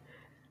you.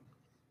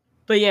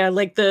 But yeah,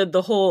 like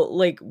the whole,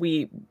 like,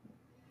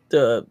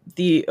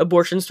 the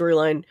abortion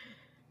storyline,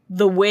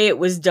 the way it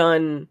was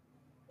done,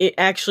 it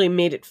actually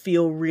made it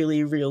feel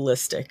really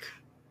realistic.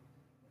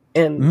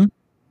 And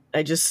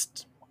I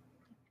just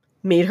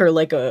made her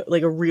like a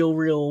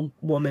real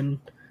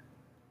woman.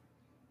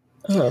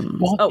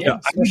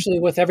 Especially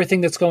with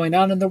everything that's going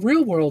on in the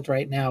real world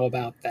right now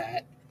about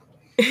that.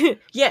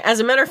 Yeah, as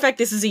a matter of fact,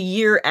 this is a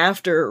year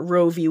after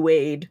Roe v.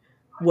 Wade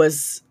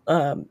was,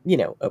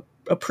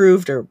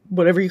 approved, or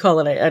whatever you call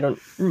it. I don't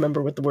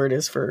remember what the word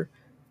is for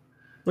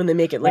when they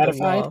make it like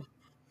ratified? A law.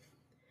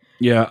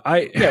 Yeah,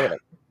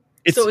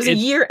 so it was a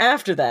year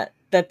after that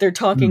they're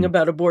talking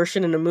about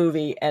abortion in a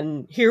movie,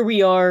 and here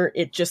we are.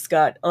 It just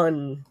got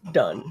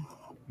undone.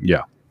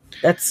 Yeah,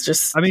 that's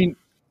just.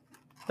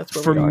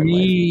 That's for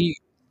me.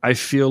 I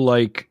feel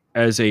like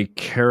as a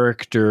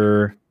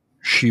character,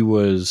 she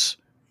was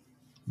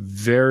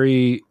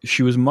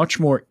much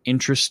more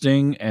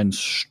interesting and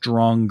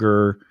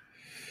stronger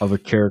of a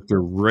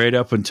character right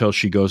up until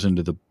she goes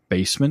into the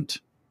basement.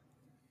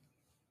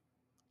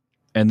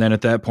 And then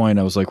at that point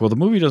I was like, well, the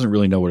movie doesn't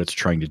really know what it's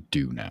trying to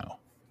do now.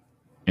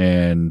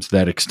 And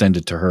that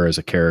extended to her as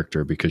a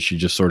character, because she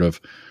just sort of,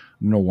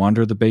 I'm going to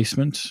wander the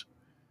basement,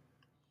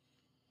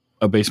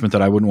 a basement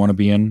that I wouldn't want to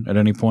be in at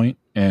any point.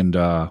 And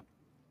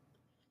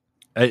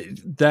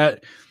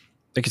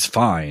it's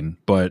fine,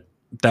 but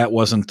that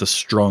wasn't the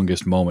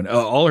strongest moment.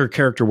 All her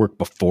character work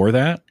before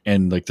that,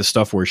 and like the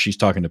stuff where she's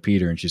talking to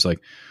Peter and she's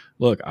like,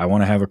 look, I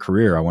want to have a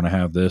career. I want to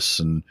have this,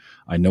 and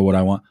I know what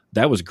I want.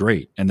 That was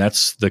great. And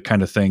that's the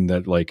kind of thing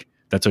that, like,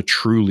 that's a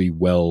truly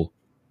well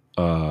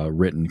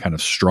written kind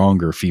of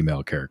stronger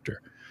female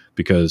character,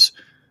 because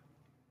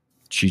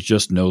she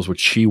just knows what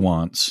she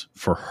wants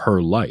for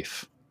her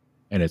life,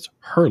 and it's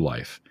her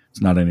life.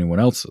 It's not anyone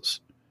else's.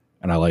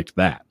 And I liked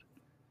that.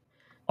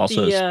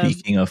 Also,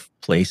 speaking of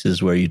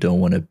places where you don't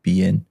want to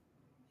be in,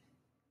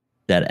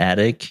 that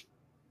attic,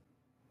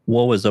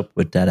 what was up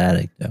with that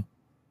attic, though?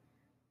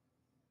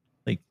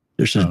 Like,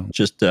 there's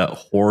just a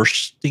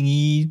horse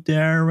thingy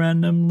there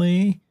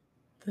randomly.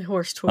 The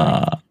horse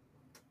toy.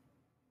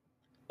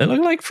 It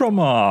looked like from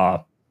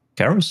a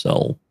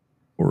carousel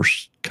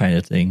horse kind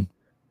of thing.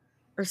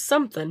 or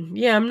something.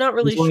 Yeah, I'm not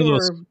really It's one of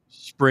those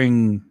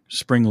sure.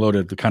 spring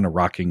loaded, the kind of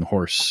rocking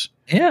horse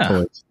Yeah.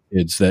 toys.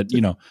 Kids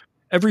that,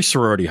 every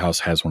sorority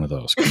house has one of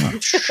those. Come on.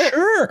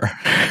 Sure.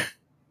 I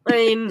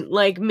mean,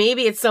 like,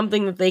 maybe it's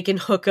something that they can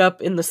hook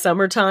up in the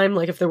summertime,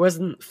 like if there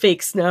wasn't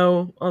fake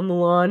snow on the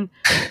lawn.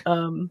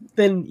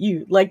 Then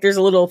there's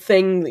a little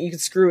thing that you can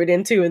screw it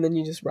into, and then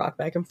you just rock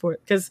back and forth.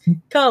 Because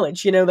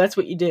college, that's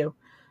what you do.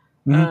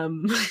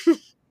 Mm-hmm.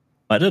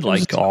 I did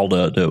like all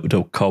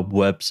the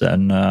cobwebs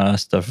and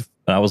stuff.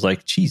 And I was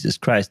like, Jesus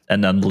Christ.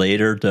 And then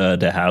later,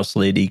 the house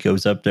lady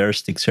goes up there,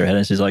 sticks her head,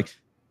 and she's like,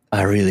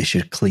 I really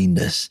should clean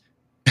this.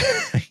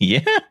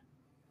 Yeah.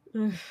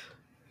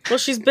 Well,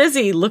 she's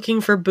busy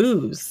looking for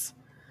booze.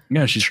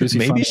 Yeah, she's busy.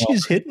 Maybe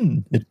she's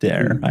hidden it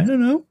there. I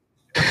don't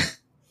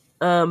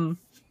know.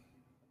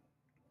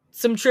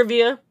 Some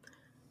trivia.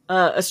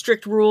 A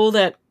strict rule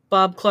that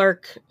Bob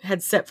Clark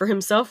had set for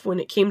himself when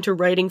it came to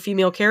writing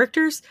female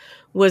characters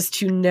was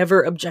to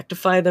never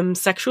objectify them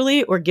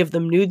sexually or give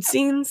them nude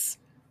scenes.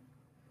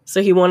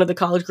 So he wanted the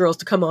college girls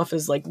to come off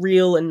as like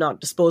real and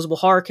not disposable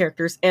horror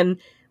characters.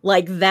 And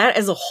like that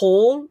as a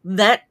whole,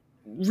 that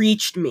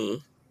reached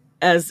me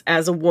as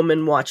a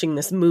woman watching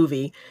this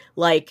movie.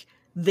 Like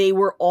they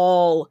were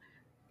all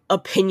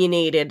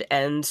opinionated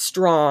and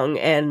strong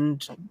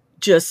and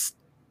just,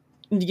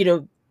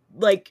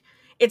 like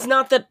it's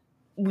not that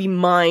we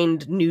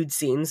mind nude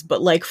scenes,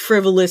 but like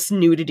frivolous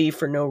nudity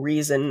for no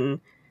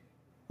reason,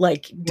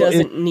 like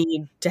doesn't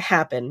need to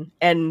happen.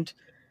 And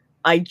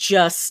I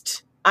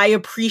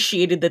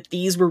appreciated that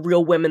these were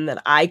real women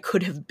that I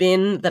could have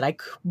been, that I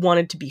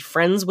wanted to be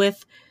friends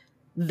with,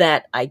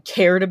 that I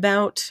cared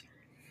about.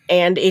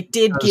 And it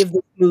did give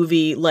the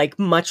movie like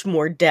much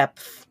more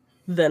depth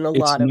than a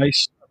lot of.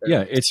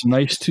 It's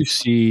nice to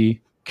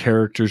see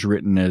characters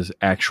written as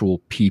actual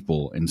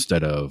people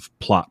instead of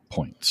plot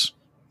points.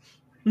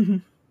 Mm-hmm.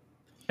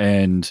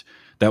 And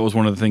that was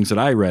one of the things that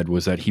I read,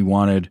 was that he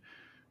wanted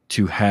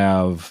to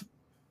have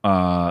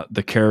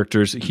the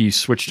characters. He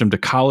switched them to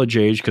college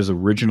age because the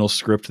original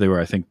script, they were,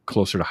 I think,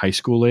 closer to high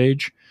school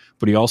age.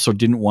 But he also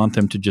didn't want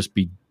them to just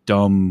be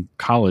dumb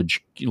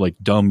college, like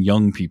dumb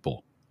young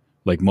people,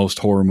 like most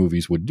horror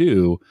movies would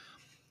do.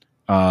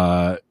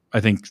 I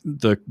think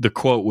the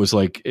quote was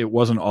like, it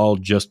wasn't all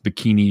just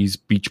bikinis,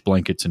 beach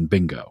blankets, and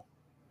bingo.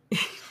 He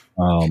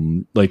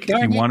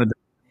wanted them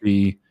to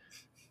be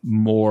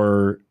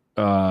more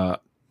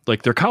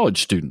like they're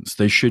college students.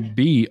 They should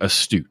be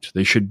astute.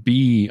 They should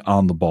be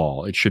on the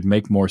ball. It should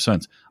make more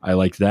sense. I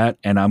like that.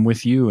 And I'm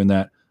with you in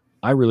that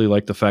I really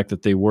like the fact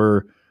that they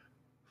were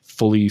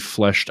fully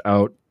fleshed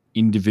out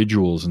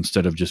individuals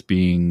instead of just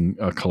being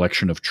a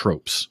collection of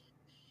tropes.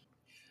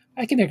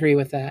 I can agree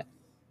with that.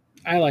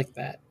 I like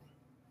that.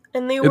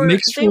 And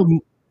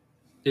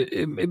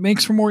it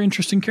makes for more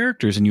interesting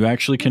characters, and you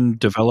actually can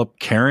develop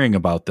caring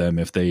about them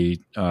if they,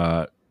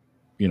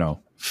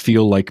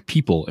 feel like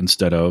people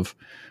instead of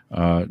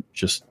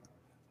just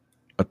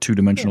a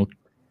two-dimensional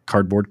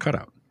cardboard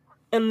cutout.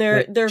 And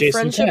their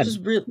friendships is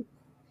really,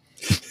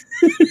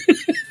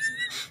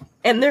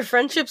 and their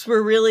friendships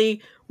were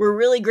really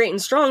great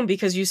and strong,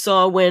 because you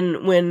saw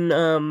when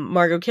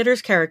Margot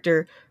Kidder's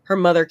character, her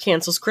mother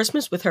cancels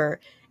Christmas with her,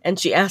 and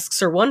she asks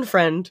her one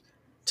friend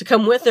to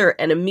come with her,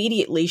 and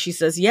immediately she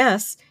says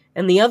yes,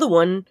 and the other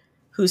one,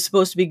 who's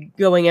supposed to be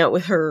going out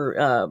with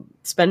her,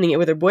 spending it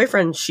with her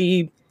boyfriend,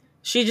 she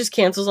just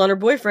cancels on her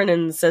boyfriend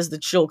and says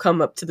that she'll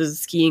come up to the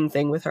skiing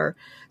thing with her.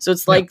 So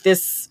it's like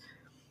this,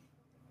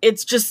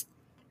 it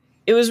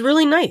was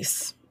really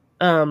nice.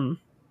 I'm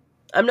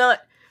not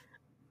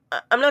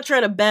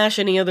trying to bash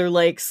any other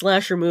like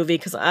slasher movie,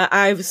 because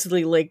I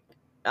obviously like,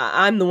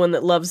 I'm the one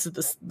that loves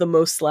the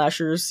most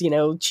slashers,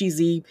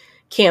 cheesy,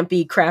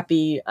 campy,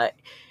 crappy.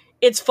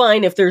 It's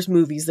fine if there's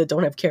movies that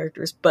don't have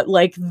characters, but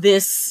like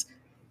this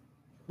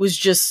was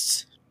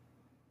just,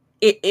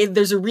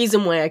 there's a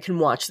reason why I can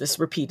watch this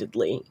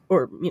repeatedly,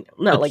 or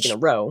not like in a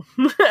row,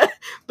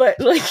 but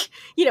like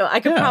I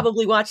could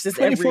probably watch this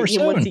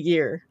once a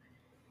year.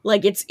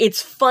 Like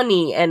it's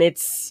funny, and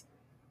it's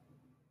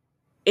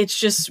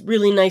just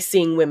really nice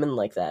seeing women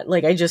like that.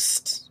 Like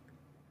it's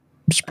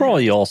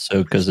probably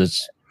also because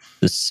it's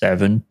the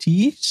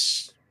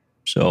 70s,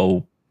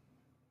 so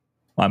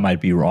I might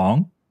be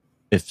wrong.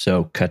 If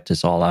so, cut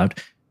this all out.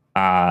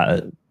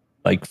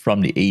 Like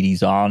from the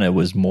 80s on, it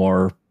was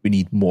more, we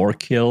need more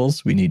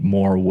kills. We need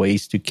more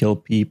ways to kill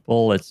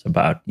people. It's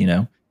about,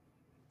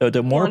 so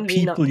the more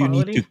people you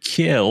need to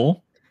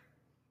kill,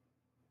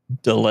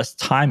 the less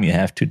time you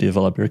have to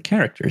develop your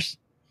characters.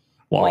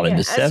 While in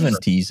the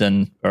 70s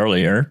and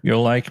earlier, you're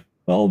like,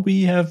 well,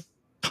 we have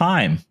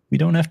time. We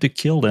don't have to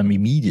kill them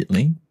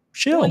immediately.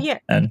 Chill. Well,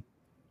 and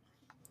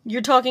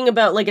you're talking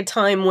about like a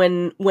time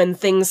when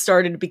things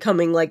started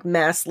becoming like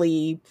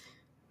massively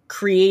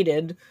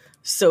created.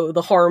 So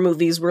the horror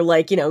movies were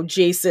like,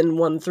 Jason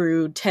 1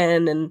 through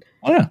 10, and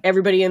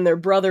everybody and their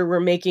brother were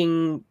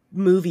making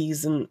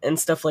movies and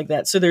stuff like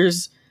that. So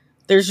there's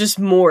just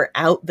more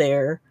out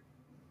there,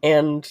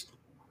 and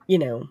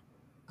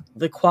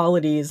the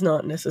quality is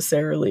not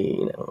necessarily,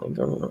 you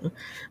know,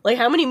 like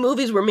how many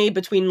movies were made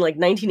between like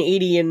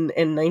 1980 and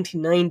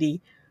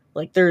 1990?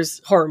 Like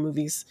there's horror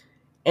movies,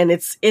 and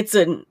it's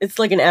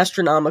like an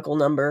astronomical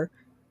number.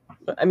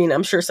 I mean,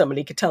 I'm sure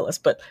somebody could tell us,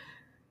 but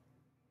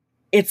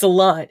it's a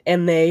lot,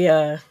 and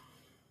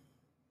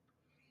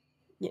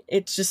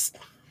it's just,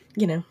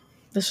 you know,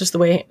 that's just the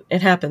way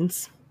it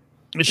happens.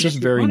 It's just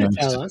very nice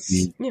to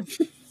see. Yeah.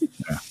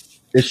 Yeah.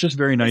 It's just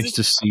very nice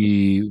to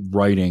see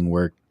writing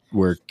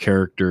where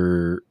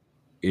character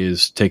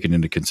is taken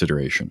into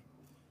consideration.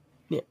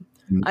 Yeah.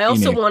 I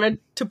also wanted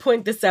to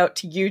point this out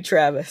to you,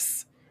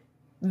 Travis,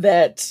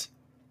 that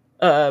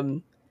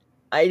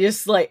I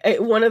just like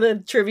one of the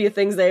trivia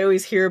things I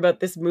always hear about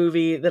this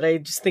movie that I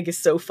just think is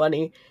so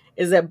funny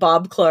is that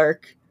Bob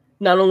Clark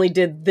not only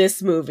did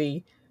this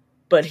movie,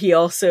 but he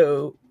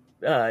also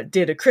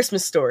did A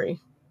Christmas Story.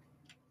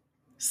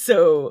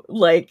 So,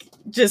 like,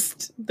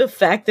 just the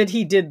fact that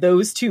he did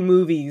those two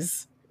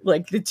movies,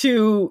 like the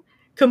two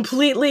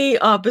completely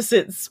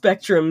opposite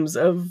spectrums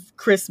of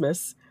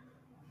Christmas,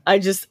 I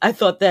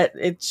thought that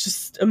it's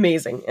just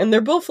amazing. And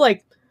they're both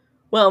like,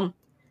 well,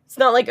 it's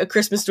not like A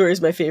Christmas Story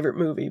is my favorite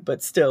movie,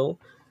 but still,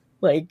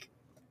 like...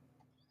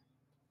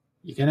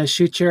 You're gonna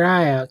shoot your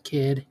eye out,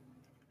 kid.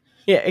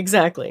 Yeah,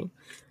 exactly.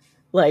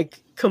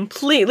 Like,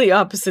 completely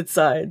opposite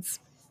sides.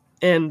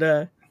 And,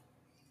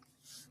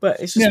 but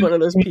it's just one of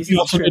those pieces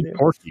of trivia.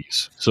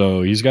 Porky's,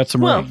 so he's got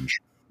some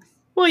range.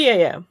 Well,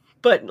 yeah.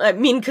 But, I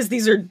mean, because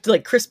these are,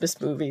 like,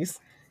 Christmas movies.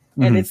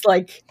 And it's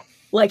like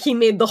he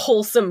made the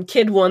wholesome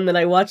kid one that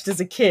I watched as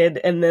a kid,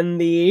 and then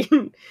the,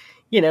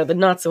 you know, the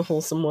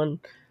not-so-wholesome one.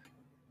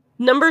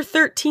 Number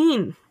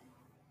 13.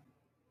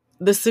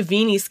 The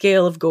Savini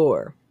scale of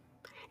gore.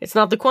 It's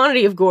not the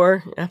quantity of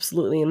gore,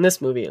 absolutely, in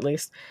this movie at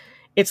least.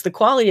 It's the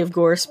quality of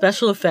gore,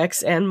 special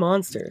effects, and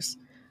monsters.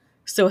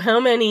 So how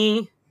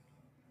many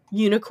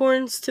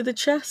unicorns to the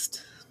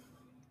chest?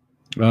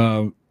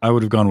 I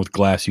would have gone with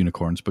glass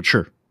unicorns, but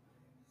sure.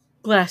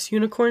 Glass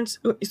unicorns?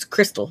 It's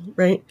crystal,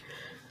 right?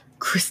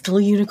 Crystal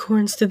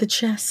unicorns to the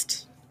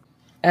chest.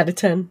 Out of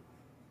 10.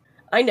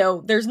 I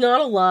know, there's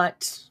not a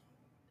lot.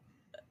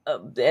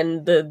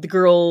 And the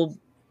girl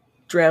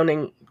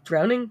drowning?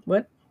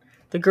 What?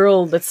 The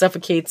girl that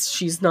suffocates,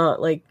 she's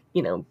not like,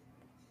 you know.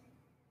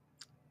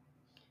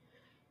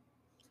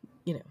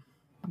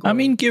 I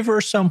mean, give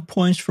her some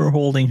points for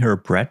holding her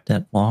breath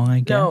that long, I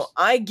guess. No,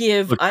 I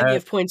give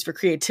points for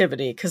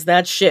creativity because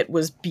that shit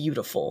was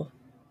beautiful.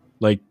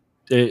 Like,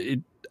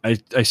 I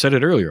said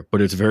it earlier,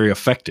 but it's very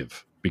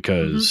effective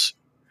because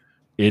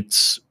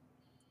it's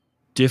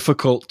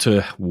difficult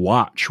to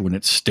watch when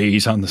it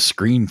stays on the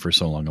screen for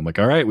so long. I'm like,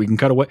 all right, we can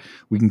cut away.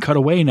 We can cut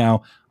away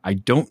now. I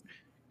don't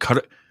cut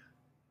it.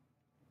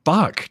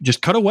 Fuck,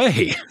 just cut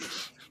away.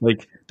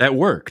 Like, that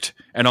worked.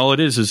 And all it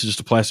is just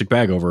a plastic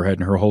bag over her head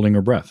and her holding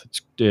her breath. It's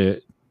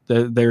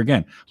there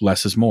again,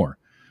 less is more.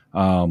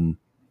 I'm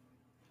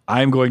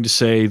going to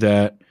say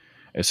that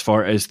as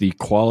far as the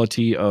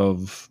quality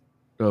of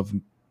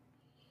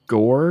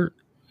gore,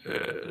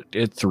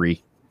 it's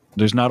 3.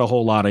 There's not a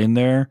whole lot in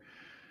there.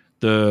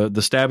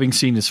 The stabbing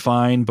scene is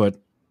fine, but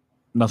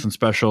nothing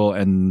special.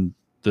 And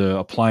the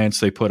appliance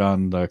they put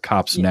on the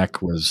cop's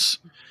neck was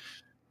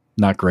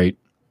not great.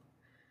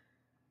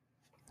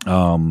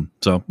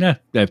 So yeah,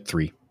 I have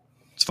 3.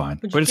 It's fine,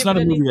 but it's not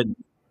a movie that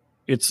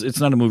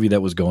it's not a movie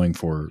that was going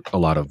for a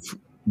lot of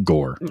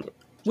gore.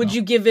 Would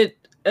you give it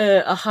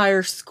a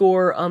higher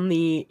score on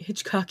the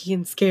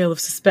Hitchcockian scale of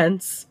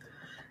suspense?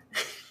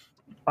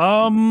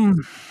 I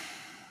mean,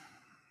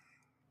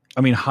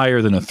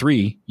 higher than a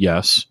 3,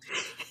 yes.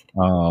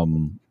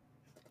 Because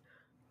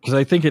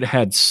I think it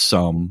had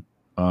some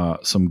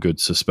good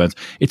suspense.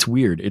 It's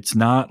weird. It's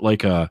not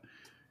like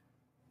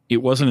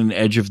it wasn't an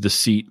edge of the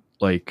seat,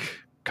 like,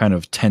 kind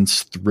of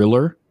tense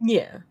thriller.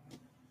 Yeah.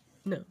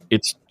 No.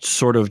 It's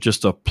sort of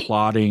just a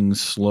plodding,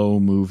 slow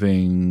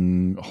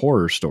moving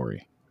horror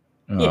story.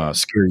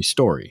 Scary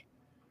story.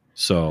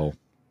 So,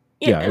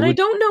 yeah. And I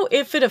don't know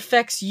if it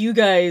affects you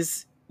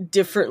guys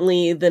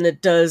differently than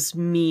it does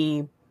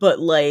me, but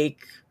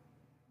like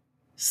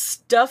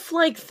stuff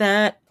like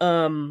that,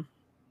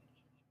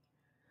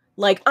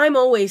 like, I'm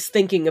always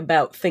thinking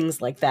about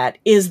things like that.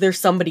 Is there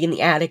somebody in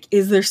the attic?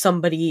 Is there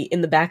somebody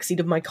in the backseat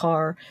of my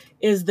car?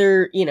 Is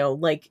there, you know,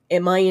 like,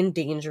 am I in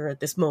danger at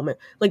this moment?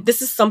 Like,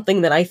 this is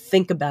something that I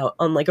think about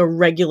on, like, a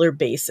regular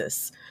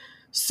basis.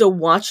 So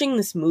watching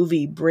this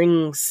movie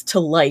brings to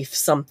life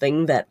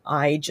something that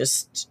I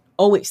just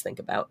always think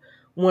about.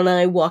 When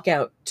I walk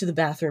out to the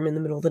bathroom in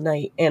the middle of the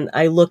night and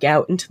I look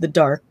out into the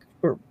dark,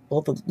 or,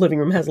 well, the living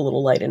room has a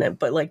little light in it,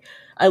 but, like,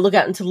 I look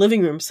out into the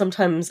living room,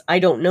 sometimes I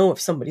don't know if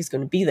somebody's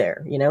going to be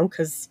there, you know,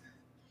 because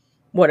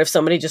what if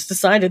somebody just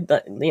decided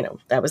that, you know,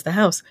 that was the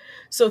house?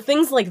 So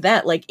things like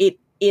that, like, it,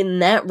 in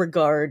that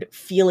regard,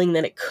 feeling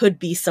that it could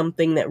be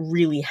something that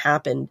really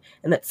happened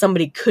and that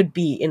somebody could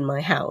be in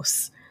my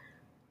house,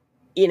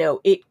 you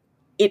know,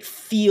 it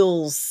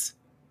feels,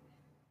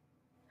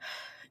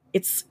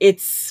 it's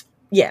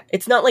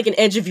not like an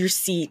edge of your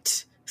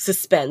seat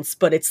suspense,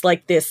 but it's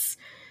like this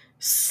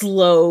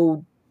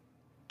slow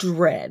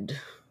dread.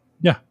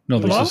 Yeah, no,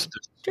 Hello? there's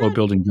this slow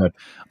building dread.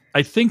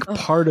 I think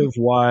part of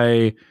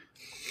why,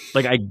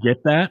 like, I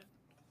get that,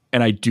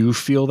 and I do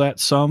feel that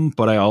some,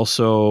 but I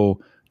also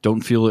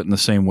don't feel it in the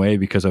same way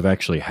because I've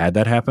actually had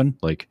that happen.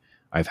 Like,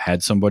 I've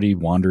had somebody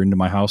wander into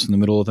my house in the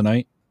middle of the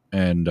night,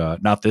 and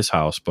not this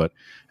house, but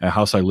a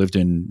house I lived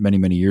in many,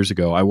 many years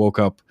ago. I woke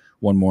up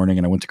one morning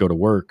and I went to go to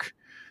work,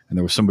 and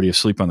there was somebody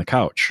asleep on the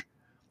couch.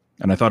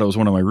 And I thought it was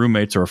one of my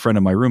roommates or a friend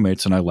of my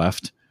roommates, and I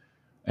left.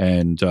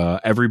 And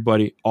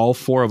everybody, all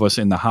four of us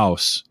in the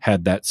house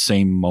had that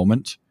same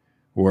moment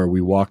where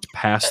we walked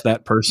past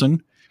that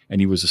person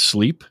and he was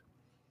asleep,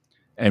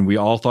 and we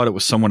all thought it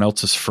was someone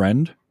else's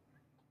friend.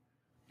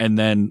 And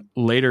then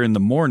later in the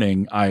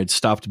morning, I had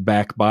stopped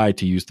back by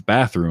to use the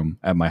bathroom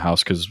at my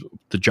house because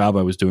the job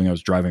I was doing, I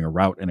was driving a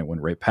route and it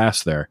went right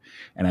past there.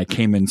 And I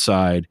came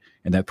inside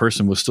and that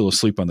person was still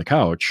asleep on the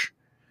couch.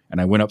 And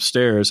I went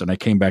upstairs and I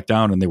came back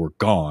down and they were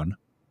gone.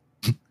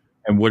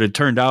 And what it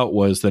turned out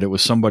was that it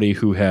was somebody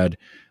who had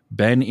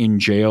been in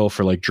jail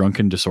for like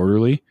drunken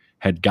disorderly,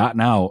 had gotten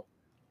out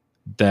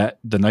that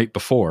the night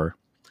before,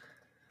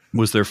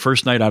 was their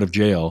first night out of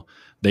jail.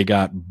 They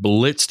got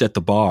blitzed at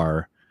the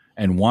bar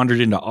and wandered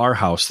into our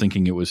house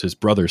thinking it was his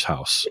brother's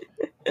house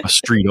a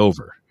street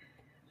over.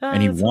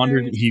 And he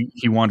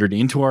wandered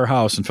into our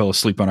house and fell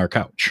asleep on our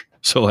couch.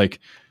 So like,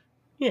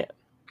 yeah,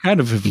 kind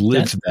of have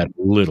lived that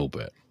a little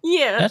bit.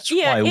 Yeah. That's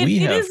why we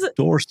have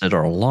doors that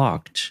are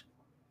locked.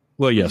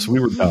 Well, yes, we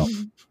were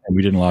dumb and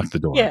we didn't lock the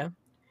door. Yeah.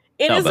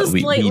 We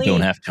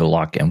don't have to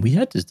lock them. We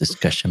had this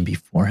discussion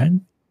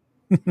beforehand.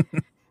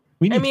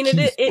 We need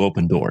keys to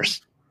open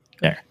doors.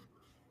 There.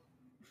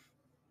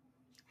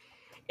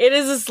 It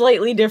is a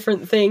slightly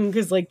different thing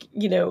because, like,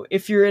 you know,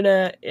 if you're in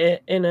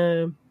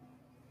a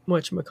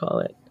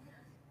whatchamacallit,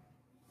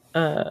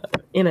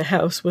 in a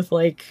house with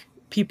like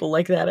people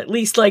like that, at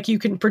least like you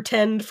can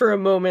pretend for a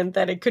moment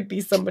that it could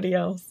be somebody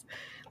else.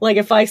 Like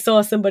if I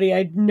saw somebody,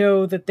 I'd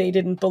know that they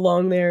didn't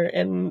belong there,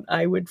 and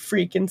I would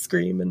freak and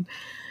scream. And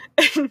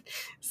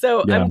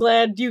so I'm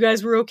glad you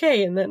guys were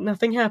okay and that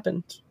nothing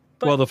happened.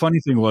 But well, the funny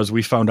thing was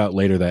we found out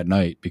later that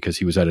night because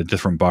he was at a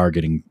different bar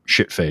getting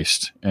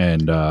shit-faced,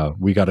 and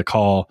we got a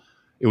call.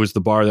 It was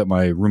the bar that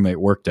my roommate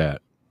worked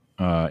at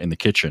in the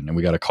kitchen, and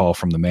we got a call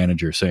from the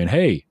manager saying,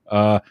 hey,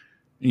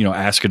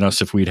 asking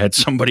us if we'd had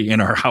somebody in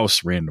our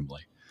house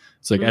randomly.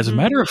 It's like, as a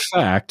matter of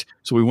fact,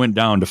 so we went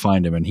down to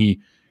find him, and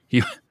he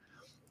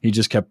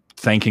just kept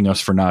thanking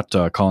us for not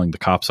calling the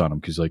cops on him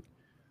because, like,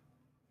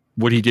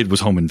 what he did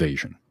was home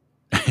invasion.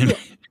 And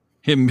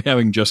him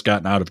having just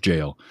gotten out of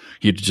jail,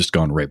 he had just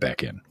gone right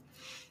back in.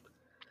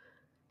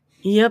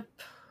 Yep.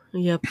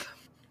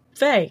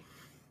 Faye,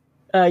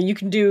 you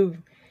can do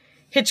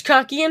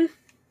Hitchcockian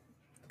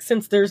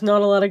since there's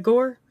not a lot of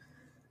gore.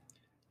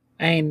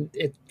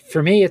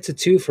 For me, it's a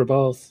 2 for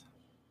both.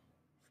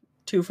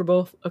 2 for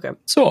both? Okay.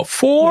 So a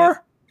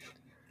 4?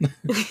 Yeah.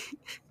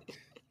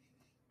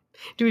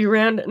 Do we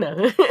round it?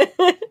 No.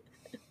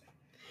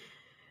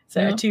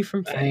 So a 2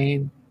 from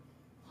Faye.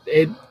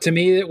 To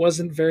me, it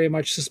wasn't very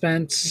much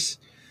suspense.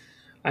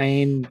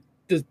 The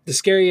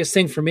scariest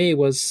thing for me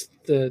was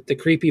the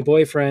creepy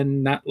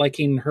boyfriend not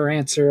liking her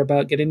answer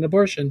about getting an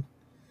abortion.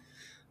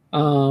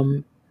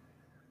 Again,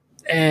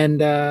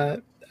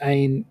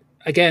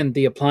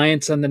 the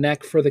appliance on the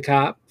neck for the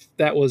cop,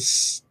 that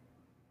was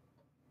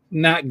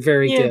not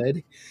very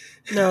good.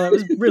 No, that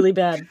was really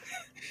bad.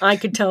 I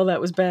could tell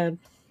that was bad.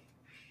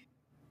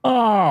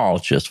 I'll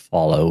just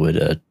follow with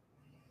a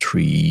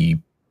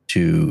 3,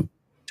 2,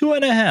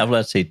 2.5.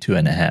 Let's say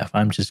 2.5.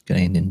 I'm just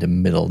going in the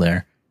middle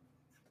there.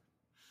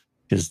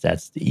 Because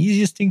that's the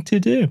easiest thing to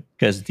do.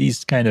 Because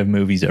these kind of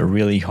movies are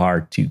really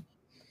hard to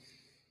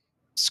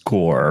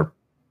score,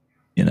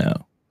 you know.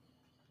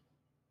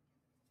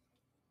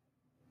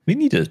 We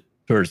need a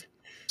first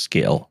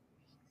scale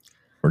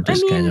for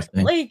this kind of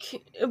thing.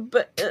 Like,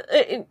 but,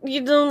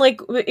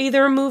 like,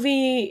 either a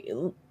movie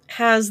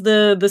has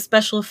the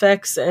special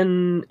effects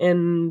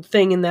and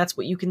thing, and that's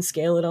what you can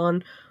scale it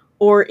on,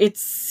 or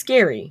it's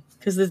scary,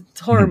 because it's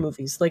horror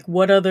movies. Like,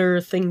 what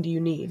other thing do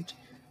you need?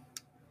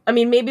 I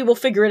mean, maybe we'll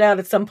figure it out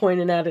at some point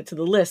and add it to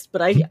the list,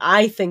 but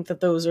I think that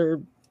those are,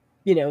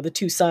 the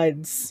two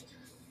sides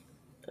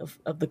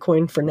of the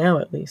coin for now,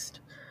 at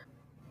least.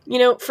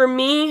 For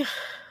me,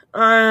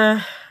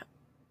 I'm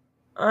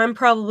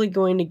probably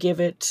going to give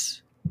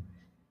it,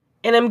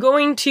 and I'm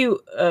going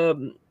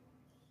to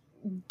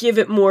give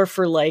it more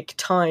for like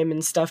time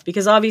and stuff,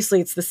 because obviously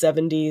it's the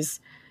 70s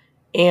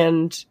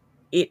and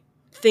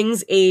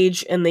things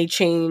age and they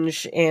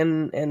change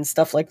and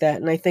stuff like that.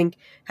 And I think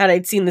had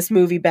I'd seen this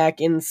movie back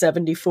in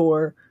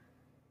 74,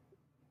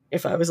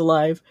 if I was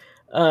alive,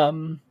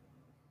 I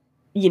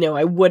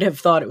would have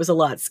thought it was a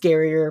lot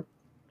scarier.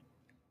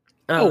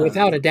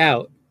 Without a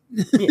doubt.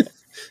 Yeah.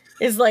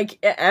 It's like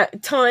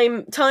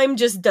time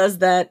just does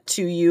that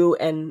to you,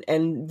 and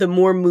the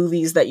more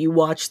movies that you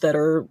watch that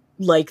are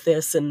like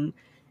this and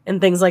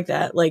things like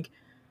that, like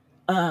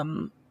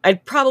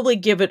I'd probably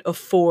give it a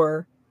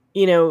 4.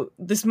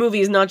 This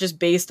movie is not just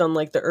based on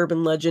like the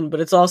urban legend,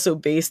 but it's also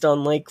based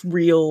on like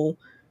real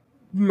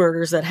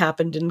murders that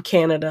happened in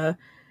Canada.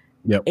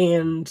 Yep.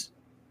 And,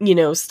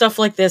 stuff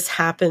like this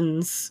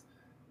happens,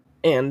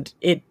 and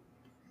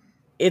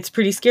it's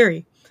pretty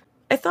scary.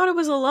 I thought it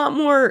was a lot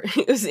more,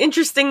 it was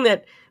interesting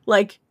that,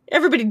 like,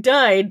 everybody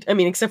died, I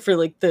mean, except for,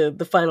 like,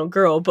 the final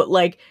girl, but,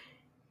 like,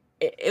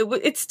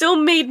 it still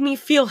made me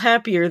feel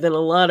happier than a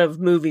lot of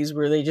movies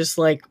where they just,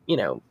 like,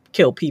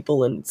 kill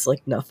people and it's,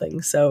 like,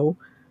 nothing, so...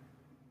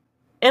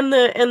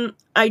 And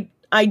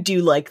I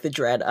do like the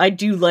dread. I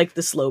do like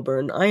the slow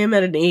burn. I am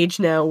at an age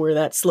now where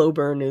that slow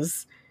burn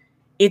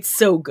it's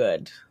so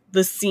good.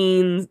 The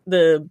scenes,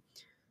 the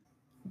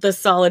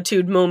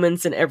solitude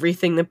moments and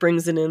everything that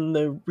brings it in,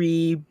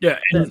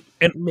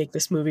 and make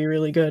this movie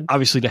really good.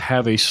 Obviously, to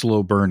have a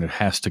slow burn, it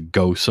has to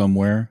go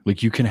somewhere.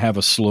 Like, you can have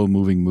a slow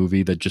moving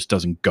movie that just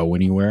doesn't go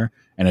anywhere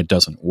and it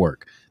doesn't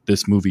work.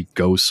 This movie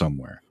goes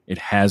somewhere. It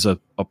has a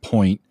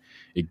point.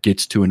 It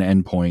gets to an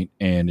end point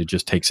and it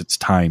just takes its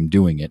time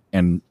doing it.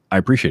 And I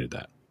appreciated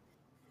that.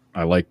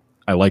 I like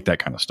that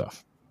kind of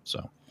stuff.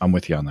 So I'm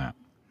with you on that.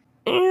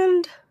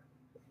 And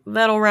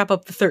that'll wrap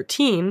up the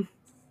 13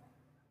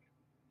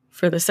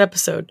 for this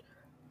episode.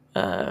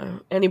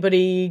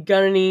 Anybody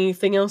got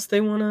anything else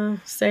they want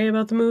to say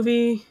about the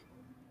movie?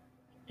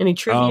 Any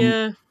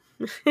trivia?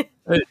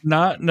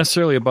 Not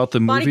necessarily about the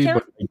movie,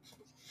 but I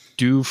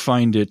do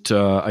find it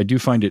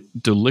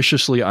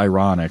deliciously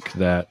ironic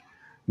that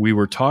we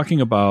were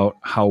talking about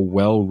how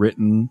well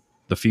written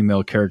the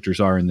female characters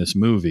are in this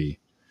movie.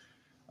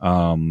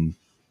 And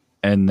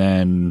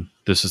then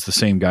this is the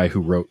same guy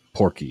who wrote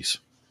Porky's.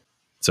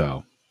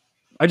 So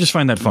I just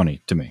find that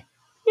funny to me.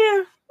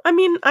 Yeah. I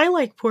mean, I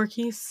like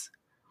Porky's.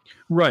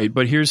 Right.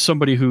 But here's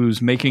somebody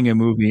who's making a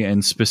movie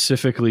and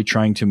specifically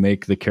trying to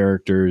make the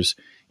characters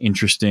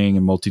interesting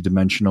and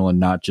multidimensional and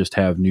not just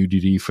have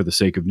nudity for the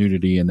sake of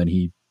nudity. And then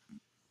he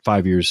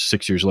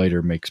 6 years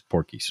later makes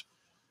Porky's,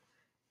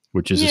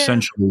 which is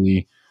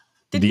essentially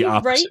the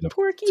opposite. Did he write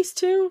Porky's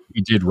too?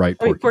 He did write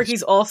Porky's.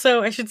 Porky's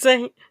also, I should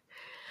say.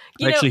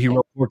 Actually, he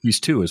wrote Porky's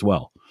too as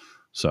well.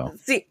 So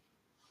see,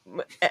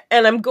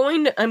 and I'm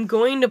going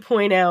to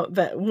point out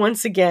that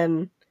once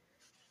again,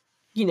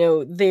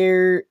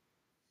 there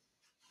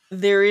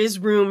is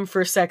room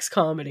for sex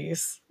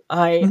comedies.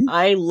 I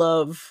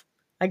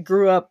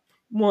grew up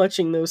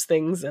watching those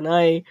things, and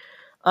I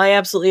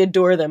absolutely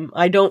adore them.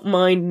 I don't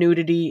mind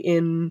nudity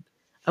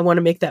I want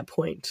to make that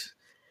point.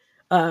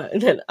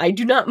 That I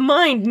do not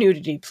mind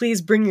nudity.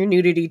 Please bring your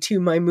nudity to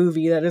my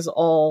movie. That is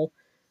all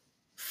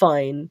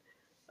fine.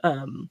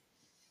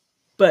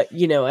 But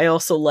I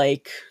also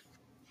like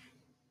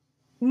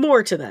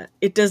more to that.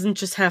 It doesn't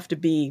just have to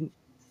be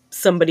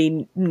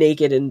somebody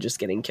naked and just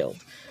getting killed.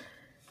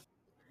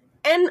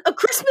 And A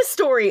Christmas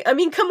Story. I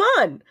mean, come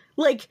on.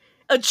 Like,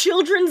 a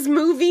children's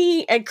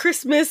movie at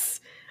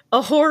Christmas,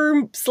 a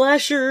horror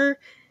slasher,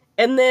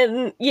 and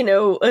then,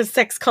 a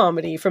sex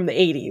comedy from the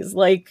 80s.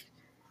 Like,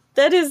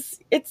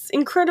 it's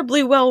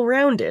incredibly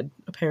well-rounded,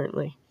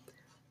 apparently.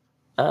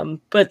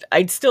 But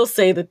I'd still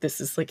say that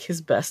this is, like,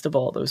 his best of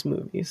all those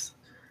movies.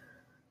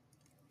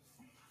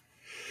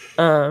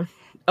 What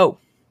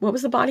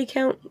was the body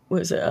count?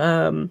 Was it,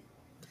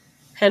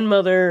 Hen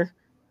Mother,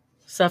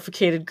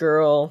 Suffocated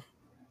Girl,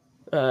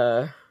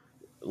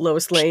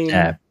 Lois Lane?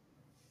 I've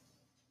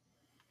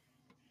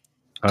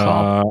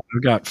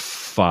got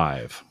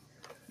 5.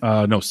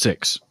 No,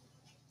 6.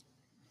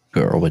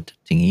 Girl with the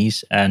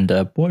thingies and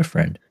a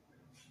boyfriend.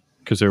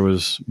 Because there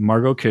was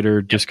Margot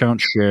Kidder,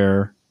 Discount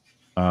Share,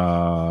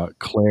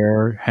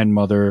 Claire, Hen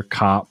Mother,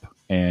 Cop,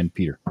 and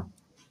Peter.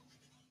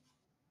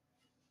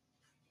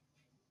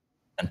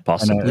 And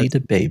possibly the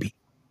baby.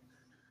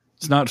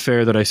 It's not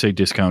fair that I say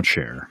Discount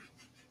Share.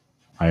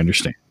 I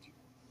understand.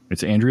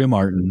 It's Andrea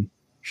Martin.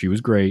 She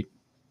was great.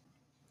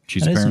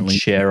 She's and apparently...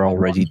 Isn't Share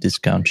already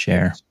Discount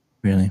Share?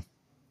 Really?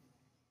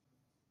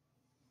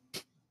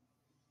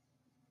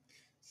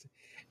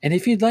 And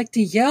if you'd like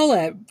to yell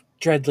at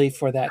Dreadly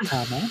for that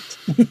comment...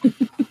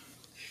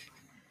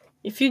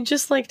 If you'd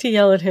just like to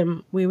yell at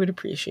him, we would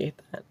appreciate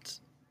that.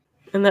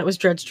 And that was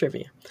Dred's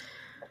Trivia.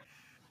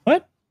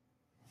 What?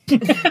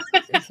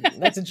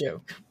 That's a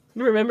joke.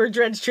 Remember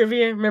Dred's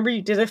Trivia? Remember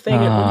you did a thing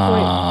at one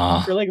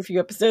point for like a few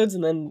episodes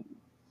and then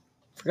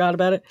forgot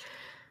about it?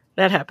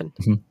 That happened.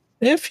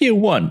 If you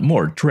want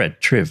more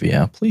Dread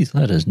Trivia, please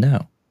let us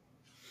know.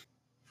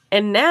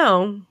 And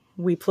now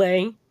we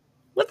play...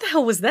 What the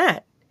hell was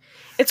that?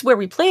 It's where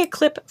we play a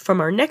clip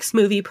from our next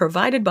movie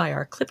provided by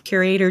our clip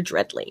curator,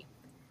 Dreadly.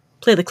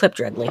 Play the clip,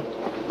 Dreadly.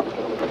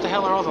 What the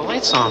hell are all the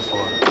lights on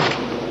for?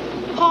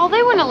 Paul,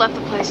 they wouldn't have left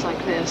the place like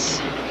this.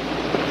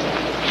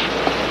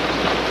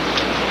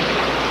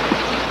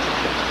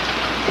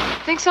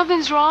 Think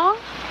something's wrong?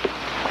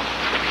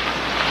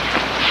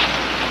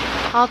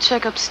 I'll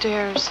check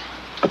upstairs.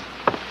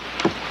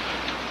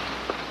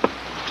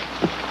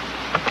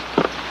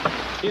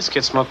 These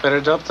kids smoke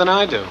better dope than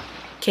I do.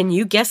 Can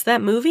you guess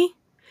that movie?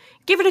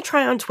 Give it a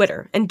try on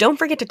Twitter, and don't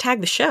forget to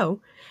tag the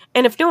show.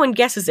 And if no one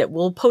guesses it,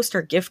 we'll post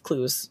our gift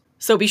clues.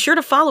 So be sure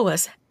to follow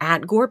us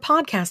at Gore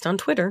Podcast on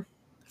Twitter.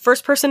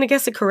 First person to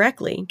guess it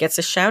correctly gets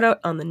a shout out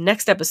on the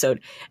next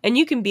episode, and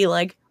you can be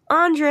like,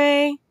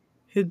 Andre,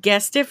 who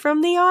guessed it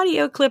from the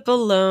audio clip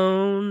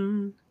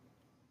alone.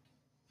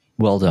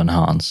 Well done,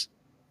 Hans.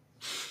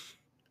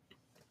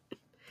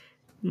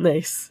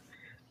 Nice.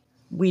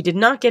 We did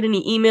not get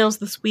any emails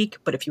this week,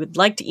 but if you would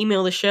like to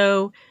email the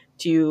show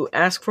to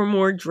ask for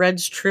more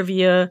Dreads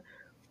trivia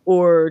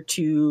or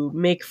to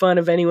make fun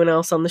of anyone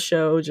else on the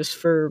show just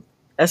for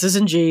S's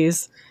and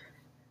G's,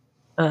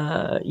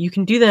 you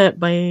can do that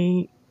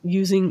by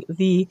using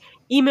the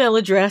email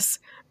address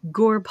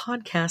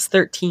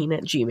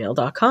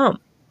gorepodcast13@gmail.com.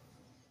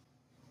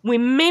 We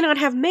may not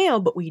have mail,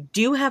 but we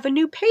do have a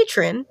new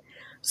patron.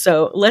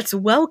 So let's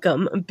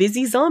welcome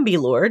Busy Zombie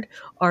Lord,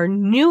 our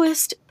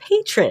newest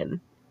patron.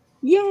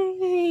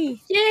 Yay!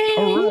 Yay!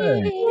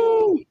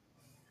 Hooray.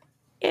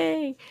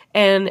 Yay!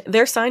 And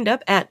they're signed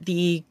up at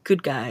the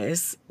Good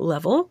Guys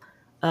level.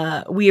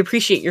 We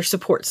appreciate your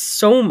support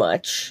so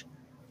much.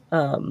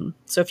 So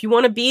if you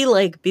want to be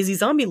like Busy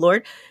Zombie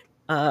Lord,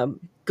 go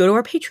to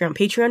our Patreon,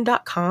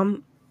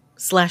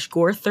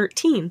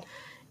 patreon.com/gore13.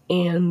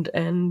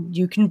 And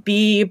you can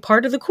be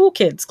part of the Cool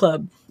Kids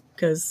Club,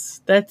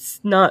 because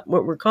that's not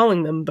what we're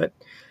calling them, but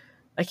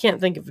I can't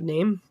think of a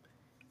name.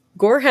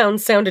 Gorehound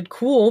sounded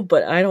cool,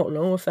 but I don't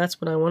know if that's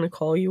what I want to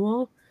call you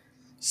all.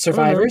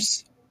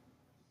 Survivors?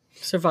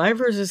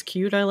 Survivors is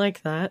cute. I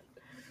like that.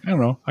 I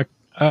don't know.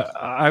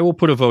 I will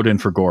put a vote in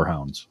for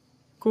Gorehounds.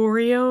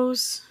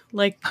 Goreos?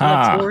 Like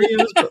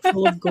Oreos, but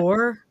full of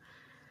gore?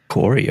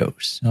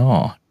 Goreos.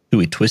 Oh, do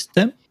we twist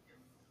them?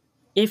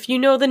 If you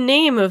know the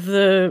name of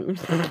the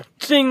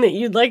thing that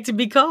you'd like to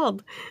be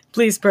called,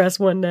 please press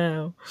 1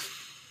 now.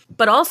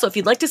 But also, if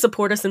you'd like to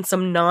support us in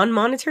some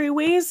non-monetary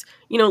ways,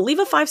 leave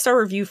a 5-star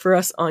review for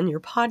us on your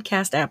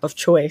podcast app of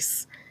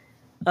choice.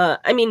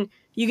 I mean,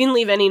 you can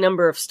leave any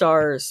number of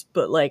stars,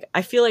 but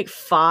I feel like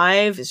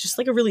 5 is just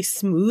a really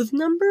smooth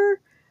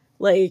number.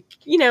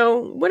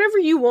 Whatever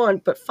you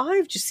want, but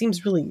 5 just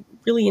seems really,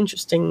 really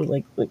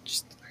interesting.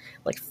 Just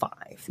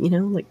 5,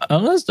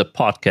 Unless the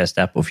podcast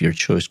app of your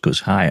choice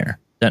goes higher,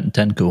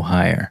 then go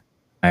higher.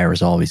 Higher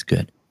is always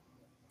good.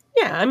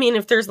 Yeah, I mean,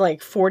 if there's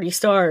 40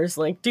 stars,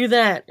 do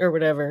that or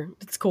whatever.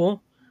 It's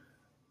cool.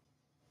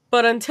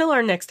 But until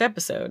our next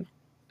episode,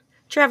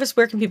 Travis,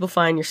 where can people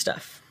find your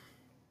stuff?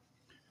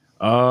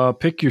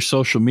 Pick your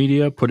social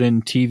media, put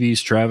in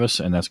TV's Travis,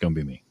 and that's going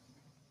to be me.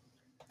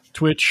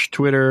 Twitch,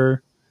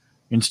 Twitter,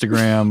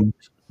 Instagram,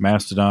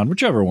 Mastodon,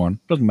 whichever one.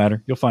 Doesn't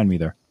matter. You'll find me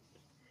there.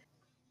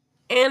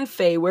 And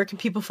Faye, where can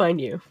people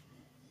find you?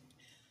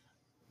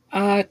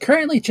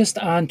 Currently just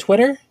on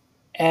Twitter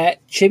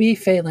at Chibi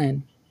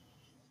Phelan.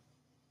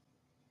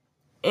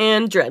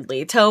 And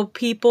Dreadly, tell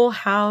people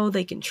how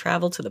they can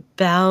travel to the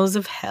bowels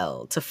of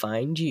hell to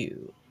find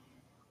you.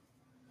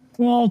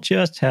 Well,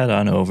 just head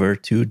on over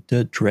to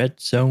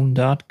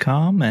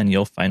thedreadzone.com and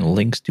you'll find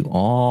links to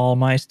all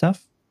my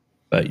stuff.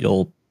 But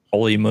you'll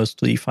probably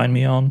mostly find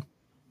me on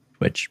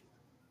Twitch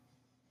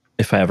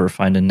if I ever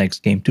find the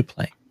next game to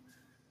play.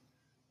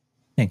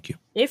 Thank you.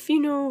 If you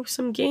know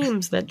some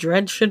games that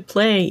Dread should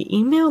play,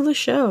 email the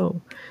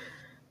show.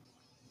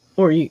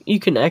 Or you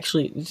can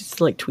actually just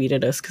tweet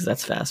at us, because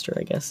that's faster,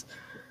 I guess.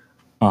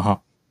 Uh-huh.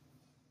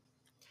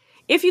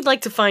 If you'd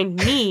like to find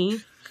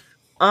me,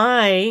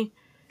 I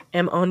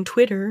am on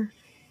Twitter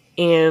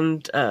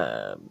and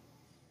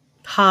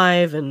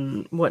Hive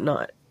and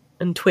whatnot,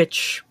 and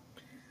Twitch.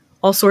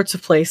 All sorts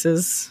of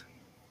places,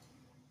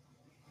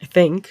 I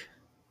think,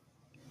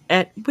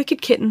 at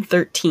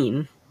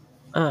WickedKitten13.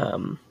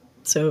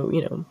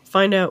 So,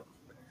 find out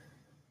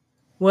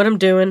what I'm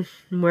doing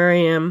and where I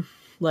am,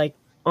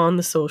 on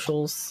the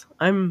socials.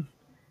 I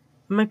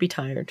might be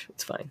tired.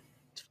 It's fine.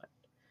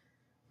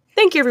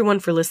 Thank you, everyone,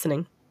 for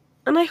listening.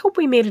 And I hope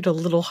we made it a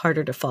little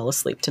harder to fall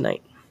asleep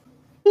tonight.